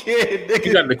we begin, nigga.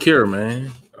 He got the cure, man.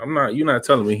 You're not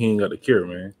telling me he ain't got the cure,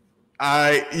 man.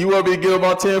 You want me to give him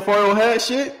my tinfoil hat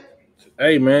shit?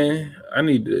 Hey, man, I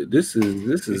need to. This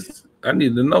is. I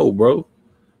need to know, bro.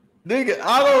 Nigga,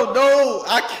 I don't know.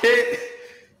 I can't.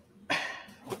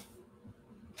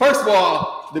 First of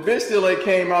all, the bitch still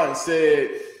came out and said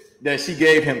that she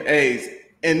gave him AIDS.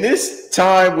 In this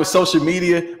time with social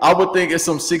media, I would think it's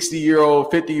some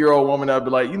 60-year-old, 50-year-old woman that'd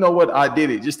be like, you know what? I did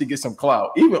it just to get some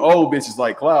clout. Even old bitches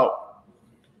like clout.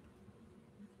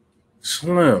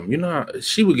 Slim,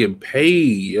 she would get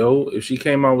paid, yo, if she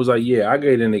came out and was like, yeah, I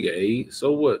gave that nigga AIDS.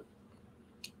 So what?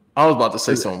 I was about to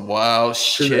say some wild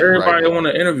shit. Everybody want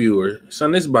to interview her.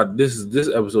 Son, this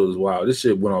episode is wild. This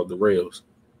shit went off the rails.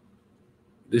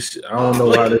 This shit, I don't know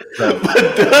why this happened.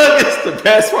 But Dugg is the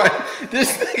best one.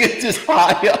 This nigga just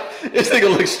high up. This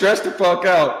nigga looks stressed the fuck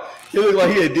out. He look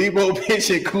like he a Debo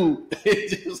bitch and cool.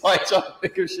 It's just like trying to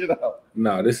figure shit out.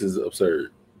 Nah, this is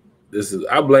absurd.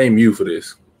 I blame you for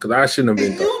this. Because I shouldn't have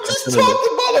been. You just talked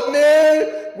about a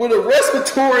man with a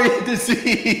respiratory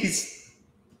disease.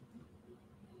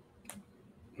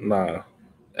 Nah.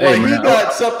 Like, he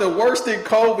got something worse than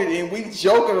COVID, and we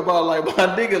joking about, like,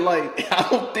 my nigga, like, I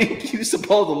don't think you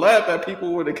supposed to laugh at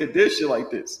people with a condition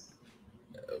like this.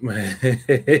 Man.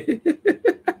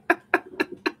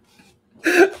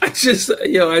 I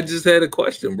just had a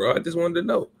question, bro. I just wanted to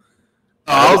know.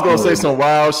 I was gonna say some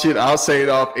wild shit. I'll say it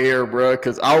off air, bro,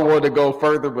 because I wanted to go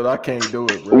further, but I can't do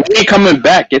it, bro. We ain't coming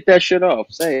back. Get that shit off.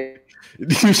 Say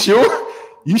it. You sure?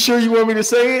 You sure you want me to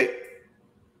say it?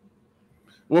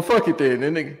 Well, fuck it then,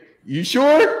 nigga. You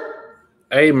sure?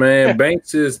 Hey man,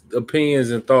 Banks'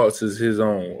 opinions and thoughts is his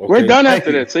own. Okay? We're done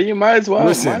after that, so you might as well.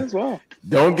 Listen, might as well.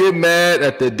 Don't get mad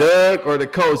at the Dugg or the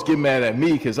coach. Get mad at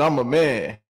me because I'm a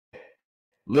man.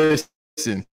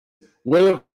 Listen, what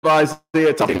if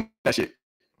Isaiah talking that shit?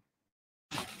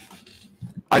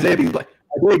 Isaiah be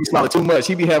smiling too much.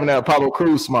 He be having that Apollo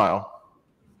Crews smile.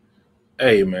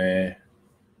 Hey man,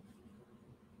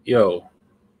 yo,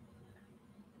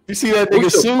 you see that nigga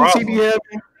suits he be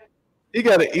having? He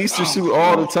got an Easter suit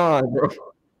all the time, bro.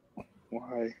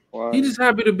 Why? He just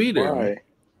happy to be there.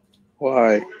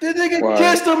 Why? The nigga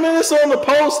kissed him and it's on the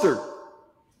poster.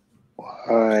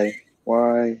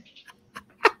 Why?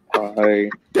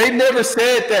 They never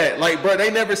said that. Like, bro,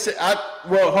 they never said.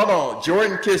 Well, hold on.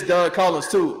 Jordan kissed Doug Collins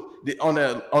too on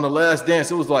the Last Dance.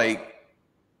 It was like,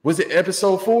 was it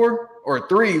episode 4 or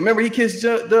 3? Remember he kissed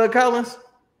Doug Collins?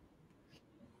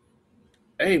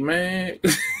 Hey man,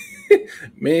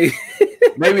 man.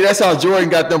 Maybe that's how Jordan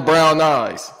got them brown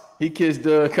eyes. He kissed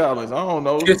Doug Collins. I don't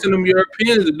know. Kissing them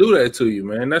Europeans to do that to you,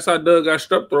 man. That's how Doug got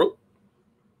strep throat.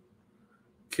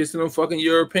 Kissing them fucking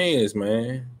Europeans,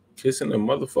 man. Kissing them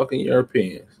motherfucking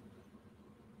Europeans.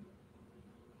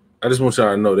 I just want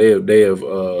y'all to know they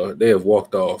have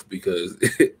walked off because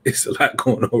it's a lot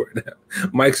going on right now.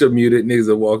 Mics are muted, niggas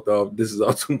have walked off. This is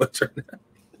all too much right now.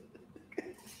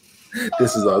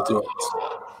 This is all too much.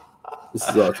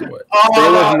 Stay away from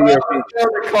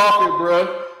the coffee,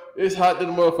 bro. It's hot to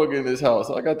the motherfucker in this house.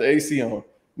 I got the AC on.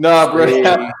 Nah, bro.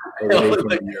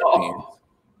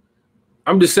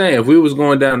 I'm just saying, if we was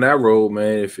going down that road,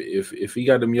 man, if he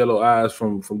got them yellow eyes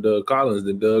from Doug Collins,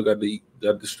 then Doug got the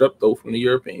strep throat from the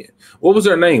European. What was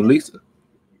her name, Lisa?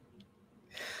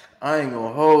 I ain't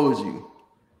gonna hold you.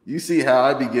 You see how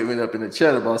I be giving up in the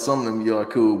chat about some of them y'all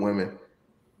cool women.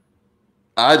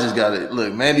 I just got it.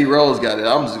 Look, Mandy Rose got it.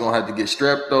 I'm just gonna have to get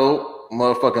strep throat,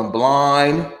 motherfucking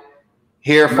blind.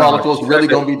 Hair follicles really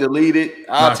gonna be deleted.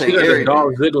 I'll take everything.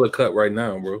 Dolph Ziggler cut right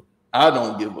now, bro. I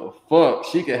don't give a fuck.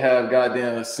 She could have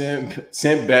goddamn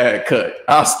Sinbad cut.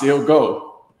 I'll still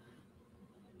go.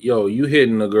 Yo, you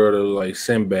hitting a girl that like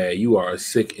Sinbad. You are a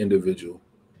sick individual.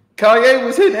 Kanye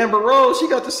was hitting Amber Rose. She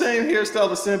got the same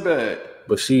hairstyle as Sinbad.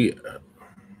 But she,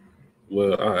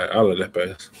 well, all right, I'll let that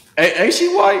pass. Ain't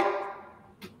she white?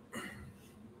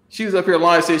 She was up here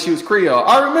lying, said she was Creole.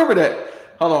 I remember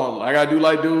that. Hold on, I gotta do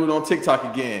like dude on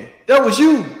TikTok again. That was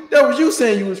you. That was you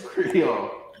saying you was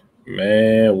Creole.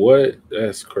 Man, what?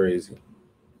 That's crazy.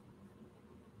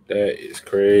 That is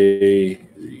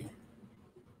crazy.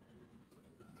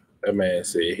 That man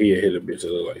said he hit a bitch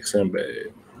that look like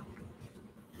Sinbad.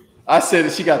 I said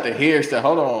that she got the hairstyle.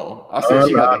 Hold on. I said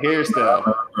she got the hairstyle.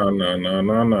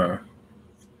 No.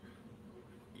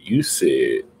 You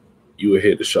said you would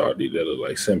hit the shawty that look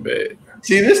like Sinbad.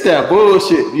 See, this that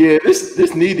bullshit. Yeah,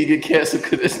 this need to get canceled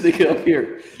because this nigga up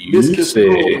here. You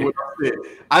said what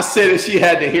I said that she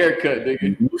had the haircut,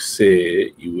 nigga. You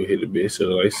said you would hit a bitch that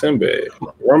look like Sinbad.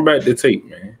 Run back the tape,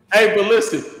 man. Hey, but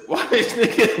listen, why this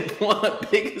nigga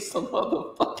blunt big as some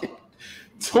motherfucking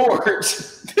torch?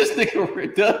 This nigga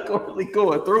really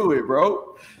going through it,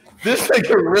 bro. This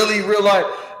nigga really realized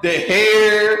the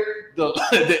hair,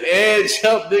 the edge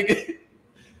up, nigga.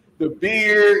 The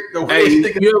beard, the way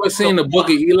you ever seen the Book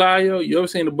of Eli, yo? You ever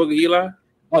seen the Book of Eli?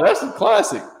 Oh, that's a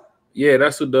classic. Yeah,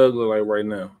 that's what Doug look like right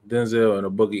now. Denzel and the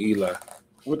Book of Eli.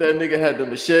 What that nigga had the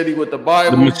machete with the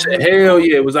Bible. Hell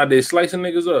yeah, was out there slicing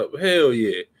niggas up. Hell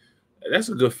yeah. That's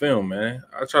a good film, man.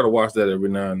 I try to watch that every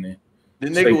now and then. The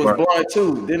nigga was blind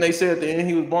too. Didn't they say at the end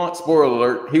he was blind? Spoiler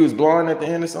alert. He was blind at the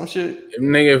end or some shit. If a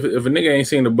nigga ain't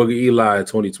seen the Book of Eli in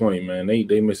 2020, man,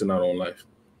 they missing out on life.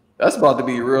 That's about to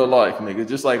be real life, nigga.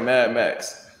 Just like Mad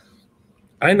Max.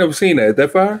 I ain't never seen that. Is that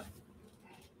fire?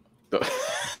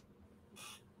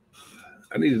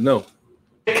 I need to know.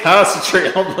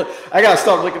 Concentrate. I gotta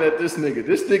stop looking at this nigga.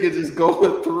 This nigga just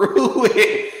going through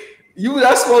it. You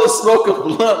not supposed to smoke a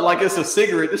blunt like it's a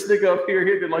cigarette. This nigga up here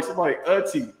hitting like somebody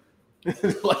auntie,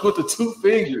 like with the 2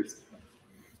 fingers.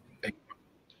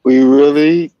 We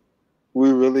really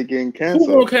getting canceled.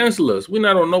 Who gonna cancel us? We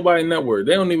not on nobody network.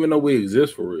 They don't even know we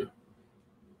exist for real.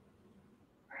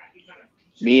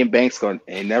 Me and Banks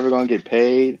ain't never gonna get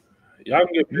paid. Y'all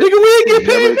can get paid. Nigga, we ain't get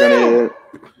paid.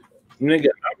 Nigga,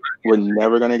 we're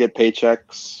never gonna get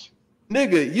paychecks.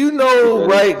 Nigga, you know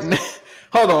right now.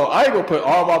 Hold on, I ain't gonna put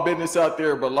all my business out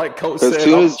there, but like Coach said,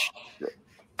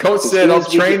 I'm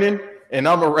training and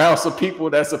I'm around some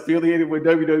people that's affiliated with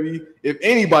WWE. If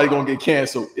anybody gonna get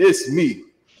canceled, it's me.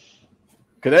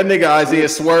 Cause that nigga Isaiah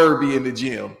Swerve be in the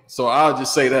gym. So I'll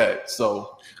just say that.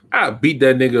 So I beat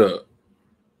that nigga up.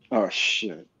 Oh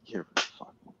shit. You're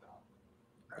fucking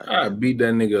I beat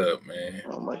that nigga up, man.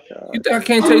 Oh my god! You think I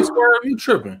can't take Swerve? You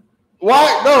tripping?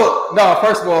 Why? No.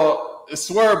 First of all,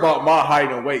 swear about my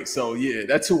height and weight. So yeah,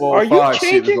 that 205 Are you shit is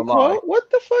a changing lie. clothes? What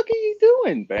the fuck are you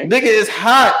doing, Banks? Nigga, it's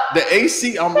hot. The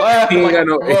AC. I'm laughing. He ain't got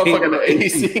no motherfucker.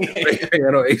 AC. He ain't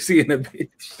got no AC in the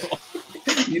bitch.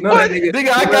 You know What? that nigga? Nigga,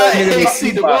 I got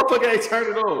AC. The motherfucker ain't turned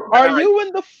it on. Are you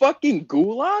in the fucking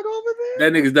gulag over there?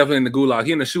 That nigga's definitely in the gulag.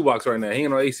 He in the shoebox right now. He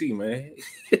ain't no AC, man.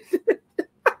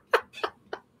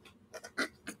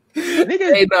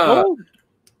 Nigga, Hey, nah.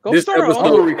 go This start episode-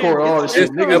 all over. record all this This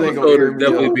shit. Niggas ain't gonna hear episode me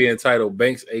definitely out. be entitled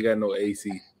Banks ain't got no AC.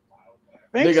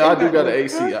 Banks Nigga, I ain't do got no an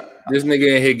AC. This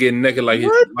nigga in here getting naked like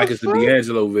What it's the a fuck?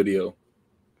 D'Angelo video.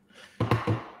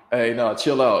 Hey, no,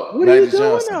 chill out. What are you Magic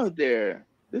doing Johnson. out there?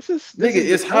 This Nigga, is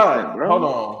it's disgusting, hot. bro. Hold on.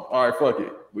 All right, fuck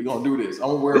it. We gonna do this. I'm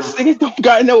gonna wear. This nigga don't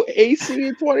got no AC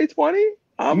in 2020.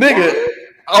 Nigga,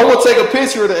 I will take a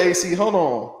picture of the AC. Hold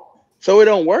on. So it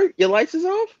don't work? Your lights is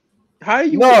off? How do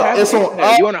you? No, have it's it?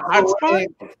 on. You on a hot spot?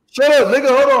 Shut up, nigga.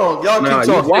 Hold on. Y'all Nah,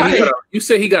 keep talking. why? you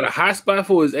said he got a hot spot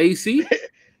for his AC?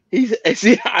 He's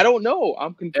see. I don't know.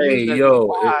 I'm confused. Hey, as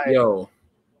to yo.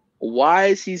 why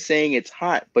is he saying it's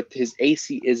hot, but his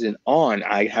AC isn't on?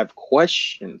 I have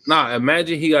questions. Nah,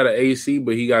 imagine he got an AC,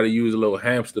 but he got to use a little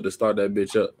hamster to start that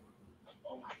bitch up.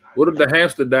 What if the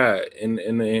hamster died and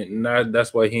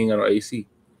that's why he ain't got no AC?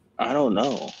 I don't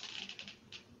know.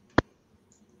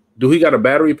 Do he got a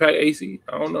battery pack AC?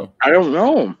 I don't know. I don't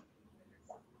know.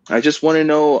 I just want to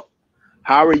know,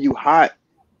 how are you hot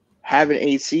having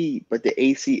AC, but the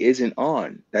AC isn't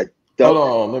on? That Hold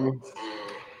on. Let me.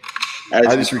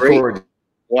 I just recorded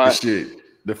Why this shit.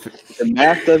 the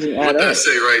math doesn't add What that up?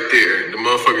 say right there? The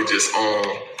motherfucker just on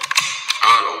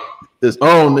auto. It's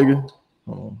on, nigga.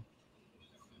 Hold on.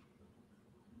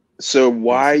 So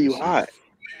why are you hot?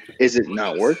 Is it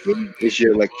not working? Is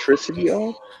your electricity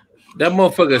off? That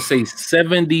motherfucker say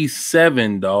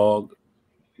 77, dog.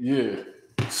 Yeah.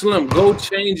 Slim, go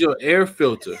change your air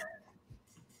filter.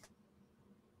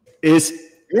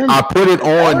 I put it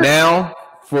on now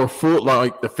for full,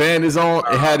 like the fan is on.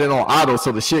 It had it on auto,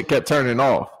 so the shit kept turning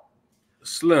off.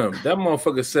 Slim, that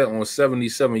motherfucker set on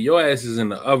 77. Your ass is in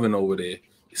the oven over there.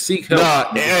 Seek help.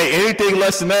 Nah, hey, anything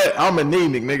less than that, I'm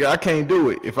anemic, nigga. I can't do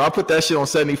it. If I put that shit on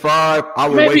 75, I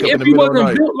would wake up in the middle of the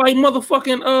night. Built like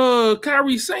motherfucking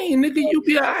Kyrie saying, nigga, you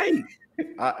be alright.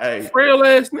 Hey, Frail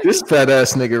ass nigga. this fat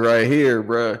ass nigga right here,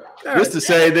 bro. This the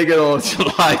same nigga on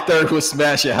July 3rd was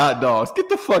smashing hot dogs. Get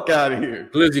the fuck out of here.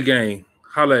 Glizzy gang.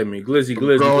 Holla at me. Glizzy.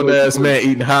 Grown ass man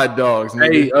eating hot dogs,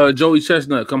 nigga. Hey, Joey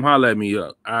Chestnut, come holla at me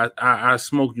up. I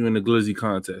smoke you in the Glizzy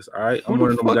contest. All right. I'm Who one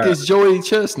the of them fuck guys. is Joey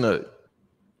Chestnut?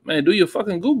 Man, do your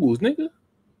fucking Googles, nigga.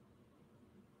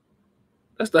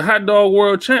 That's the hot dog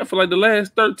world champ for like the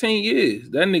last 13 years.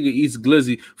 That nigga eats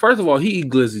glizzy. First of all, he eat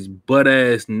glizzies butt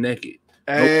ass naked.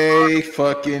 Hey,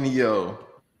 fucking yo.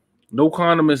 No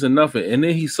condiments or nothing. And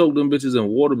then he soaked them bitches in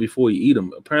water before he eat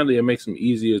them. Apparently it makes them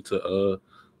easier to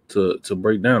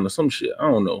break down or some shit. I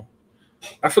don't know.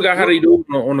 I forgot how they do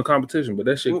it on the competition, but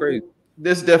that shit crazy.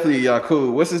 This definitely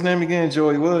Yaku. What's his name again?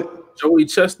 Joey what? Joey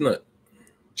Chestnut.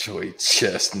 Joey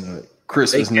Chestnut.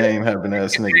 Christmas name having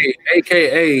ass nigga.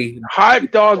 AKA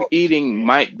Hot dog eating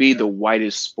might be the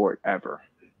whitest sport ever.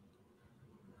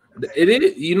 it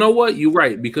is. You know what? You're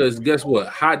right, because guess what?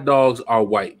 Hot dogs are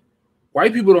white.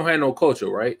 White people don't have no culture,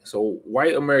 right? So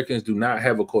white Americans do not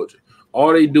have a culture.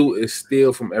 All they do is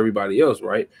steal from everybody else,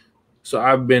 right? So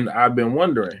I've been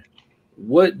wondering,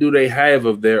 what do they have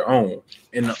of their own?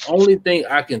 And the only thing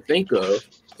I can think of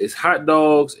is hot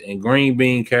dogs and green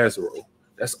bean casserole.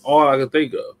 That's all I can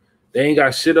think of. They ain't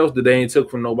got shit else that they ain't took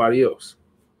from nobody else.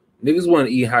 Niggas want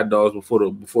to eat hot dogs before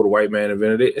the white man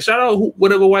invented it. And shout out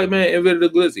whatever white man invented the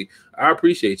glizzy. I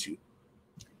appreciate you.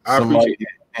 Somebody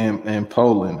in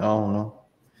Poland. I don't know.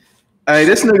 Hey,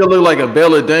 this nigga look like a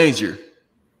bell of danger.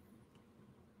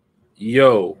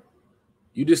 Yo,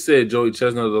 you just said Joey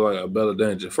Chestnut look like a Bella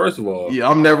Danger. First of all, Yeah,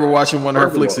 I'm never watching one of her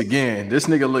First of flicks all- again. This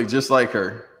nigga look just like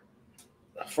her.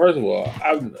 First of all,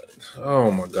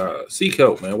 oh my God, seek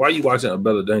help, man. Why you watching a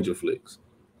Bella Danger flicks?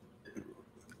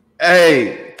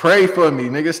 Hey, pray for me,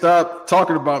 nigga. Stop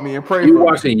talking about me and pray You for me.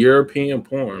 watching European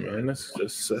porn, man?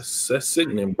 That's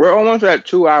sickening. We're almost at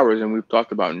 2 hours and we've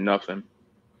talked about nothing.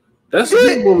 That's what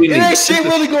we It need. ain't shit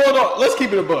really going on. Let's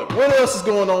keep it a buck. What else is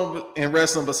going on in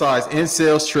wrestling besides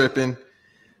incels tripping?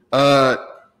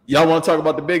 Y'all want to talk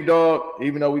about the big dog,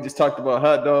 even though we just talked about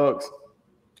hot dogs?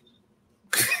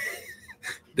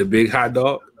 The big hot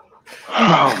dog.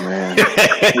 Oh man,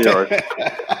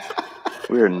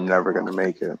 we are never gonna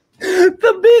make it.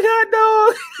 The big hot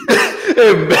dog.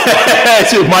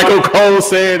 Imagine Michael Cole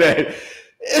saying that.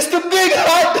 It's the big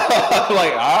hot dog.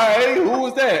 Like, all right, who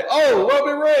was that? Oh,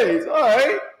 Roman Reigns. All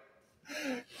right.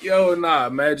 Yo, nah.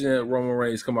 Imagine Roman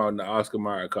Reigns come out in the Oscar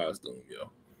Mayer costume,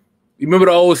 yo. You remember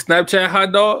the old Snapchat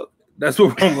hot dog? That's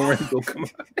what Roman Reigns will come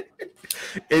out.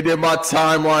 And then my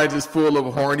timeline just full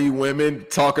of horny women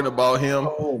talking about him.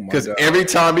 Oh my Because God. every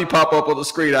time he pop up on the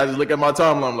screen, I just look at my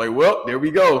timeline. I'm like, well, there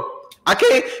we go. I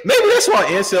can't. Maybe that's why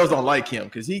incels don't like him.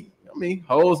 Because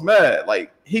hoes mad.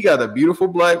 Like, he got a beautiful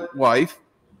black wife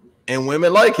and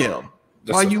women like him.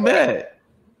 That's Why a you fact. mad?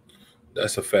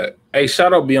 That's a fact. Hey,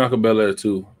 shout out Bianca Belair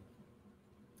too.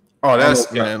 Oh, I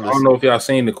don't know if y'all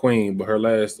seen the Queen, but her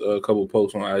last couple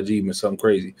posts on IG been something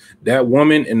crazy. That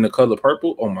woman in the color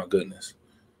purple, oh my goodness.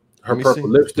 Her purple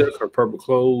lipstick, her purple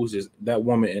clothes, that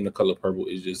woman in the color purple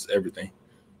is just everything.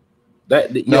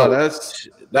 That's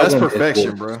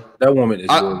perfection, bro. That woman is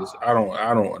gorgeous. I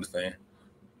don't understand.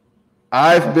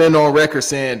 I've been on record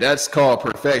saying that's called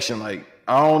perfection. Like,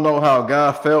 I don't know how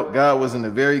God felt. God was in a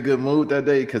very good mood that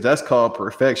day because that's called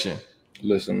perfection.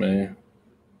 Listen, man.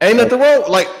 Ain't nothing wrong.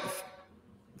 Like,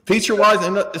 feature-wise,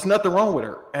 there's nothing wrong with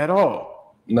her at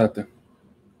all. Nothing.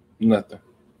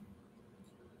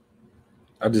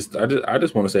 I just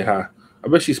want to say hi. I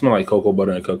bet she smell like cocoa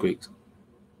butter and cupcakes.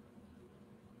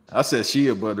 I said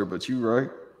shea butter, but you right.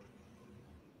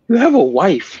 You have a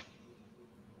wife.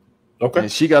 Okay.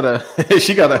 And she got a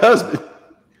husband.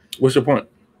 What's your point?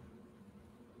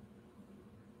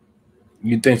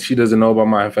 You think she doesn't know about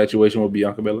my infatuation with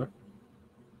Bianca Belair?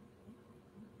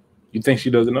 You think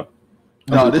she doesn't know?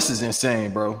 No, this is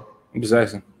insane, bro. I'm just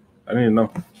asking. I didn't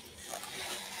know.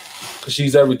 Because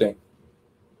she's everything.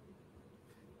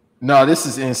 No, this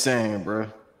is insane, bro.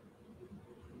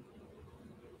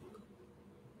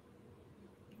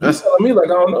 That's telling me like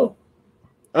I don't know.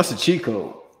 That's a cheat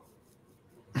code.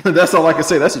 That's all I can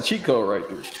say. That's a cheat code right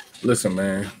there. Listen,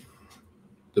 man.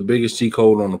 The biggest cheat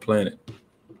code on the planet.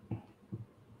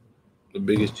 The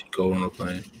biggest cheat code on the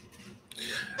planet.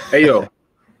 Hey, yo.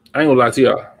 I ain't gonna lie to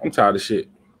y'all. I'm tired of shit.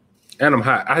 And I'm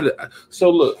hot. So,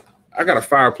 look. I got a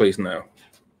fireplace now.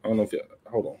 I don't know if y'all...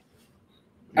 Hold on.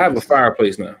 I have a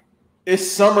fireplace now. It's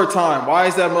summertime. Why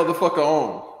is that motherfucker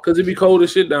on? Because it be cold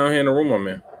as shit down here in the room I'm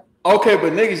in. Okay,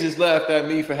 but niggas just laughed at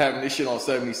me for having this shit on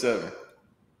 77.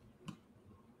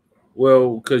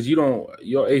 Well, because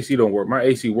your AC don't work. My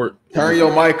AC work. Turn your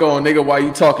mic on, nigga, while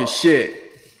you talking shit.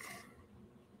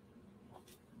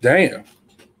 Damn.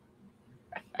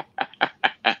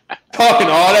 Talking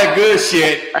all that good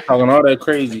shit. Talking all that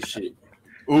crazy shit.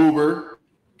 Uber.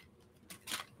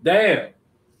 Damn.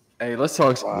 Hey, let's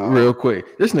talk real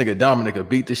quick. This nigga Dominic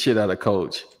beat the shit out of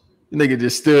Coach. The nigga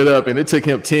just stood up and it took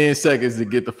him 10 seconds to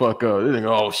get the fuck up. This nigga,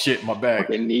 oh shit, my back.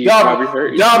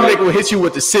 Dominic will hit you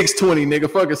with the 620, nigga.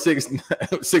 Fuck a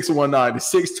 619, the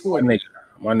 620.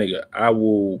 My nigga, I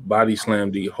will body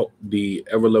slam the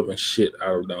ever loving shit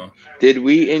out of Dom. Did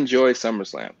we enjoy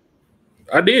SummerSlam?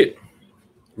 I did.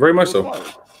 Very much so.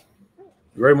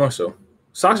 Very much so.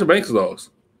 Sasha Banks lost.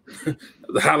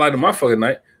 The highlight of my fucking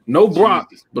night. No Brock,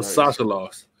 but Sasha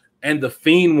lost. And the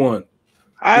Fiend won.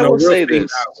 I will say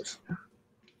this.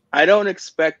 I don't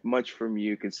expect much from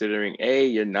you considering A,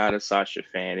 you're not a Sasha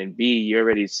fan, and B, you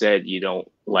already said you don't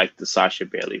like the Sasha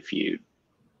Bailey feud.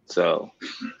 So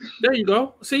there you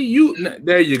go. See,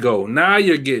 there you go. Now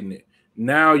you're getting it.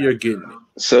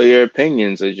 So your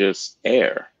opinions are just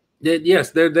air.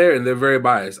 Yes, they're there and they're very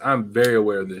biased. I'm very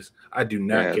aware of this. I do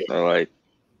not care. So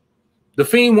the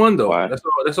Fiend won though. Why?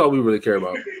 That's all we really care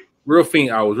about. Real Fiend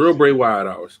hours, real Bray Wyatt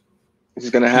hours. He's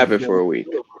gonna have it for a week.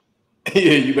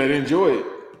 Yeah, you better enjoy it.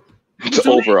 It's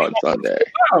over on Sunday.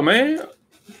 Wow, man.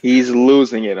 He's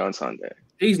losing it on Sunday.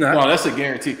 He's not. No, that's a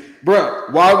guarantee. Bro,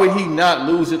 why would he not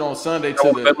lose it on Sunday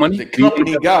to the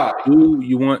company guy? Who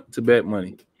you want to bet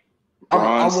money?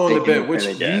 I'm willing to bet which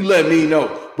you let me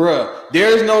know. Bro,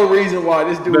 there's no reason why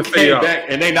this dude came back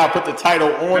and they not put the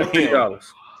title on him.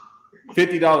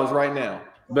 $50 right now.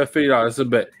 Bet $50. It's a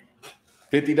bet.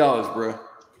 $50, bro.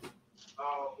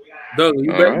 Doug,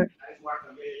 you bet? Right.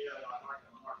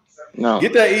 No.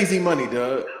 Get that easy money,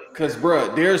 Doug. Because,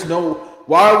 bro, there's no...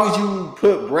 Why would you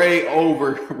put Bray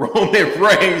over Roman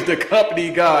Reigns, the company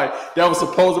guy that was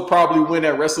supposed to probably win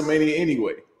at WrestleMania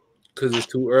anyway? Because it's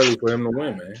too early for him to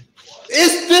win, man.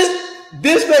 It's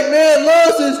this McMahon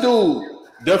loves this dude.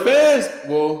 The fans,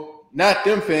 well, not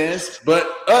them fans, but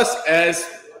us as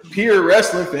pure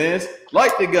wrestling fans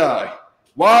like the guy.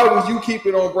 Why would you keep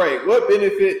it on Bray? What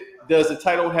benefit does the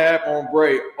title have on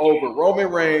Bray over Roman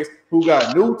Reigns, who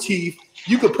got new teeth?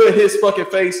 You could put his fucking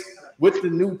face with the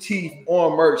new teeth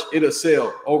on merch. It'll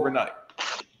sell overnight.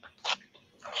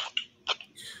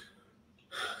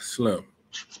 Slim.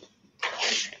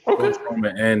 Both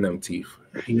Roman and them teeth.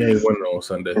 He ain't winning on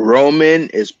Sunday. Roman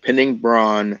is pinning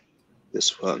Braun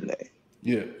this Sunday.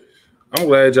 Yeah. I'm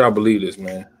glad y'all believe this,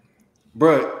 man.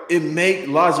 Bro, it make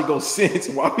logical sense.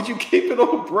 Why would you keep it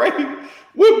on Bray?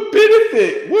 What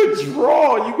benefit? What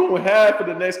draw you gonna have for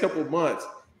the next couple of months?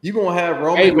 You gonna have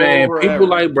Roman? Hey man, go people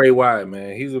like Bray Wyatt,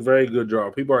 man. He's a very good draw.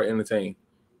 People are entertained.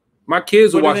 My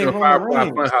kids are watching the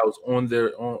Firefly Funhouse on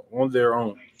their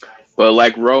own. But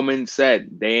like Roman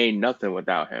said, they ain't nothing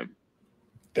without him.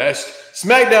 That's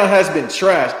SmackDown has been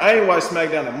trash. I ain't watched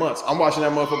SmackDown in months. I'm watching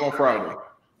that motherfucker on Friday.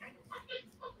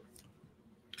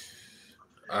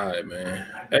 All right, man.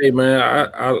 Hey, man,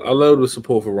 I love the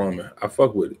support for Roman. I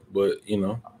fuck with it, but you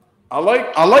know, I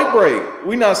like Bray.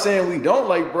 We not saying we don't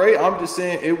like Bray. I'm just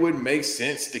saying it would make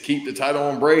sense to keep the title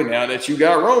on Bray now that you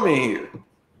got Roman here.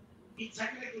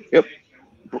 Yep.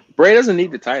 Bray doesn't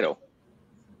need the title.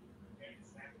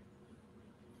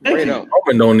 Bray don't.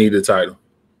 Roman don't need the title.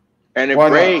 And if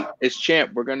Bray is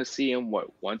champ, we're gonna see him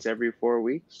once every 4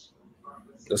 weeks.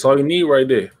 That's all you need right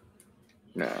there.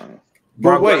 No.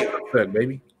 But wait,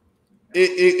 baby.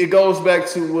 It goes back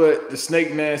to what the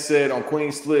Snake Man said on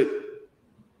Queen's Flip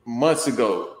months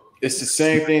ago. It's the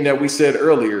same thing that we said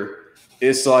earlier.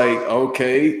 It's like,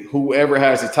 okay, whoever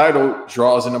has the title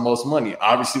draws in the most money.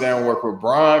 Obviously, that don't work with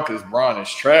Braun because Braun is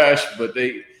trash, but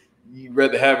you'd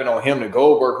rather have it on him than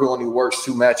Goldberg, who only works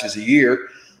 2 matches a year.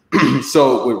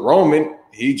 So with Roman,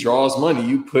 he draws money.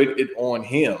 You put it on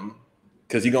him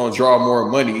because he's going to draw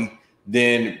more money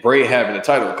than Bray having the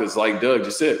title. Because like Doug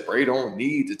just said, Bray don't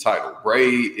need the title. Bray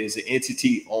is an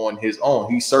entity on his own.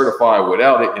 He's certified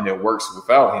without it, and it works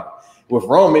without him. With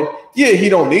Roman, yeah, he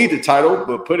don't need the title,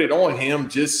 but put it on him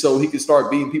just so he can start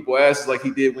beating people asses like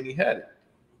he did when he had it.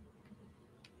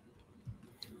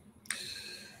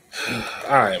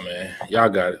 All right, man. Y'all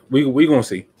got it. We gonna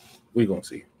see. We gonna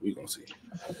see.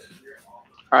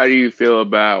 How do you feel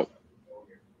about?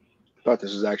 I thought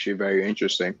this was actually very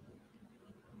interesting.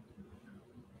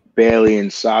 Bayley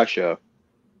and Sasha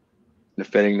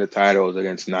defending the titles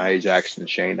against Nia Jax and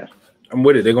Shayna. I'm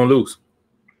with it. They're gonna lose,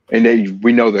 and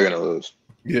we know they're gonna lose.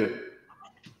 Yeah.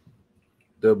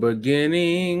 The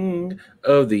beginning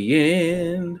of the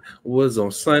end was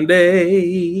on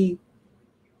Sunday.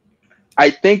 I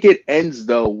think it ends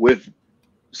though with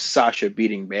Sasha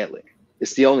beating Bayley.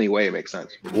 It's the only way it makes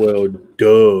sense. Well,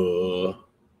 duh.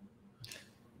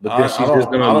 But then she's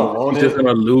just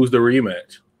gonna lose the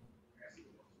rematch.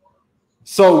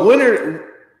 So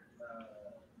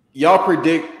y'all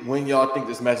predict when y'all think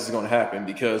this match is going to happen?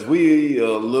 Because we a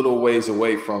little ways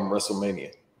away from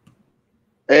WrestleMania.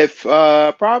 If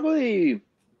probably,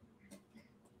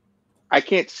 I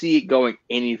can't see it going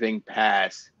anything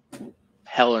past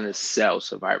Hell in a Cell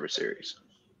Survivor Series.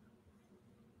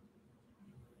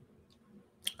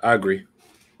 I agree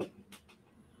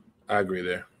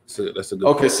there. So that's a good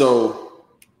Okay, point. so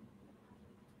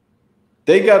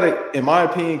they got to, in my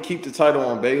opinion, keep the title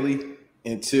on Bayley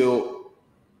until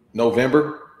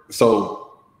November.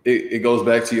 So it goes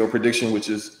back to your prediction, which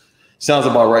sounds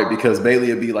about right, because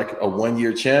Bayley will be like a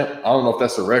 1-year champ. I don't know if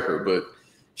that's a record, but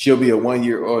she'll be a 1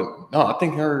 year. Or no, I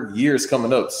think her year is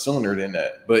coming up sooner than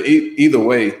that. But either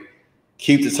way,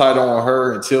 keep the title on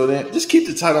her until then. Just keep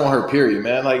the title on her, period,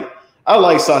 man. Like, I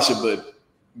like Sasha, but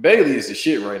Bayley is the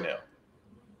shit right now.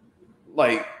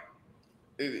 Like,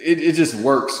 it just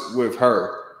works with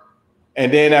her.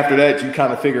 And then after that, you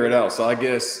kind of figure it out. So I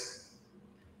guess,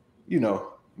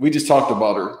 we just talked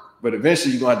about her, but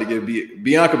eventually you're going to have to give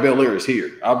Bianca Belair is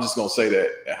here. I'm just going to say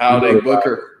that. How they book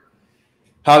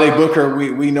her,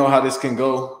 we know how this can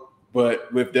go,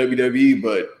 but with WWE,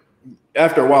 but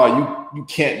after a while, you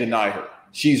can't deny her.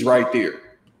 She's right there.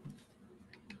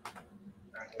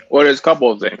 Well, there's a couple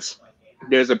of things.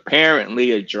 There's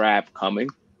apparently a draft coming.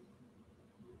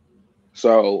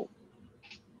 So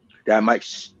that might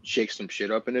shake some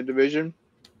shit up in the division.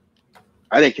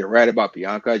 I think you're right about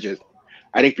Bianca.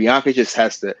 I think Bianca she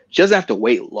doesn't have to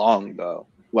wait long though.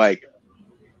 Like,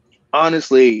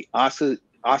 honestly,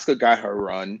 Asuka got her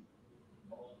run.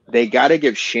 They got to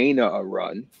give Shayna a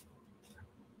run.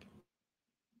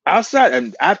 Outside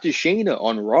and after Shayna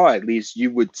on Raw, at least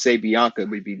you would say Bianca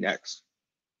would be next.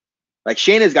 Like,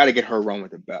 Shayna's got to get her run with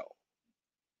the belt,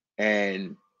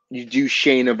 and you do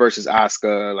Shayna versus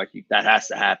Asuka, like that has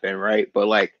to happen, right? But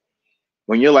like,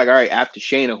 when you're like, all right, after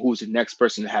Shayna, who's the next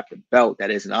person to have the belt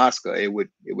that isn't Asuka? It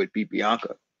would be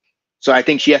Bianca. So I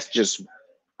think she has to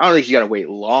I don't think she got to wait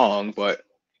long, but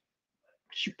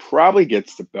she probably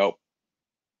gets the belt.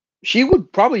 She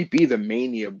would probably be the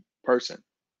Mania person.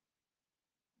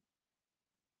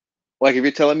 Like, if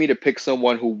you're telling me to pick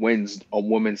someone who wins a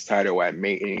women's title at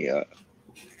Mania,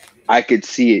 I could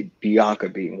see it Bianca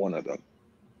being one of them.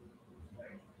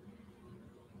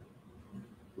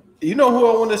 You know who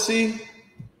I want to see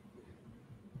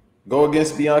go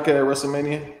against Bianca at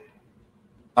WrestleMania?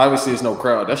 Obviously, it's no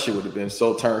crowd. That shit would have been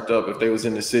so turned up if they was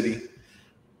in the city.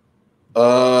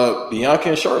 Bianca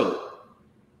and Charlotte.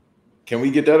 Can we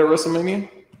get that at WrestleMania?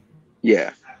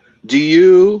 Yeah. Do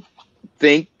you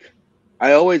think?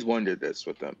 I always wondered this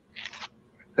with them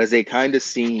because they kind of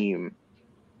seem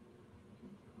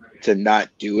to not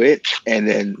do it. And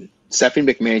then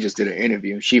Stephanie McMahon just did an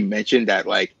interview and she mentioned that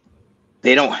like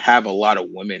they don't have a lot of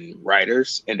women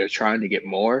writers and they're trying to get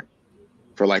more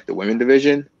for like the women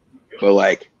division. But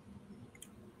like,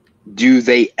 do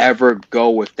they ever go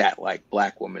with that like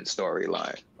black woman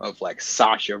storyline of like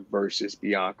Sasha versus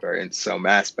Bianca in some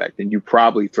aspect? And you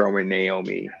probably throw in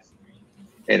Naomi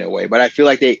in a way, but I feel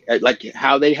like they like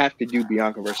how they have to do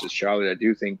Bianca versus Charlotte. I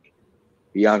do think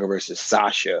Bianca versus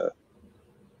Sasha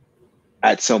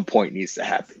at some point needs to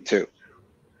happen too.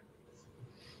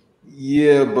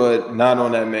 Yeah, but not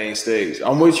on that main stage.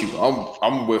 I'm with you.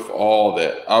 I'm with all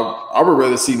that. I would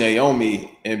rather see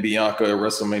Naomi and Bianca at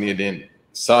WrestleMania than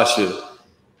Sasha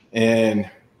and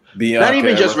Bianca. Not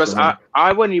even just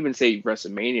I wouldn't even say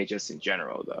WrestleMania, just in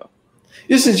general though.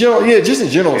 Just in general, yeah, just in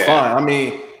general, yeah. Fine. I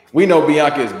mean, we know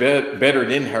Bianca is better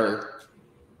than her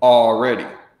already,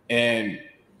 and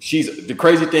the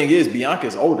crazy thing is Bianca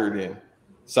is older than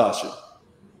Sasha.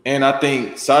 And I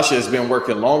think Sasha has been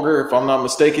working longer. If I'm not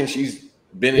mistaken, she's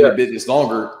been in the business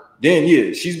longer.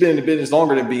 She's been in the business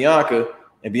longer than Bianca,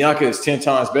 and Bianca is 10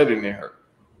 times better than her.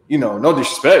 You know, no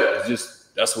disrespect. It's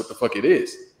just that's what the fuck it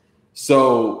is.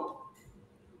 So,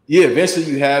 yeah, eventually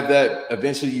you have that.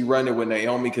 Eventually you run it with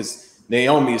Naomi because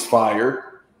Naomi is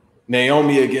fire.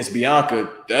 Naomi against Bianca,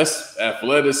 that's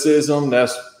athleticism.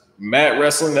 That's mat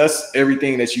wrestling. That's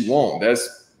everything that you want.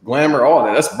 That's glamour, all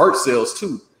that. That's merch sales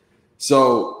too.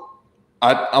 So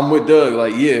I'm with Doug.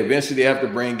 Like, yeah, eventually they have to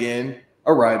bring in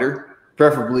a writer,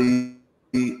 preferably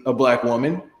a black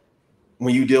woman,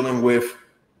 when you're dealing with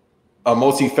a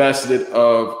multifaceted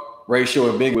of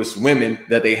racial ambiguous women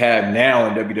that they have now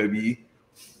in WWE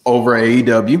over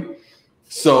AEW.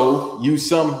 So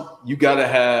you gotta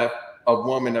have a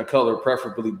woman of color,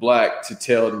 preferably black, to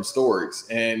tell them stories.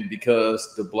 And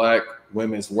because the black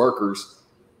women's workers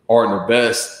are the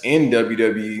best in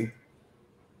WWE.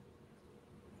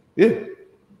 Yeah,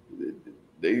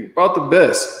 they about the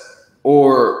best,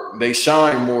 or they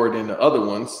shine more than the other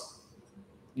ones.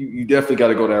 You definitely got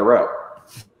to go that route.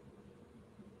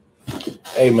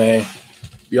 Hey man,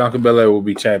 Bianca Belair will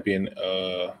be champion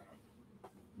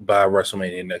by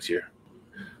WrestleMania next year.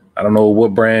 I don't know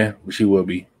what brand, but she will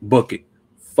be. Book it,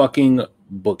 fucking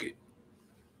book it.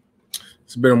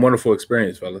 It's been a wonderful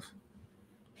experience, fellas.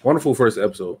 Wonderful first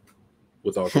episode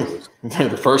with all three of us.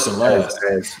 The first and last.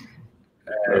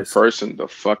 The first and the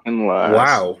fucking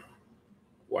last.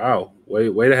 Wow.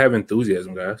 Way to have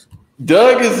enthusiasm, guys.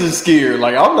 Doug is scared.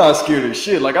 Like, I'm not scared of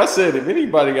shit. Like I said, if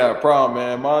anybody got a problem,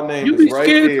 man, my name is right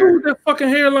there. You be scared too with that fucking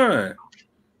hairline.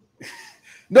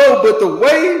 No, but the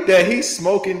way that he's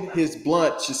smoking his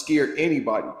blunt should scare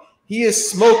anybody. He is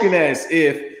smoking as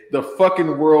if the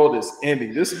fucking world is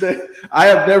ending. I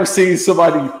have never seen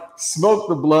somebody smoke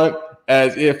the blunt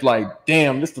as if like,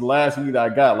 damn, this is the last weed I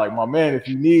got. Like, my man, if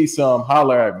you need some,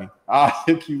 holler at me. I'll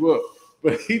hook you up.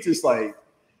 But he just like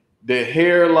the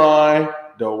hairline,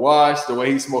 the wash, the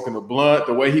way he's smoking the blunt,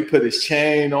 the way he put his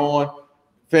chain on.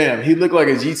 Fam, he looked like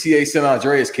a GTA San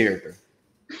Andreas character.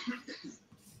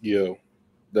 Yo,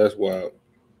 that's wild.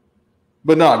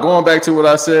 But going back to what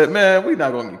I said, man, we're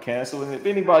not going to get canceled. And if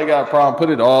anybody got a problem, put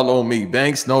it all on me.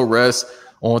 Banks No Rest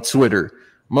on Twitter.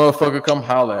 Motherfucker, come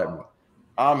holler at me.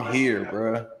 I'm here,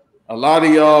 bro. A lot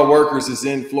of y'all workers is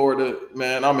in Florida,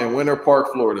 man. I'm in Winter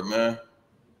Park, Florida, man.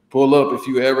 Pull up if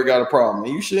you ever got a problem.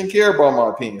 And you shouldn't care about my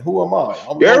opinion. Who am I?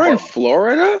 You're in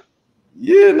Florida?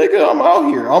 Yeah, nigga, I'm out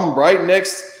here. I'm right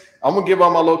next. I'm going to give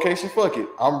out my location. Fuck it.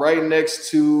 I'm right next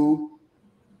to.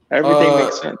 Everything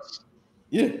makes sense.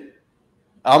 Yeah.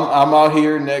 I'm out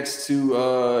here next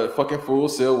to fucking Full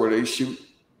Sail where they shoot.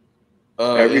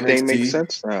 Everything NXT. Makes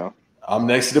sense now. I'm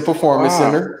next to the Performance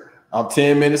Center. I'm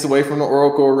 10 minutes away from the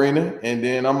Oracle Arena, and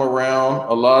then I'm around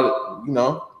a lot of,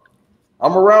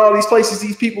 I'm around all these places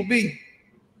these people be.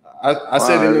 I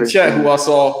said in the chat who I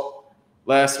saw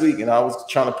last week, and I was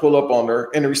trying to pull up on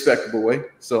her in a respectable way.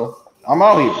 So I'm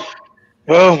out here.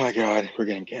 Oh my God, we're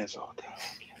getting canceled.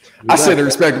 I said in a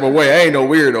respectable way. I ain't no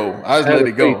weirdo. I just let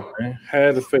it go.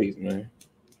 Had the face, man.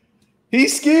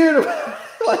 He's scared of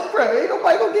like, bro, ain't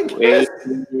nobody gonna get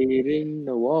canceled. In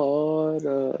the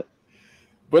water.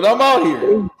 But I'm out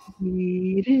here.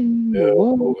 Yeah.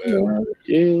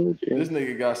 This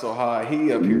nigga got so high,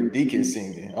 he up here deacon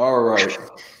singing. All right.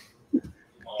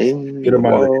 In Get the him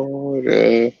out of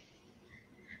water.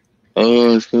 I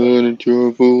was going to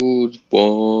your food's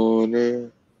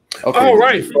water. Okay. All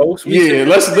right, folks. Yeah,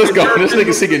 let's go. This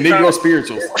nigga singing Negro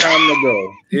spirituals. It's time to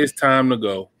go. It's time to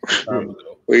go. It's time to go.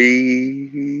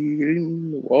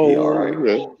 In the water. All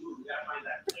right.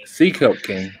 Seek help,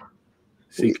 King.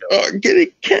 Seek help. Are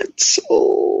getting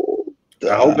canceled.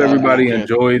 I hope everybody okay.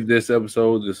 enjoyed this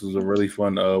episode. This was a really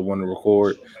fun one to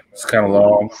record. It's kind of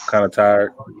long, kind of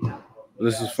tired.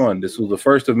 This is fun. This was the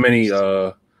first of many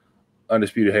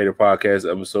Undisputed Hater podcast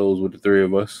episodes with the three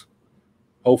of us.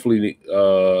 Hopefully,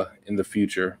 in the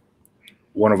future,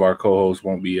 one of our co-hosts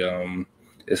won't be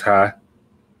as high.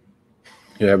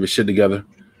 He'll have his shit together.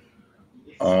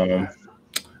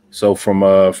 So from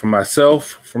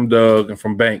myself, from Dugg, and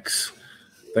from Banks,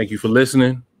 thank you for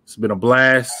listening. It's been a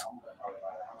blast.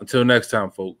 Until next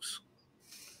time, folks.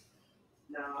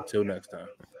 Until next time.